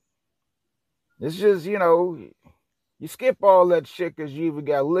good. It's just, you skip all that shit because you even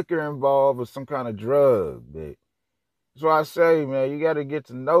got liquor involved or some kind of drug. But that's why I say, man, you got to get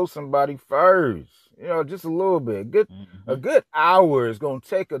to know somebody first. Just a little bit. A good hour is gonna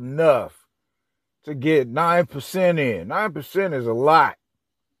take enough to get 9% in. 9% is a lot.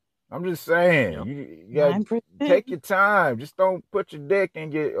 I'm just saying, Yep. you gotta 9%. take your time. Just don't put your dick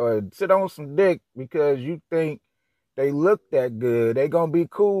in your or sit on some dick because you think they look that good. They gonna be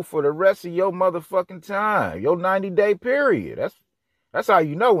cool for the rest of your motherfucking time, your 90-day period. That's how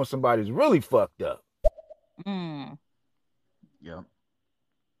you know when somebody's really fucked up. Mm. Yep.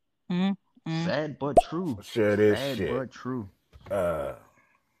 Mm. Sad but true. Share this Sad shit. but true.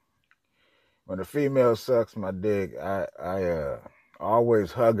 When a female sucks my dick, I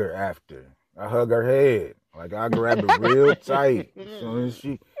always hug her after. I hug her head. Like I grab it real tight. As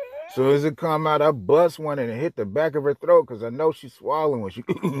soon as it come out, I bust one and hit the back of her throat because I know she's swallowing.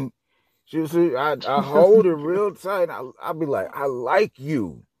 I hold her real tight. I'll be like, I like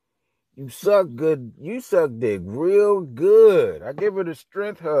you. You suck good. You suck dick real good. I give her the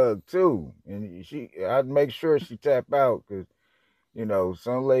strength hug too, and I'd make sure she tap out because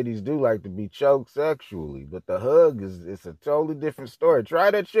some ladies do like to be choked sexually, but the hug it's a totally different story.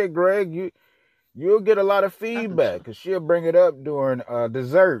 Try that shit, Greg. You'll get a lot of feedback because she'll bring it up during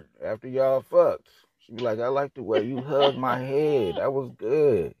dessert after y'all fucked. She'll be like, I like the way you hug my head. That was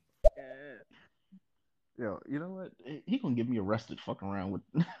good. Yo, you know what? He gonna get me arrested fucking around with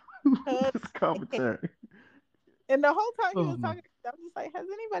this commentary. And the whole time he was Oh, talking, I'm just like, has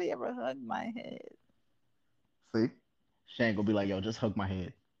anybody ever hugged my head? see? Shane gonna be like, yo, just hug my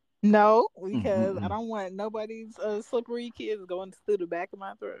head. No, because I don't want nobody's slippery kids going through the back of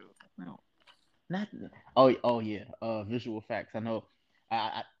my throat. No. Oh yeah. Visual facts. I know.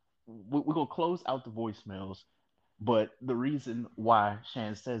 We're gonna close out the voicemails, but the reason why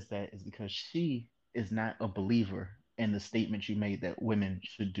Shan says that is because she is not a believer in the statement you made that women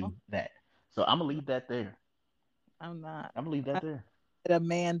should do that. So I'm gonna leave that there. I'm not. I'm gonna leave that there. A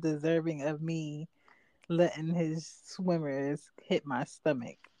man deserving of me letting his swimmers hit my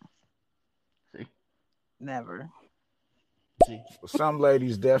stomach. See? Never. See? Some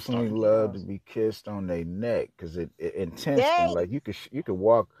ladies definitely love to be kissed on their neck because it intense them. Like you could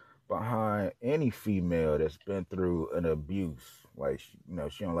walk behind any female that's been through an abuse. Like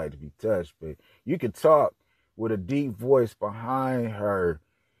she don't like to be touched, but you could talk with a deep voice behind her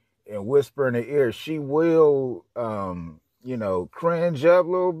and whisper in her ear. She will cringe up a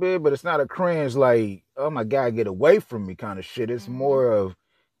little bit, but it's not a cringe like, oh my God, get away from me kind of shit. It's more of,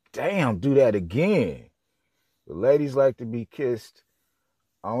 damn, do that again. The ladies like to be kissed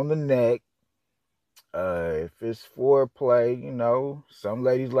on the neck. If it's foreplay, some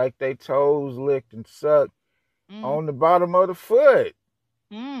ladies like their toes licked and sucked on the bottom of the foot.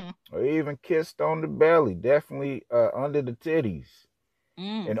 Or even kissed on the belly. Definitely under the titties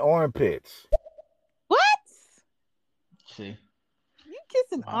and armpits. What? See? You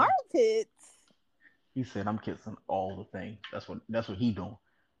kissing armpits? He said, I'm kissing all the things. That's what he doing.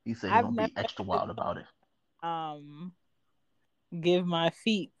 He said he's gonna be extra wild about it. Give my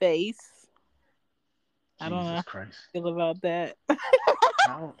feet face. Jesus I don't know Christ. how I feel about that.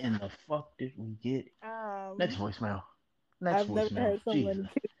 How in the fuck did we get next voicemail? I've never heard someone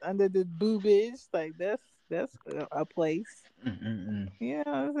kiss under the boobage. Like that's a place. Yeah,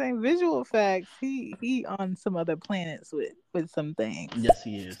 I'm saying visual facts. He on some other planets with some things. Yes,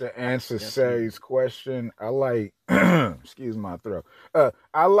 he is. To answer Say's question, I like excuse my throat.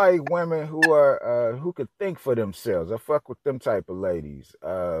 I like women who could think for themselves. I fuck with them type of ladies.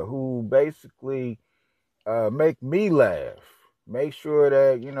 Who basically make me laugh. Make sure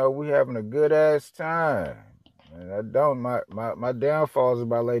that we having a good ass time. And I don't my downfall is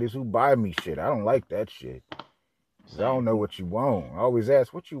about ladies who buy me shit. I don't like that shit. I don't know what you want. I always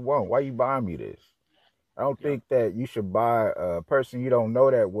ask, what you want? Why you buying me this? I don't think that you should buy a person you don't know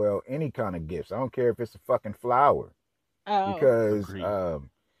that well any kind of gifts. I don't care if it's a fucking flower. Because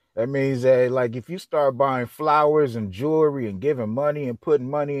that means that, like, if you start buying flowers and jewelry and giving money and putting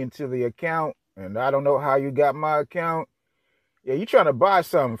money into the account, and I don't know how you got my account, you're trying to buy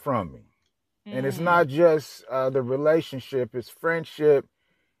something from me. And it's not just the relationship, it's friendship,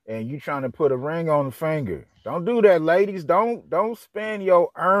 and you trying to put a ring on the finger. Don't do that, ladies. Don't spend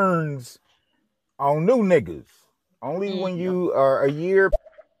your earns on new niggas. Only when you are a year.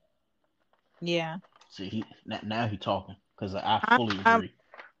 Yeah. See, now he talking because I fully agree. I'm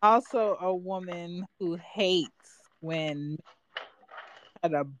also a woman who hates when I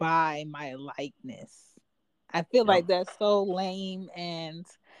try to buy my likeness. I feel like that's so lame, and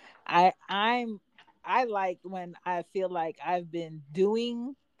I like when I feel like I've been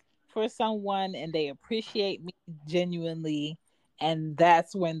doing for someone and they appreciate me genuinely, and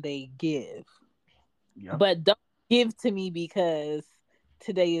that's when they give. But don't give to me because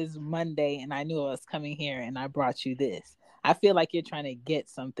today is Monday and I knew I was coming here and I brought you this. I feel like you're trying to get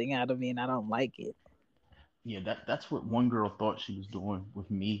something out of me and I don't like it. that's what one girl thought she was doing with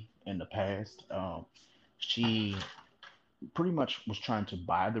me in the past. She pretty much was trying to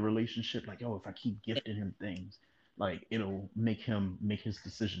buy the relationship. Like, oh, if I keep gifting him things, like it'll make his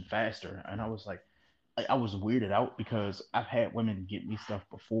decision faster. And I was like, I was weirded out because I've had women get me stuff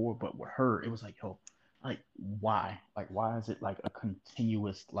before, but with her, it was like, yo, like why? Like why is it like a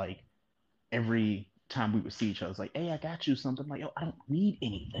continuous like every time we would see each other, it's like, hey, I got you something. Like, yo, I don't need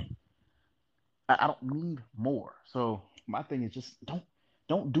anything. I don't need more. So my thing is just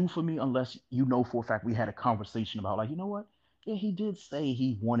don't do for me unless you know for a fact we had a conversation about like, you know what? Yeah, he did say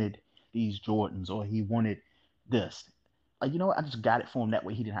he wanted these Jordans or he wanted this. Like, you know what? I just got it for him that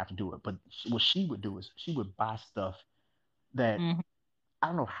way he didn't have to do it. But what she would do is she would buy stuff that Mm-hmm. I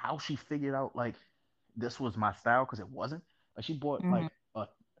don't know how she figured out like this was my style because it wasn't. Like she bought Mm-hmm.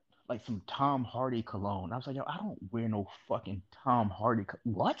 like some Tom Hardy cologne. I was like, yo, I don't wear no fucking Tom Hardy.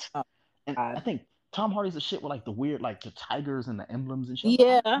 What? Oh, And I God. think Tom Hardy's the shit with like the weird like the tigers and the emblems and shit. I was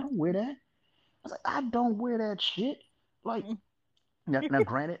like, I Yeah. don't wear that. I was like, I don't wear that shit. Like now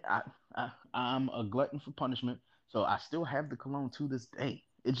granted, I'm a glutton for punishment, so I still have the cologne to this day.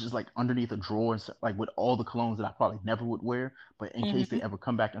 It's just like underneath a drawer and like with all the colognes that I probably never would wear. But in case Mm-hmm. they ever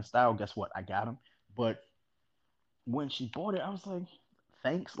come back in style, guess what? I got them. But when she bought it, I was like,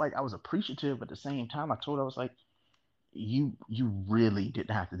 thanks. Like I was appreciative, but at the same time, I told her I was like, you really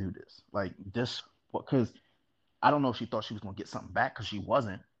didn't have to do this. Like this, because I don't know if she thought she was gonna get something back because she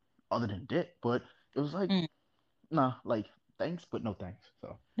wasn't, other than dick. But it was like, Mm. nah, like thanks, but no thanks.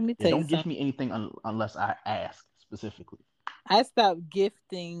 So Let me yeah, tell you don't gift something. me anything unless I ask specifically. I stopped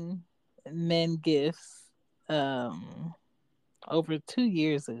gifting men gifts um over 2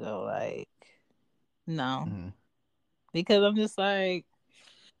 years ago. Like, no. Mm-hmm. Because I'm just like,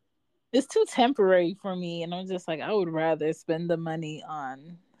 it's too temporary for me. And I'm just like, I would rather spend the money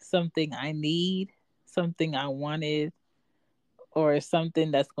on something I need, something I wanted, or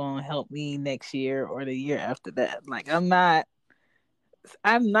something that's going to help me next year or the year after that. Like, I'm not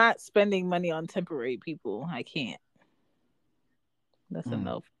spending money on temporary people. I can't. That's a Mm-hmm.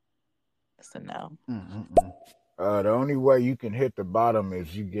 no. That's a no. Mm-hmm. The only way you can hit the bottom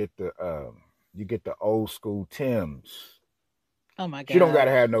is you get the old school Tims. Oh my She don't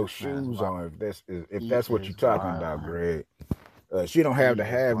gotta God. have no Man, that's shoes wild. on if He that's what is you're talking about, wilding. Greg. She don't have He to is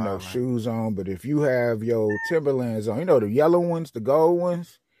have no wilding. shoes on, but if you have your Timberlands on, you know the yellow ones, the gold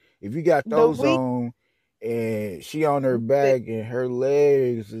ones, if you got The those week. on and she on her back and her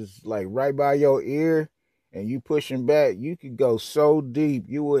legs is like right by your ear and you pushing back, you could go so deep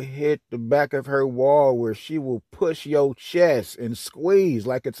you will hit the back of her wall where she will push your chest and squeeze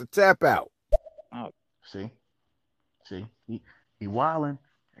like it's a tap out. Oh, See, he wilding.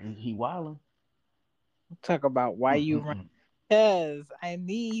 He wilding. talk about why you run. Mm-mm-mm. Because I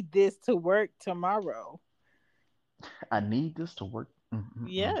need this to work tomorrow. I need this to work. Mm-mm-mm.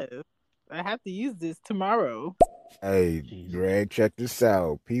 Yes. I have to use this tomorrow. Hey, Jesus. Greg, check this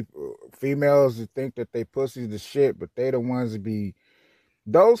out. People, females that think that they pussies the shit, but they the ones that be.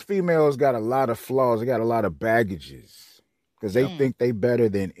 Those females got a lot of flaws. They got a lot of baggages because they Yep. Mm. think they better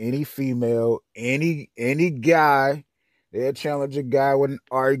than any female, any guy. They'll challenge a guy with an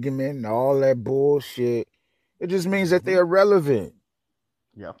argument and all that bullshit. It just means that Mm-hmm. they're irrelevant.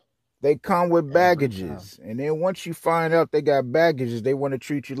 Yep. They come with Every time. baggages, and then once you find out they got baggages, they want to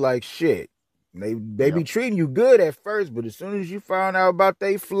treat you like shit. They be Yep. treating you good at first, but as soon as you find out about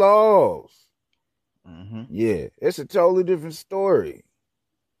their flaws, Mm-hmm. yeah, it's a totally different story.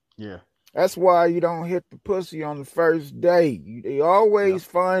 Yeah. That's why you don't hit the pussy on the first date. They always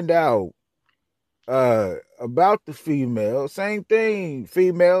Yep. find out about the female. Same thing,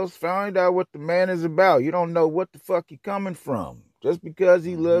 females find out what the man is about. You don't know what the fuck he coming from. Just because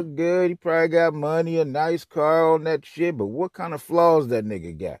he Mm-hmm. look good, he probably got money, a nice car, on that shit. But what kind of flaws that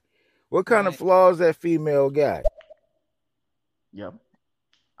nigga got? What kind of Right. flaws that female got? Yep.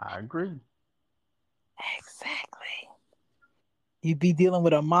 I agree. Exactly. You'd be dealing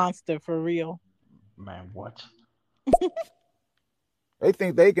with a monster for real. Man, what? They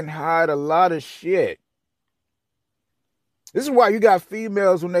think they can hide a lot of shit. This is why you got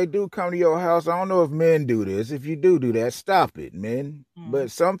females when they do come to your house. I don't know if men do this. If you do that, stop it, men.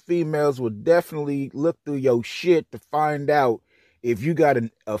 But some females will definitely look through your shit to find out if you got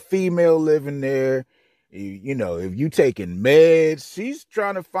a female living there. You know, if you taking meds, she's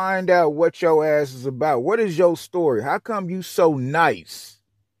trying to find out what your ass is about. What is your story? How come you so nice?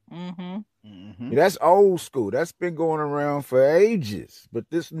 Mm-hmm. Mm-hmm. That's old school. That's been going around for ages. But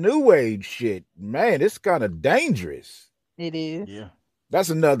this new age shit, man, it's kind of dangerous. It is. Yeah. That's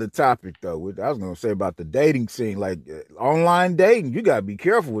another topic, though. I was gonna say about the dating scene, like online dating. You gotta be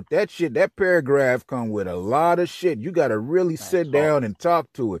careful with that shit. That paragraph come with a lot of shit. You gotta really sit down and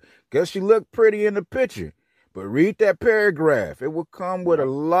talk to it. Guess she looked pretty in the picture, but read that paragraph. It will come with a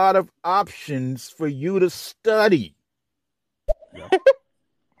lot of options for you to study.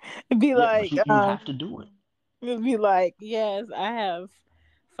 It'd be like, you have to do it. It'd be like, yes, I have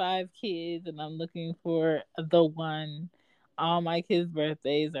 5 kids, and I'm looking for the one. All my kids'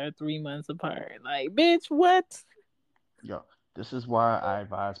 birthdays are 3 months apart. Like, bitch, what? Yo, this is why I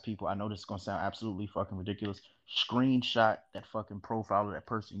advise people. I know this is gonna sound absolutely fucking ridiculous. Screenshot that fucking profile of that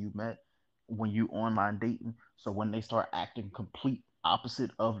person you met when you online dating. So when they start acting complete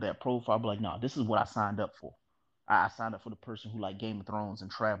opposite of that profile, be like, nah, this is what I signed up for. I signed up for the person who like Game of Thrones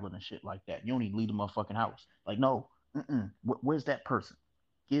and traveling and shit like that. You don't even leave the motherfucking house. Like, no, where's that person?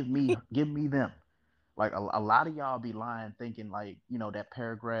 Give me them. Like a lot of y'all be lying, thinking like, you know, that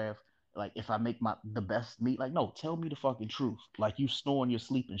paragraph. Like if I make the best meat, like no, tell me the fucking truth. Like you snore in your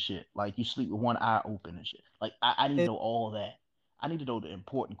sleep and shit. Like you sleep with one eye open and shit. Like I need to know all that. I need to know the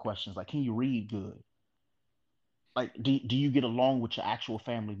important questions. Like, can you read good? Like, do you get along with your actual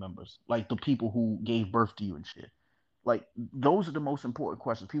family members? Like the people who gave birth to you and shit. Like those are the most important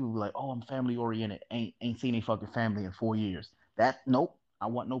questions. People be like, "Oh, I'm family oriented. Ain't seen a fucking family in 4 years." Nope. I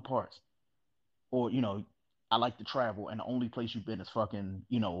want no parts. Or you know, I like to travel, and the only place you've been is fucking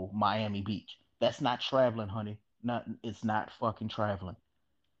Miami Beach. That's not traveling, honey. It's not fucking traveling.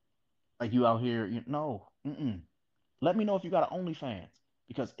 Like you out here, no. Let me know if you got an OnlyFans,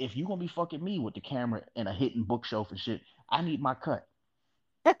 because if you gonna be fucking me with the camera and a hidden bookshelf and shit, I need my cut.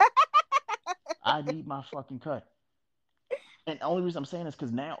 I need my fucking cut. And the only reason I'm saying this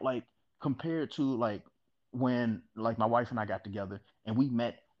because now, like, compared to like when like my wife and I got together and we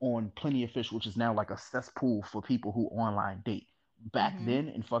met on Plenty of Fish, which is now like a cesspool for people who online date. Back then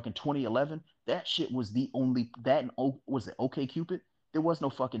in fucking 2011, that shit was the only that and was it OkCupid? There was no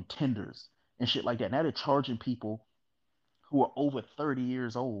fucking Tinders and shit like that. Now they're charging people who are over 30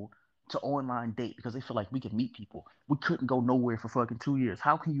 years old to online date because they feel like we can meet people. We couldn't go nowhere for fucking 2 years.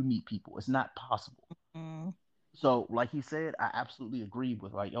 How can you meet people? It's not possible. So, like he said, I absolutely agree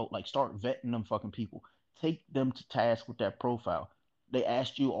with like, yo, like start vetting them fucking people. Take them to task with that profile. They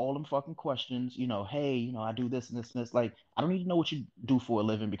asked you all them fucking questions, hey, I do this and this and this. Like, I don't need to know what you do for a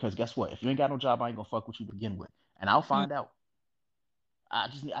living because guess what? If you ain't got no job, I ain't gonna fuck with you to begin with. And I'll find out. I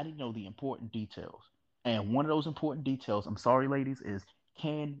need to know the important details. And one of those important details, I'm sorry, ladies, is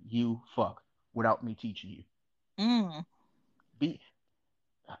can you fuck without me teaching you?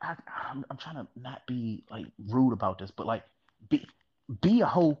 I'm trying to not be like rude about this, but like be a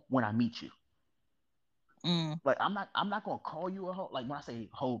hoe when I meet you. Like I'm not gonna call you a hoe. Like when I say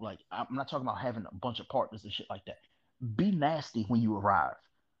hoe, like I'm not talking about having a bunch of partners and shit like that. Be nasty when you arrive.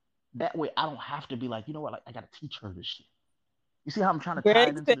 That way I don't have to be like, you know what, like I gotta teach her this shit. You see how I'm trying to tie it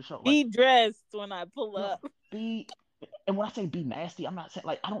into the show? Like, be dressed when I pull up. And when I say be nasty, I'm not saying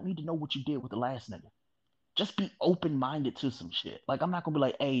like I don't need to know what you did with the last nigga. Just be open-minded to some shit. Like, I'm not going to be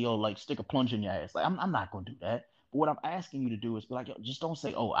like, hey, yo, like, stick a plunge in your ass. Like, I'm not going to do that. But what I'm asking you to do is be like, yo, just don't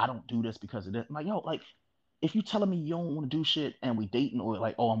say, oh, I don't do this because of this. I'm like, yo, like, if you telling me you don't want to do shit and we dating or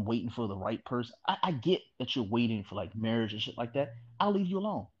like, oh, I'm waiting for the right person. I get that you're waiting for, like, marriage and shit like that. I'll leave you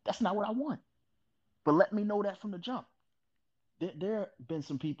alone. That's not what I want. But let me know that from the jump. There have been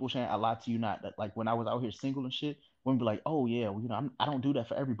some people saying I lied to you not. That, like, when I was out here single and shit, women be like, oh, yeah, well, I don't do that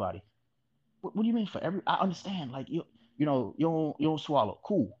for everybody. What do you mean for every? I understand. Like you don't swallow.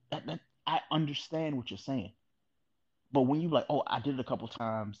 Cool. That I understand what you're saying. But when you like, oh, I did it a couple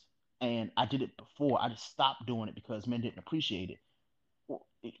times and I did it before, I just stopped doing it because men didn't appreciate it. Well,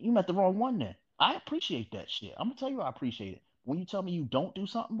 you met the wrong one then. I appreciate that shit. I'm gonna tell you I appreciate it. When you tell me you don't do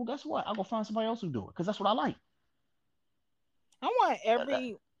something, well, guess what? I'll go find somebody else who do it because that's what I like. I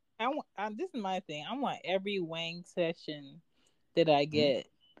want this is my thing. I want every Wang session that I get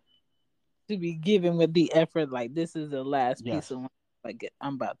to be given with the effort. Like this is the last piece of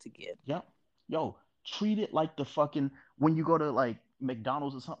I'm about to get. Yep. Yo, treat it like the fucking when you go to like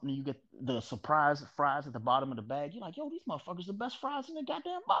McDonald's or something, you get the surprise fries at the bottom of the bag. You're like, yo, these motherfuckers the best fries in the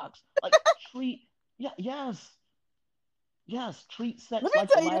goddamn box. Like yes, treat sex like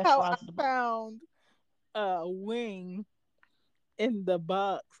the last fries at the box. Found a wing in the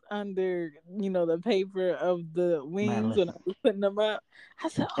box under, the paper of the wings when I was putting them up. I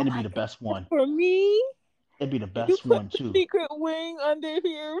said, and it'd be the best one for me. It'd be the best one too. Secret wing under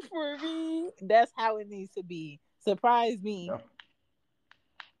here for me. That's how it needs to be. Surprise me. Yep.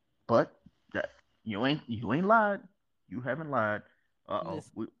 But you ain't lied. You haven't lied.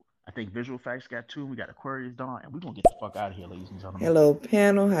 I think Visual Facts got 2. We got Aquarius Dawn, and we're gonna get the fuck out of here, ladies and gentlemen. Hello,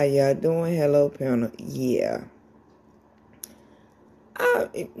 panel. How y'all doing? Hello, panel. Yeah.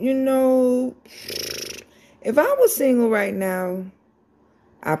 You know, if I was single right now,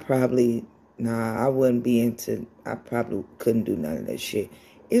 I probably, I wouldn't be into, I probably couldn't do none of that shit.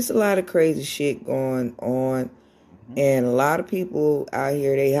 It's a lot of crazy shit going on. And a lot of people out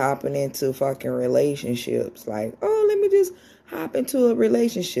here, they hopping into fucking relationships. Like, oh, let me just hop into a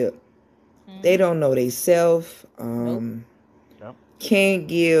relationship. They don't know they self. Can't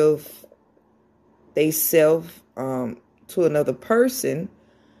give they self to another person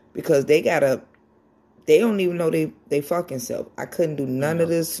because they don't even know they fucking self. I couldn't do none of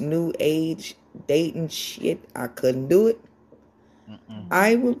this new age dating shit. I couldn't do it.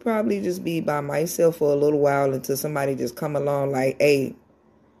 I would probably just be by myself for a little while until somebody just come along like, hey,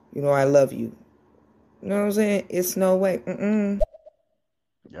 you know, I love you. You know what I'm saying? It's no way.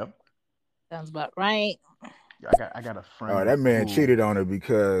 Yep. Sounds about right. I got a friend. Oh, that man cheated on her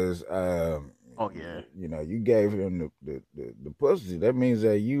because you know, you gave him the pussy. That means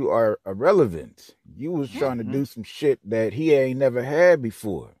that you are irrelevant. You was trying to do some shit that he ain't never had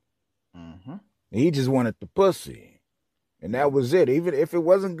before. He just wanted the pussy. And that was it. Even if it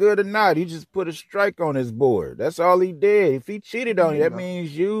wasn't good or not, he just put a strike on his board. That's all he did. If he cheated on you, that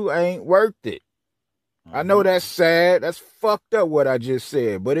means you ain't worth it. I know that's sad. That's fucked up what I just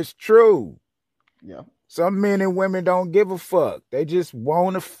said, but it's true. Yeah. Some men and women don't give a fuck. They just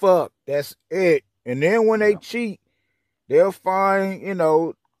want to fuck. That's it. And then when they cheat, they'll find, you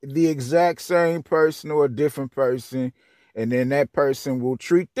know, the exact same person or a different person, and then that person will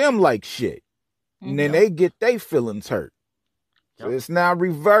treat them like shit. And then they get their feelings hurt. So it's now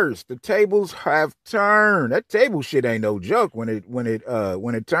reversed. The tables have turned. That table shit ain't no joke when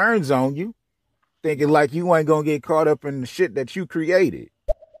it turns on you, thinking like you ain't gonna get caught up in the shit that you created.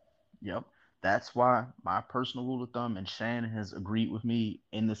 Yep. That's why my personal rule of thumb, and Shannon has agreed with me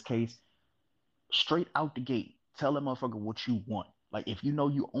in this case, straight out the gate, tell that motherfucker what you want. Like, if you know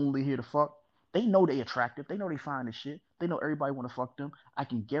you only here to fuck, they know they attractive. They know they fine as shit. They know everybody want to fuck them. I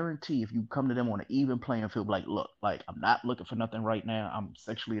can guarantee if you come to them on an even playing field, like, look, like, I'm not looking for nothing right now. I'm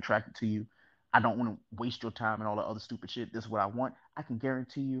sexually attracted to you. I don't want to waste your time and all the other stupid shit. This is what I want. I can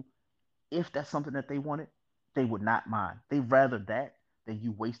guarantee you, if that's something that they wanted, they would not mind. They'd rather that than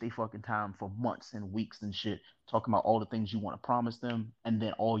you waste their fucking time for months and weeks and shit talking about all the things you want to promise them, and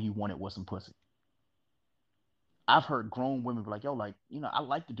then all you wanted was some pussy. I've heard grown women be like, yo, like, you know, I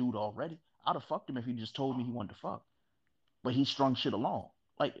like the dude already. I'd have fucked him if he just told me he wanted to fuck. But he strung shit along.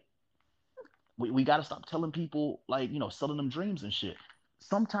 Like, we got to stop telling people, like, you know, selling them dreams and shit.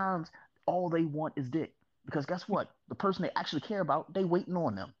 Sometimes all they want is dick. Because guess what? The person they actually care about, they waiting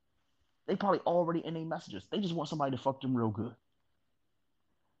on them. They probably already in their messages. They just want somebody to fuck them real good.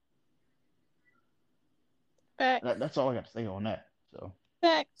 That's all I got to say on that. So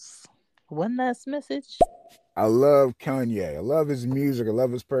Facts. One last message. I love Kanye. I love his music. I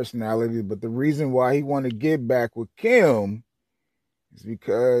love his personality. But the reason why he wanted to get back with Kim is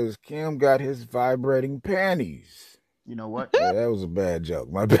because Kim got his vibrating panties. You know what? Yeah, that was a bad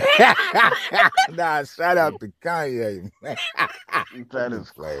joke. My bad. Nah, shout out to Kanye. That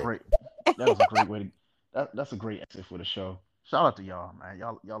is great. That was a great way to. That's a great exit for the show. Shout out to y'all, man.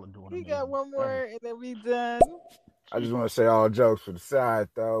 Y'all are doing it. We got one more and then we done. I just want to say, all jokes to the side,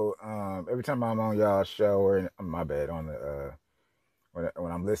 though. Every time I'm on y'all's show, or my bad, on the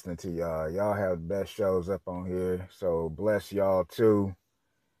when I'm listening to y'all have the best shows up on here. So bless y'all too.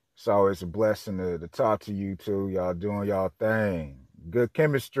 It's always a blessing to talk to you two. Y'all doing y'all thing. Good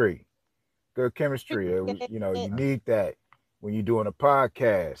chemistry. Good chemistry. You know, you need that when you're doing a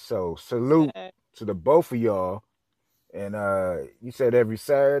podcast. So salute to the both of y'all. And you said every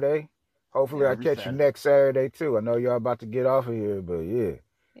Saturday. Hopefully I catch you next Saturday too. I know y'all about to get off of here, but yeah.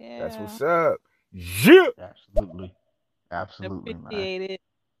 That's what's up. Yeah. Absolutely.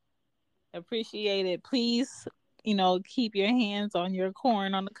 Appreciate it. Please, you know, keep your hands on your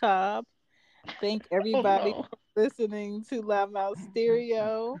corn on the cob. Thank everybody for listening to Loudmouth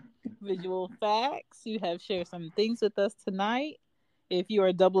Stereo. Visual Facts. You have shared some things with us tonight. If you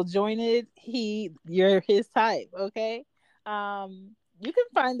are double jointed, you're his type, okay? You can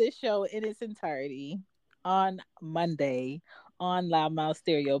find this show in its entirety on Monday on Loudmouth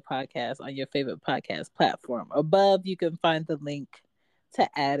Stereo Podcast on your favorite podcast platform. Above, you can find the link to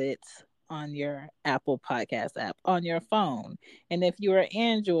add it on your Apple Podcast app on your phone. And if you are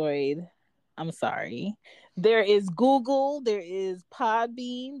Android, I'm sorry, there is Google, there is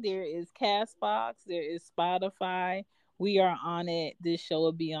Podbean, there is Castbox, there is Spotify. We are on it. This show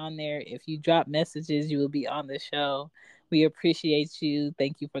will be on there. If you drop messages, you will be on the show. We appreciate you.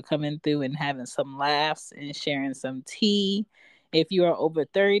 Thank you for coming through and having some laughs and sharing some tea. If you are over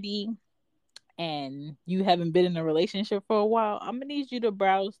 30 and you haven't been in a relationship for a while, I'm going to need you to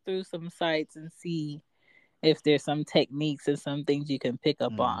browse through some sites and see if there's some techniques and some things you can pick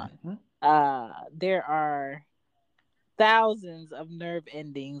up on. There are thousands of nerve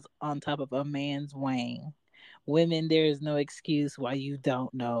endings on top of a man's wang. Women, there is no excuse why you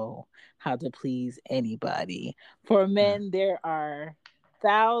don't know how to please anybody. For men, there are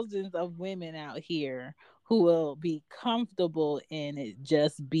thousands of women out here who will be comfortable in it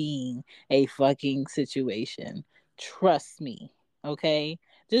just being a fucking situation. Trust me, okay?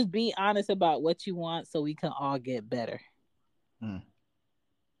 Just be honest about what you want so we can all get better.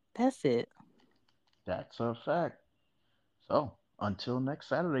 That's it. That's a fact. So, until next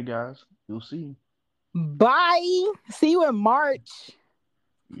Saturday, guys, you'll see. Bye. See you in March.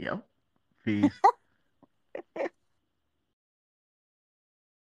 Yep. Peace.